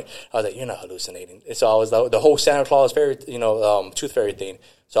was doing it. I was like, you're not hallucinating. And so I was the whole Santa Claus fairy, tooth fairy thing.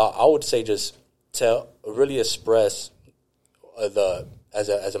 So I would say just really express as a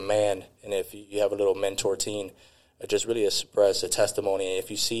man, and if you have a little mentor teen, just really express a testimony.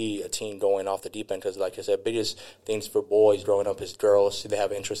 If you see a teen going off the deep end, because like I said, biggest things for boys growing up is girls. They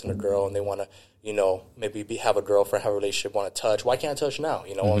have interest in a girl and they want to, maybe have a girlfriend, have a relationship, want to touch. Why can't I touch now?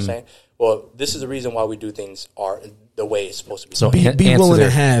 You know what I'm saying? Well, this is the reason why we do things the way it's supposed to be. So be willing to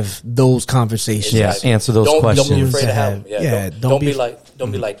have those conversations. Exactly. Yeah, answer those questions. Don't be afraid to have them. Don't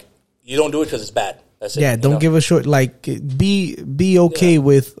be like, you don't do it because it's bad. That's it. Yeah, don't give a short, like, be okay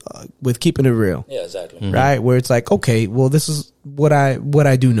with keeping it real. Yeah, exactly. Right? Where it's like, okay, well, this is what I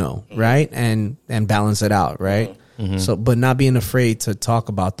do know, right? And balance it out, right? So, but not being afraid to talk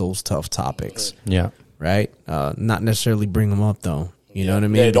about those tough topics. Yeah. Right? Not necessarily bring them up though. You know what I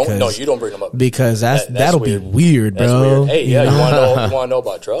mean? Yeah, you don't bring them up. Because that'll be weird, bro. That's weird. Hey, you want to know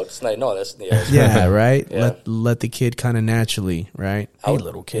about drugs? Like, no, that's right. Yeah. Let the kid kind of naturally, right? Hey,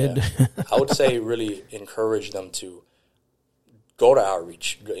 little kid. Yeah. I would say really encourage them to go to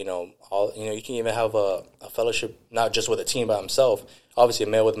outreach. You can even have a fellowship, not just with a team by himself. Obviously, a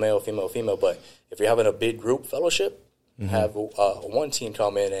male with male, female with female. But if you're having a big group fellowship, have one team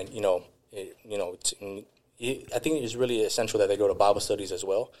come in and I think it's really essential that they go to Bible studies as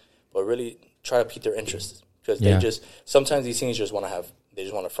well, but really try to pique their interest, because sometimes these teens just want a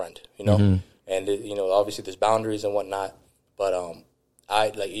friend, and obviously there's boundaries and whatnot, but I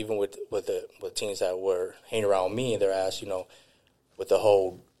like even with teens that were hanging around me, they're asked, with the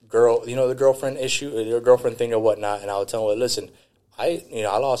whole the girlfriend issue, their girlfriend thing or whatnot, and I would tell them, listen, I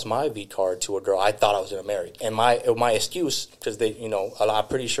lost my V card to a girl I thought I was going to marry, and my excuse, because I'm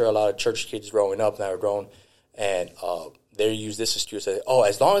pretty sure a lot of church kids growing up that were grown. And they use this excuse that,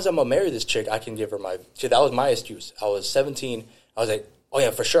 as long as I'm going to marry this chick, I can give her that was my excuse. I was 17. I was like, oh yeah,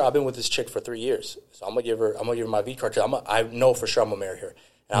 for sure. I've been with this chick for 3 years. So I'm going to give her my V card. I know for sure I'm going to marry her.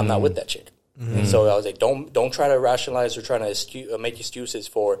 And I'm not with that chick. And so I was like, don't try to rationalize or try to make excuses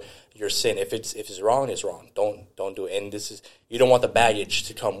for your sin. If it's wrong, it's wrong. Don't do it. And you don't want the baggage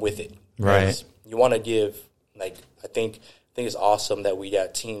to come with it. Right. You want to give, I think it's awesome that we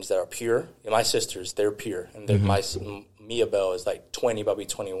got teams that are pure. And my sisters, they're pure. And Mia Bell is like 20, about to be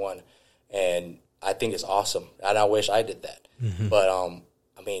 21. And I think it's awesome. And I wish I did that. But,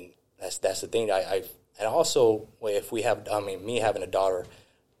 that's the thing. And also, if we have, me having a daughter,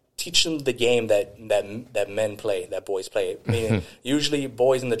 teach them the game that men play, that boys play. I mean, usually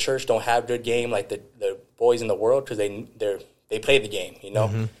boys in the church don't have good game like the boys in the world because they play the game, you know.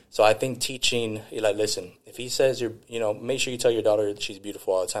 Mm-hmm. So I think teaching, like, listen, if he says make sure you tell your daughter that she's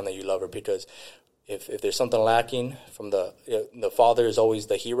beautiful all the time, that you love her, because if there's something lacking from the father is always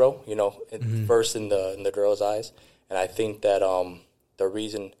the hero, you know, first in the girl's eyes, and I think that the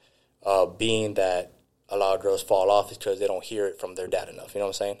reason being that a lot of girls fall off is because they don't hear it from their dad enough. You know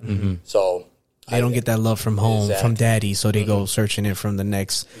what I'm saying? Mm-hmm. So they don't get that love from home, Exactly. from daddy, so they go searching it from the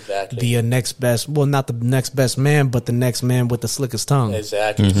next, Exactly. the next best. Well, not the next best man, but the next man with the slickest tongue.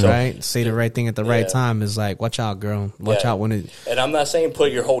 exactly. So, Right? Say the right thing at the right time is like, watch out, girl. Watch Yeah. out when it. And I'm not saying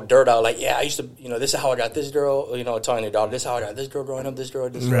put your whole dirt out. Like, I used to, this is how I got this girl. Telling your daughter, this is how I got this girl growing up. This girl,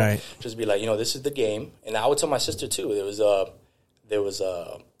 this girl. Right. Just be like, this is the game. And I would tell my sister too.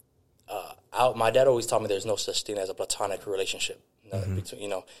 My dad always taught me there's no such thing as a platonic relationship.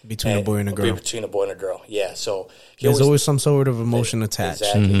 Between a boy and a girl. Between a boy and a girl. Yeah. So There's always some sort of emotion attached.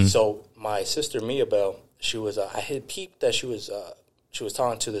 Exactly. So my sister Mia Bell, she was. I had peeped that she was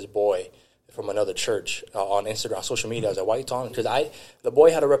talking to this boy from another church on Instagram, social media. I was like, "Why are you talking?" Because the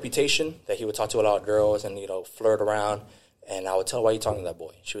boy had a reputation that he would talk to a lot of girls and flirt around. And I would tell her, "Why are you talking to that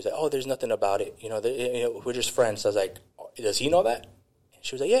boy?" She was like, "Oh, there's nothing about it. We're just friends." So I was like, "Does he know that?" And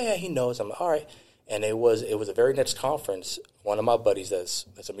she was like, "Yeah, he knows." I'm like, "All right." And it was a very next conference. One of my buddies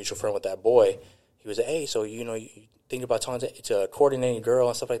that's a mutual friend with that boy, he was like, "Hey, so you think about talking to coordinating a girl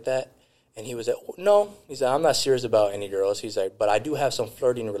and stuff like that?" And he was like, "Oh, no." He said, "I'm not serious about any girls." He's like, "But I do have some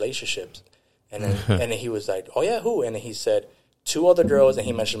flirting relationships." And then he was like, "Oh yeah, who?" And then he said 2 other girls, and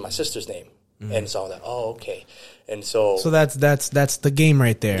he mentioned my sister's name. And so I was like, "Oh, okay." And so that's the game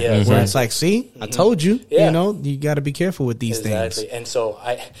right there. Yeah, Where exactly. it's like, see, I told you. Yeah. You got to be careful with these things. Exactly. And so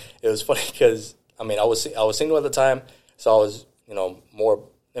it was funny because I was single at the time, so I was more.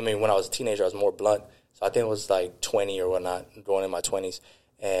 When I was a teenager, I was more blunt. So I think it was like 20 or whatnot, going in my 20s.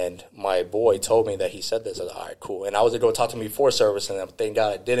 And my boy told me that he said this. I was like, all right, cool. And I was going to go talk to me before service, and thank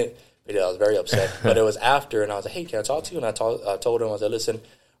God I didn't, because I was very upset. But it was after, and I was like, hey, can I talk to you? And I told him, I was like, listen,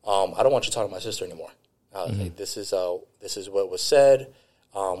 I don't want you to talk to my sister anymore. I was like, this is what was said.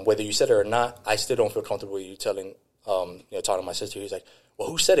 Whether you said it or not, I still don't feel comfortable with you talking to my sister. He was like, well,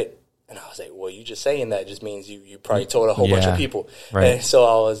 who said it? And I was like, well, you just saying that just means you probably told a whole bunch of people. Right. And so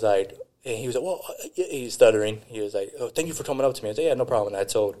I was like, and he was like, well, he's stuttering. He was like, oh, thank you for coming up to me. I said, yeah, no problem. And I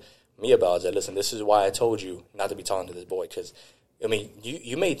told me about it. I was like, listen, this is why I told you not to be talking to this boy. Because,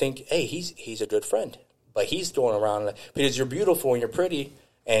 you may think, hey, he's a good friend. But he's going around, because you're beautiful and you're pretty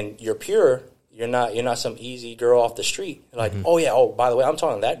and you're pure. You're not some easy girl off the street. Like, by the way, I'm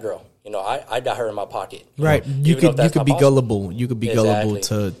talking to that girl. I got her in my pocket. Right. You could be gullible. You could be gullible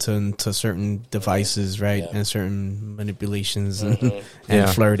Exactly. to certain devices, right? And certain manipulations and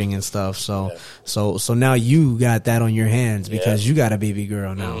flirting and stuff. So now you got that on your hands because you got a baby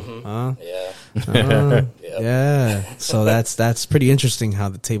girl now. Huh? Yeah. Yeah. So that's pretty interesting how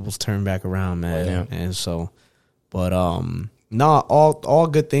the tables turn back around, man. Yeah. And so, but all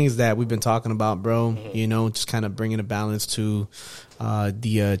good things that we've been talking about, bro. Just kind of bringing a balance to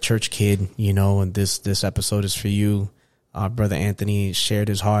the church kid, and this episode is for you. Brother Anthony shared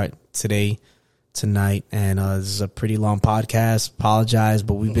his heart tonight, and this is a pretty long podcast. Apologize,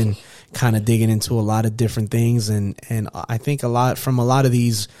 but we've been kind of digging into a lot of different things, and I think a lot of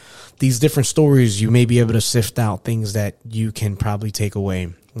these different stories, you may be able to sift out things that you can probably take away.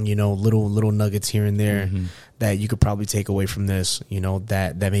 Little nuggets here and there that you could probably take away from this.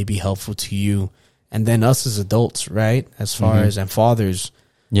 That may be helpful to you. And then us as adults, right? As far as, and fathers.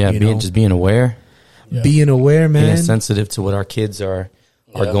 Yeah, being aware. Yeah. Being aware, man. Being sensitive to what our kids are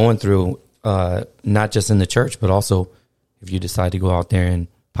going through, not just in the church, but also if you decide to go out there and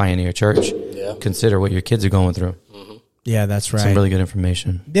pioneer church, consider what your kids are going through. Yeah, that's right. Some really good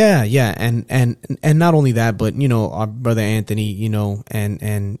information. Yeah. And not only that, but, our brother Anthony,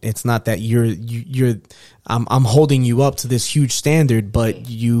 and it's not that I'm holding you up to this huge standard, but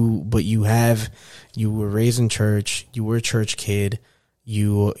you were raised in church, you were a church kid,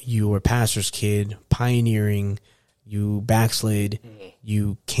 you were a pastor's kid, pioneering, you backslid,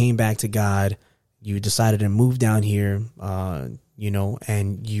 you came back to God, you decided to move down here, and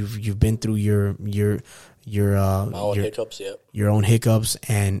you've been through your own hiccups, your own hiccups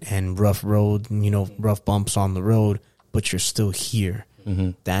and rough road, rough bumps on the road, but you're still here.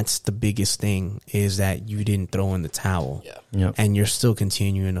 That's the biggest thing, is that you didn't throw in the towel, and you're still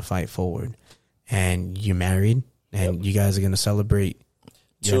continuing to fight forward. And you're married, and you guys are going to celebrate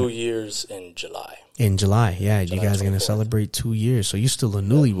 2 years in July. In July, yeah, you guys are going to celebrate 2 years. So you're still a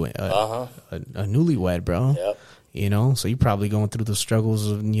newlywed, a newlywed, bro. Yep. You know, so you're probably going through the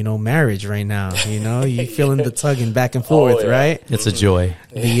struggles of, you know, marriage right now. You know, you feeling the tugging back and forth, right? It's a joy.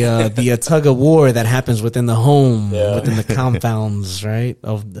 The tug of war that happens within the home, within the compounds, right,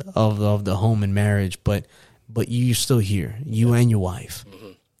 of the home and marriage. But you're still here, you and your wife,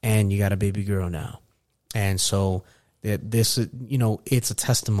 and you got a baby girl now, and so this, you know, it's a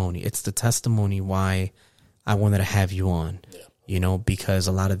testimony. It's the testimony why I wanted to have you on, you know, because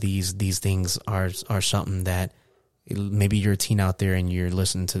a lot of these things are something that. Maybe you're a teen out there and you're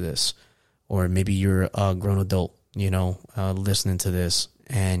listening to this, or maybe you're a grown adult, you know, listening to this,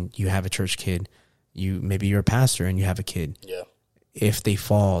 and you have a church kid. Maybe you're a pastor and you have a kid. Yeah. If they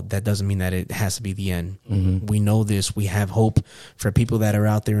fall, that doesn't mean that it has to be the end. We know this. We have hope for people that are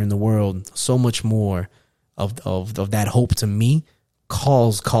out there in the world. So much more of that hope, to me,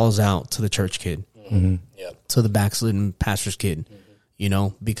 calls out to the church kid, to the backslidden pastor's kid. You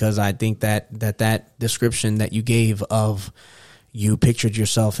know, because I think that description that you gave of, you pictured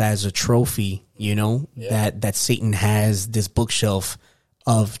yourself as a trophy, you know, that Satan has this bookshelf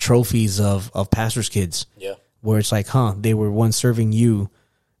of trophies of pastors' kids, where it's like, they were once serving you,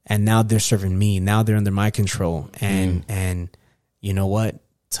 and now they're serving me. Now they're under my control, and you know what?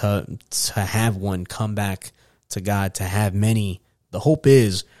 To have one come back to God, to have many, the hope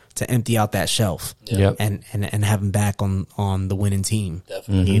is to empty out that shelf, and have them back on the winning team.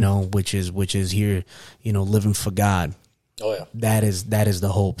 Definitely. You know, which is here, you know, living for God. Oh yeah, that is the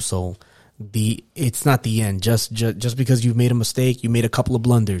hope. So it's not the end. Just because you've made a mistake, you made a couple of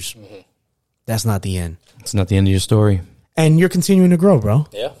blunders. That's not the end. It's not the end of your story. And you're continuing to grow, bro.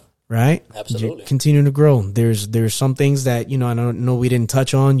 Yeah. Right? Absolutely. You're continuing to grow. There's some things that, you know, I don't know we didn't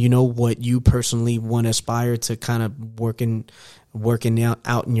touch on, you know, what you personally want to aspire to kind of working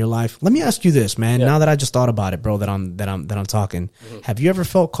out in your life. Let me ask you this, man. Now that I just thought about it, bro, that I'm talking. Have you ever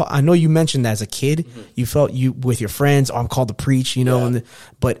felt I know you mentioned as a kid, you felt you with your friends, I'm called to preach, you know,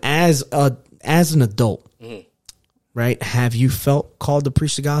 but as an adult, right? Have you felt called to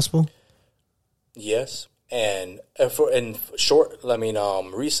preach the gospel? Yes. And in short, I mean,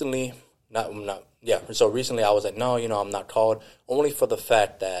 recently, So recently I was like, no, you know, I'm not called, only for the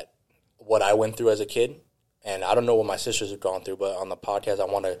fact that what I went through as a kid, and I don't know what my sisters have gone through, but on the podcast, I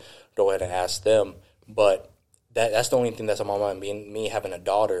want to go ahead and ask them. But that's the only thing that's on my mind, me having a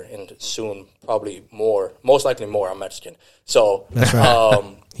daughter, and soon probably more, most likely more. I'm Mexican, so that's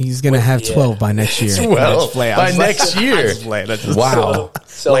right. He's gonna have 12 by next year. 12 by next year. Wow.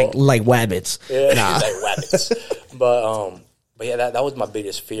 So like wabbits. Yeah, like wabbits. But yeah, that was my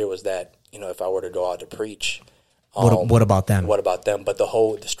biggest fear, was that, you know, if I were to go out to preach. What about them? What about them? But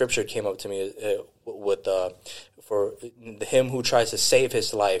the scripture came up to me with for him who tries to save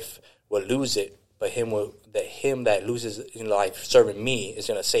his life will lose it, but him that loses his life serving me is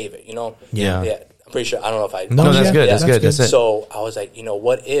gonna save it. You know? Yeah. I'm pretty sure. I don't know if I. No, that's good. That's good. That's it. So I was like, you know,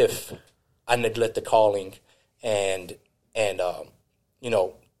 what if I neglect the calling and you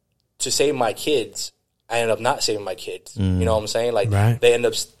know, to save my kids, I end up not saving my kids. You know what I'm saying? Like they end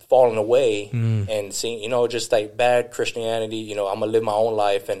up falling away and seeing, you know, just like bad Christianity. You know, I'm gonna live my own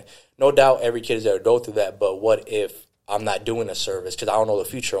life, and no doubt every kid is gonna go through that. But what if I'm not doing a service, because I don't know the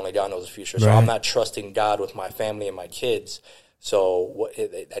future? Only God knows the future. So I'm not trusting God with my family and my kids. So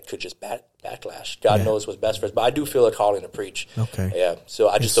that could just backlash. God knows what's best for us. But I do feel a calling to preach. Okay. Yeah. So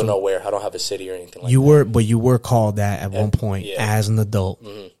I just don't know where. I don't have a city or anything like that. But you were called that at one point as an adult,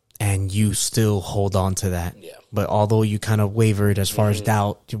 and you still hold on to that. Yeah. But although you kind of wavered as far as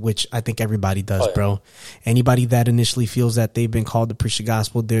doubt, which I think everybody does, bro. Anybody that initially feels that they've been called to preach the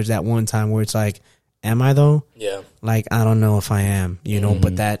gospel, there's that one time where it's like, am I though? Yeah. Like, I don't know if I am, you know,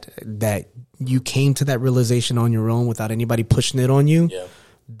 but that you came to that realization on your own without anybody pushing it on you. Yeah.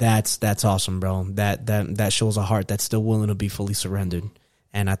 That's awesome, bro. That shows a heart that's still willing to be fully surrendered.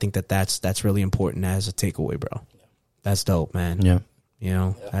 And I think that's really important as a takeaway, bro. Yeah. That's dope, man. Yeah. You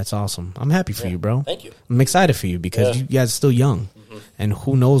know, that's awesome. I'm happy for you, bro. Thank you. I'm excited for you because you guys are still young. And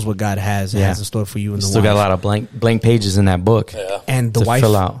who knows what God has in store for you in the still got a lot of blank pages in that book. Yeah. And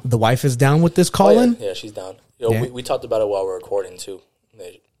the wife is down with this calling? Yeah, she's down. We talked about it while we're recording too.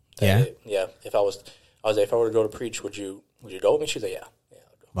 Yeah. If I were to go to preach, would you go with me? She's like, yeah.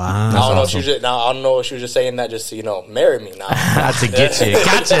 Wow. I don't know. I don't know if she was just saying that just to, you know, marry me now. Not to get you.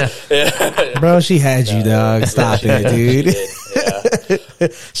 Gotcha. Bro, she had you, dog. Stop it,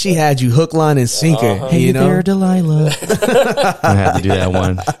 dude. She had you hook, line, and sinker. Hey, you know? There, Delilah. I had to do that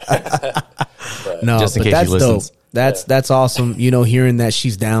one. No, just in case that's dope. That's awesome. You know, hearing that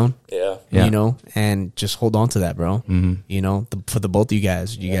she's down. Yeah. You know, and just hold on to that, bro. You know, for the both of you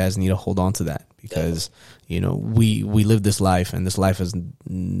guys need to hold on to that because, you know, we live this life, and this life is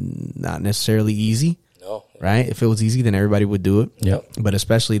not necessarily easy. No. right? If it was easy, then everybody would do it. Yep. But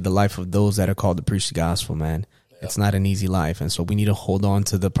especially the life of those that are called to preach the gospel, man. It's not an easy life. And so we need to hold on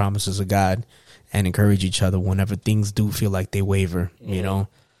to the promises of God and encourage each other whenever things do feel like they waver, you know?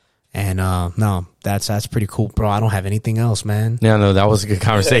 And no, that's pretty cool, bro. I don't have anything else, man. Yeah, no, that was a good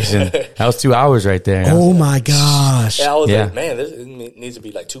conversation. That was 2 hours right there. Oh my gosh. Yeah, I was Yeah. like, man, this needs to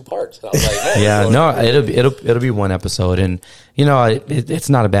be like 2 parts. And I was like, man, Yeah, no, it'll be one episode, and you know, it's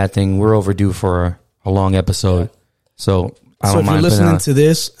not a bad thing. We're overdue for a long episode, so I So don't if you're mind listening putting to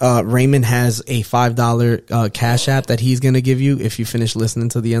this, Raymond has a $5 cash app that he's going to give you if you finish listening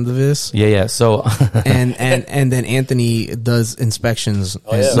to the end of this. yeah. So And then Anthony does inspections.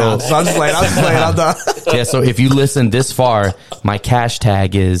 Oh, yeah. So I'm just playing. I'm done. yeah, so if you listen this far, my cash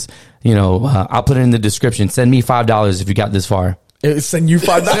tag is, you know, I'll put it in the description. Send me $5 if you got this far. Send you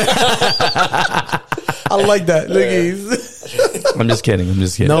 $5. I like that. Look at you. I'm just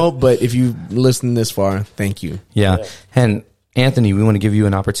kidding. No, but if you listen this far, thank you. Yeah. And Anthony, we want to give you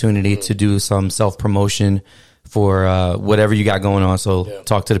an opportunity to do some self-promotion for whatever you got going on. So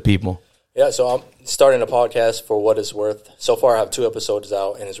talk to the people. Yeah, so I'm starting a podcast for what it's worth. So far, I have 2 episodes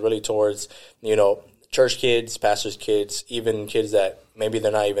out, and it's really towards, you know, church kids, pastors' kids, even kids that maybe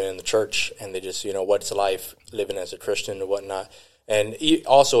they're not even in the church, and they just, you know, what's life living as a Christian and whatnot. And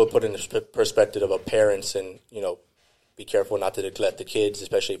also put in the perspective of parents and, you know, be careful not to neglect the kids,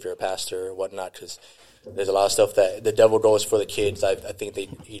 especially if you're a pastor or whatnot, because there's a lot of stuff that the devil goes for the kids. I think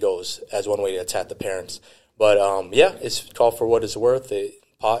he goes as one way to attack the parents. But, yeah, it's called For What It's Worth.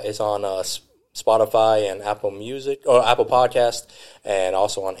 It's on Spotify and Apple Music, or Apple Podcast, and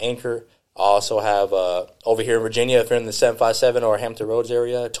also on Anchor. I also have, over here in Virginia, if you're in the 757 or Hampton Roads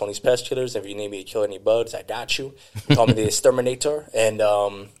area, Tony's Pest Killers. If you need me to kill any bugs, I got you. Call me the Exterminator. And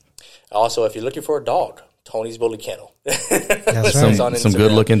also, if you're looking for a dog, Tony's Bully Kennel. That's So it's right. on Some Instagram.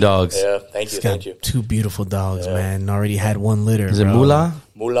 good-looking dogs. Yeah, thank you. 2 beautiful dogs, man. Already had 1 litter. Is it bro. Moolah?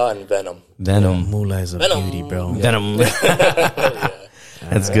 Moolah and Venom. Venom. Moolah is a beauty, bro. Venom.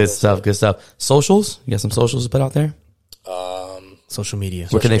 That's good stuff. Good stuff. Socials? You got some socials to put out there? Social media.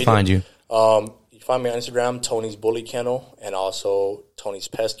 Where can they media? find you? You can find me on Instagram, Tony's Bully Kennel, and also Tony's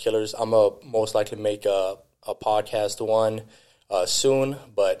Pest Killers. I'm going to most likely make a podcast one soon,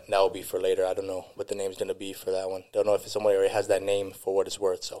 but that will be for later. I don't know what the name's going to be for that one. Don't know if somebody already has that name for what it's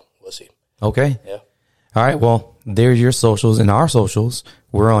worth, so we'll see. Okay. Yeah. All right. Well, there's your socials and our socials.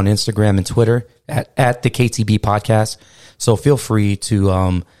 We're on Instagram and Twitter at the KTB Podcast. So feel free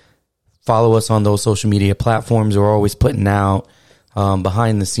to follow us on those social media platforms. We're always putting out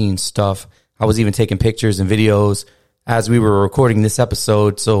behind the scenes stuff. I was even taking pictures and videos as we were recording this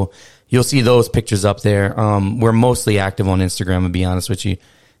episode. So you'll see those pictures up there. We're mostly active on Instagram, to be honest with you.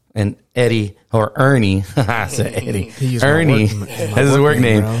 And Eddie, or Ernie, I said Eddie. Ernie, that's his work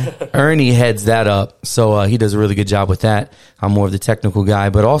name. Ernie heads that up. So he does a really good job with that. I'm more of the technical guy.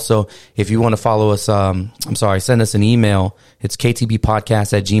 But also, if you want to follow us, send us an email. It's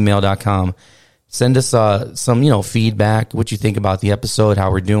ktbpodcast@gmail.com. Send us some, feedback, what you think about the episode,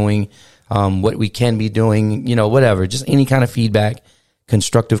 how we're doing, what we can be doing, whatever. Just any kind of feedback,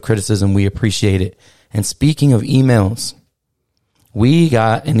 constructive criticism. We appreciate it. And speaking of emails, we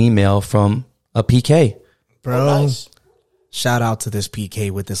got an email from a PK. Bro, Nice. shout out to this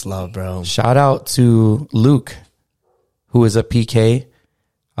PK with this love, bro. Shout out to Luke, who is a PK.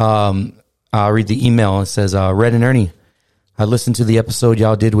 I'll read the email. It says, Red and Ernie, I listened to the episode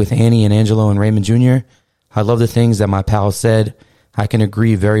y'all did with Annie and Angelo and Raymond Jr. I love the things that my pals said. I can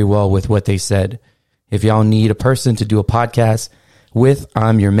agree very well with what they said. If y'all need a person to do a podcast with,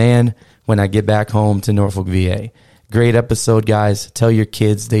 I'm your man when I get back home to Norfolk, VA. Great episode, guys. Tell your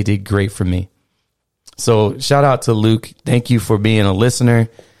kids they did great for me. So shout out to Luke. Thank you for being a listener.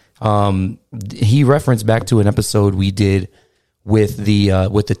 He referenced back to an episode we did with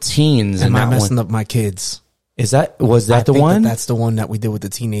the teens. Am I that messing one, up my kids? was that I the think one? that's the one that we did with the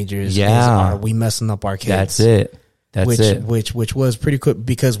teenagers. Yeah. Are we messing up our kids? That's it. That's it. Which was pretty cool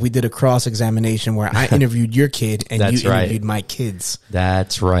because we did a cross examination where I interviewed your kid and That's you right. interviewed my kids.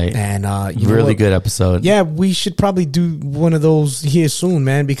 That's right. And you know Really what? good episode. Yeah, we should probably do one of those here soon,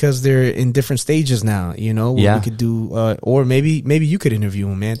 man, because they're in different stages now. Yeah. We could do, or maybe you could interview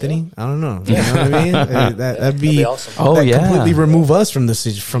them, Anthony. I don't know. You know what I mean? That'd be awesome. Oh, that yeah. completely remove us from the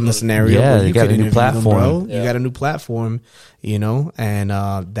scenario. Yeah, where you got could a new interview them, platform. bro. Yeah. You got a new platform, and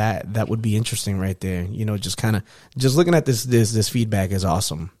that would be interesting right there. Just looking at this feedback is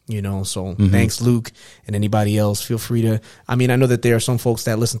awesome. So thanks, Luke, and anybody else. Feel free to. I mean, I know that there are some folks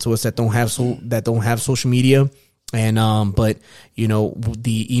that listen to us that don't have social media, and but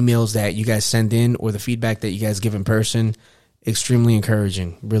the emails that you guys send in or the feedback that you guys give in person, extremely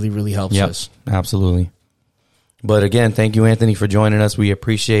encouraging. Really, really helps Yep. us. Absolutely. But again, thank you, Anthony, for joining us. We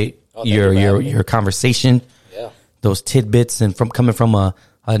appreciate your conversation, those tidbits, and coming from a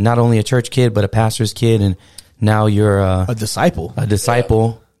not only a church kid but a pastor's kid, and now you're a disciple,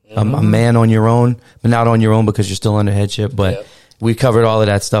 a man on your own, but not on your own because you're still under headship. But we covered all of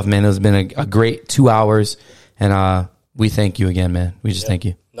that stuff, man. It's been a great 2 hours, and we thank you again, man. We just thank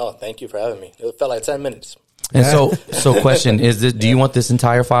you. No, thank you for having me. It felt like 10 minutes. And so question is this, do you want this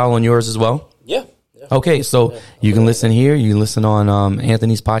entire file on yours as well? Yeah. Okay, so you can listen here. You can listen on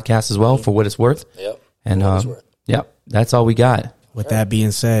Anthony's podcast as well, for what it's worth. Yep. And that's all we got. With that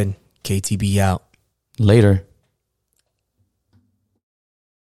being said, KTB out. Later.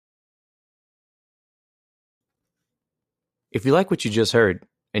 If you like what you just heard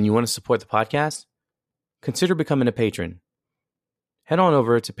and you want to support the podcast, consider becoming a patron. Head on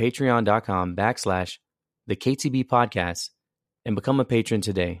over to patreon.com/the KTB podcast and become a patron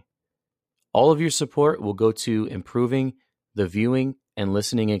today. All of your support will go to improving the viewing and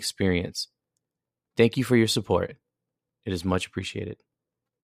listening experience. Thank you for your support. It is much appreciated.